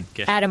session.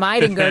 Adam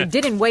Eidinger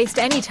didn't waste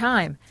any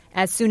time.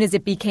 As soon as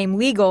it became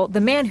legal,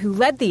 the man who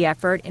led the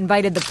effort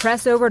invited the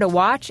press over to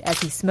watch as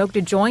he smoked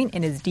a joint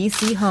in his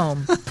D.C.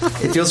 home.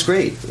 It feels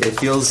great. It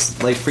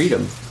feels like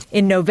freedom.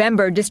 In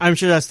November, I'm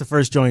sure that's the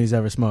first joint he's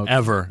ever smoked.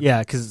 Ever.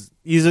 Yeah, because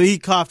he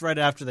coughed right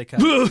after they cut.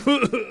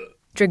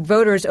 District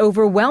voters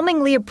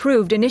overwhelmingly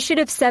approved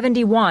Initiative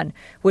 71,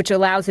 which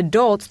allows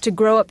adults to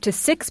grow up to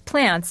 6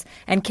 plants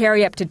and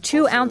carry up to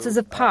 2 ounces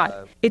of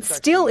pot. It's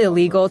still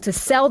illegal to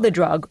sell the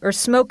drug or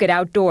smoke it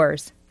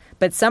outdoors.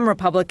 But some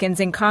Republicans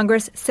in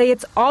Congress say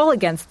it's all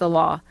against the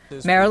law.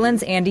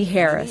 Maryland's Andy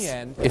Harris.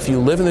 If you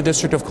live in the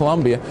District of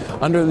Columbia,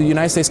 under the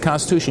United States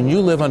Constitution, you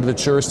live under the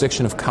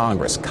jurisdiction of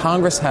Congress.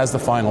 Congress has the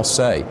final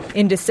say.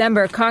 In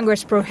December,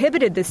 Congress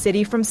prohibited the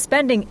city from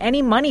spending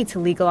any money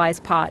to legalize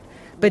pot.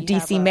 But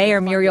D.C.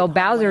 Mayor Muriel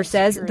Bowser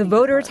says the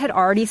voters had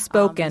already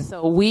spoken.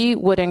 So we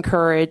would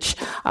encourage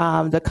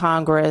the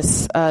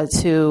Congress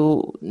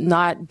to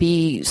not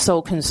be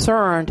so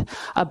concerned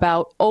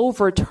about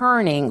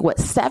overturning what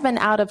 7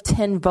 out of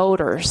 10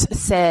 voters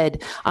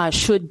said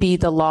should be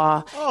the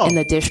law in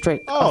the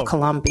District of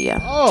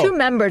Columbia. 2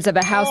 members of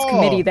a House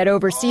committee that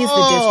oversees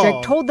the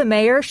district told the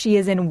mayor she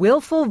is in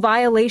willful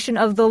violation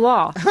of the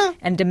law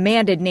and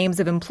demanded names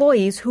of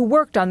employees who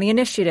worked on the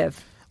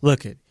initiative.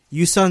 Look it.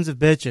 You sons of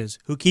bitches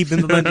who keep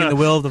implementing the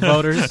will of the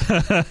voters,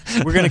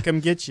 we're going to come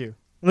get you.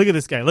 Look at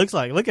this guy. Look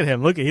at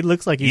him. He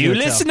looks like he's You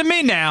listen to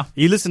me now.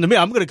 You listen to me.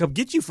 I'm going to come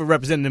get you for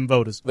representing them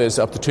voters. There's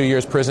up to 2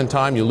 years prison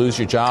time. You lose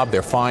your job.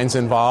 There are fines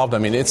involved. I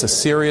mean, it's a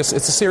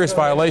serious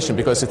violation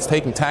because it's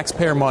taking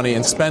taxpayer money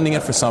and spending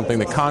it for something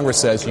that Congress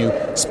says you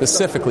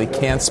specifically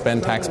can't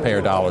spend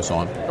taxpayer dollars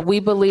on. We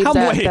believe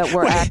that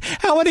we're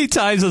how many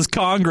times has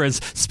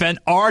Congress spent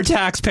our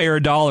taxpayer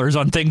dollars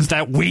on things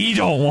that we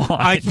don't want?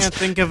 I can't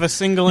think of a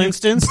single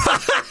instance.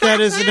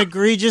 That is an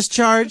egregious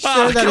charge,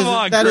 sir.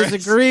 That is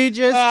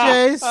egregious,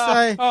 Chase.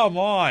 Come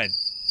on.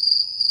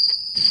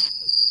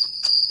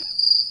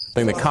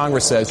 Thing that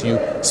Congress says you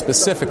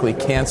specifically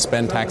can't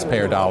spend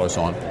taxpayer dollars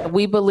on.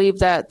 We believe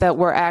that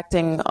we're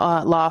acting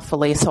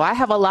lawfully. So I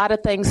have a lot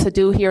of things to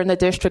do here in the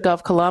District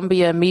of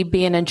Columbia. Me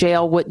being in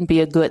jail wouldn't be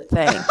a good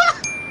thing.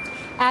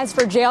 As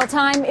for jail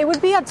time, it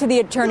would be up to the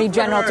Attorney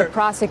General to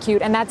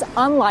prosecute, and that's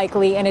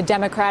unlikely in a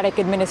Democratic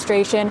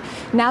administration.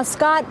 Now,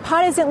 Scott,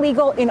 pot isn't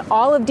legal in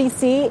all of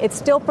D.C. It's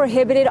still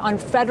prohibited on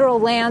federal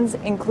lands,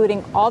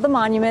 including all the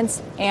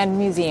monuments and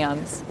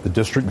museums. The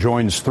district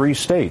joins 3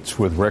 states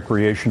with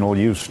recreational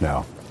use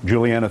now.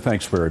 Juliana,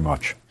 thanks very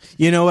much.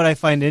 You know what I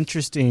find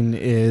interesting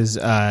is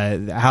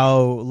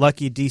how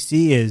lucky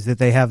D.C. is that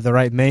they have the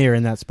right mayor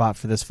in that spot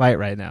for this fight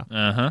right now.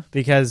 Uh-huh.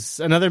 Because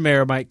another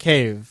mayor might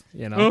cave,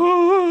 you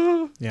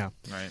know. Yeah.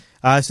 Right.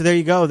 So there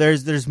you go.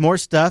 There's more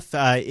stuff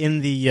in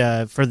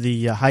the for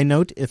the high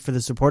note for the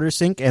supporter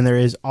sync, and there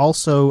is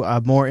also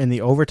more in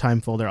the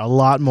overtime folder. A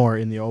lot more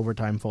in the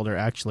overtime folder,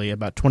 actually.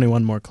 About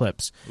 21 more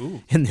clips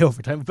in the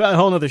overtime. About a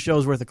whole other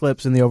show's worth of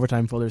clips in the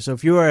overtime folder. So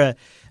if you are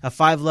a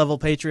 5-level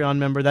Patreon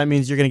member, that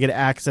means you're going to get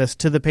access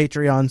to the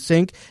Patreon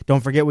sync.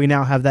 Don't forget, we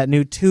now have that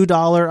new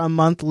 $2 a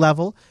month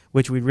level,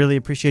 which we'd really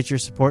appreciate your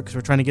support because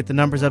we're trying to get the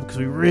numbers up because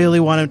we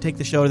really want to take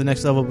the show to the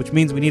next level, which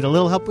means we need a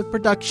little help with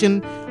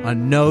production,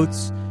 on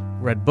notes,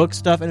 read book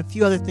stuff, and a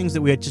few other things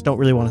that we just don't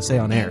really want to say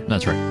on air.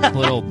 That's right.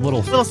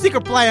 Little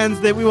secret plans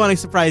that we want to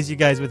surprise you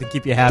guys with and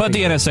keep you happy. But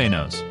the NSA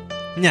knows.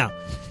 Now,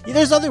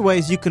 there's other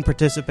ways you can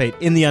participate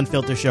in the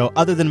Unfiltered Show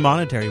other than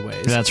monetary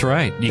ways. That's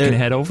right. You can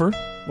head over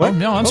What? Oh,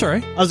 no, I'm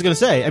sorry. I was going to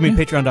say,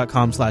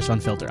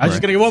 patreon.com/unfiltered. I was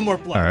just going to get one more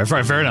plug. All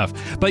right, fair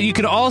enough. But you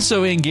can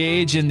also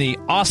engage in the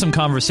awesome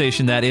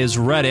conversation that is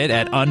Reddit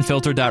at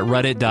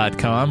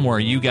unfiltered.reddit.com, where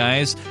you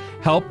guys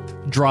help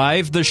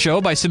drive the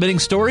show by submitting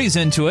stories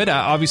into it.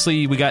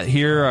 Obviously, we got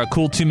here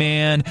Cool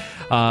 2Man,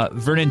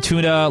 Vernon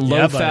Tuna,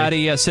 Low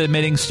Fatty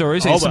submitting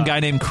stories. Some guy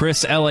named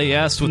Chris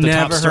LAS with the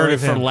top story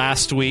for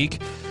last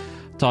week,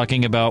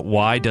 talking about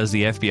why does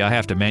the FBI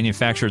have to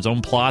manufacture its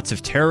own plots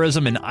if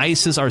terrorism and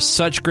ISIS are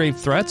such grave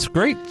threats?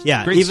 Great.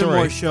 Yeah, great even story.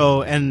 more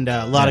show and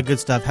a lot of good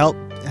stuff.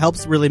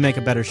 Helps really make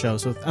a better show.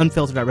 So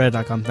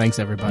unfiltered.reddit.com. Thanks,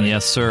 everybody.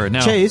 Yes, sir.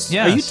 Now, Chase,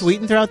 are you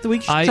tweeting throughout the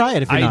week? You should try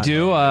it if you're not. I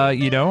do.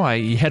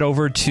 I head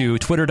over to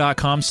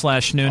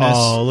twitter.com/Nunes.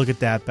 Oh, look at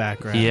that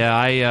background. Yeah,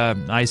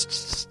 I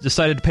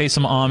decided to pay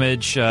some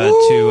homage to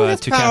powerful,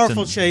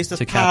 Captain, Chase. That's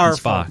to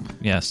powerful. Captain Spock.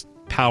 Yes,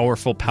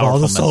 powerful all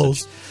the message.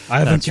 souls I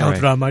have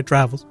encountered on my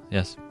travels.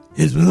 Yes.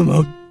 Is with the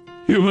most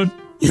human.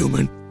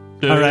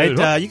 All right,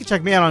 you can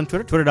check me out on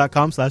Twitter,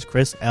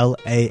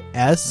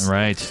 twitter.com/ChrisLAS.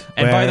 Right.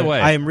 And by the way,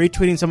 I am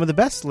retweeting some of the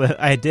best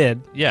I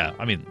did. Yeah,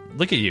 I mean,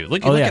 look at you.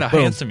 Look at how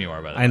handsome you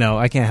are, by the way. I know,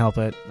 I can't help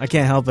it.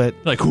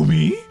 Like, who,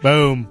 me?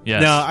 Boom.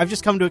 Yes. No, I've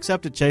just come to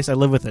accept it, Chase. I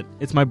live with it.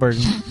 It's my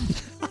burden.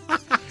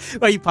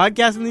 Are you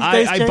podcasting these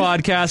days, Chase? I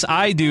podcast.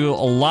 I do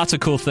lots of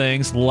cool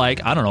things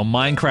like, I don't know,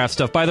 Minecraft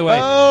stuff. By the way,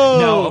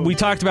 now we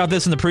talked about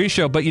this in the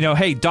pre-show, but,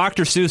 hey,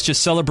 Dr. Seuss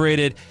just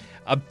celebrated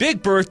a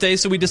big birthday,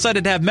 so we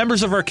decided to have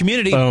members of our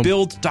community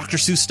build Dr.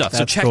 Seuss stuff.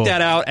 So check that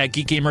out at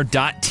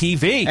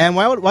geekgamer.tv. And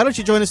why don't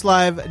you join us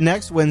live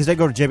next Wednesday?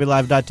 Go to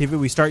jblive.tv.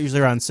 We start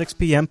usually around 6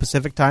 p.m.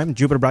 Pacific time.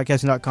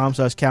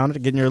 JupiterBroadcasting.com/calendar to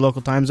get in your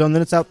local time zone.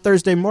 Then it's out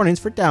Thursday mornings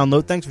for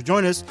download. Thanks for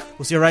joining us.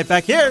 We'll see you right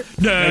back here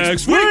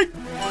next week.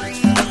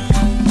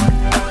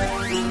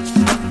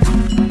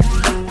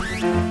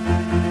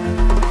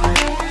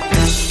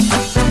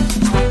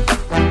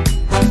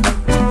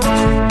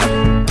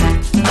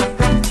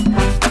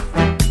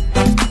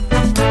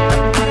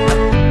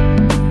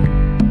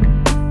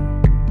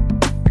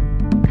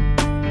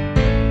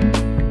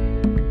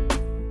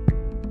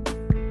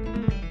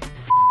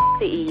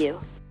 the EU.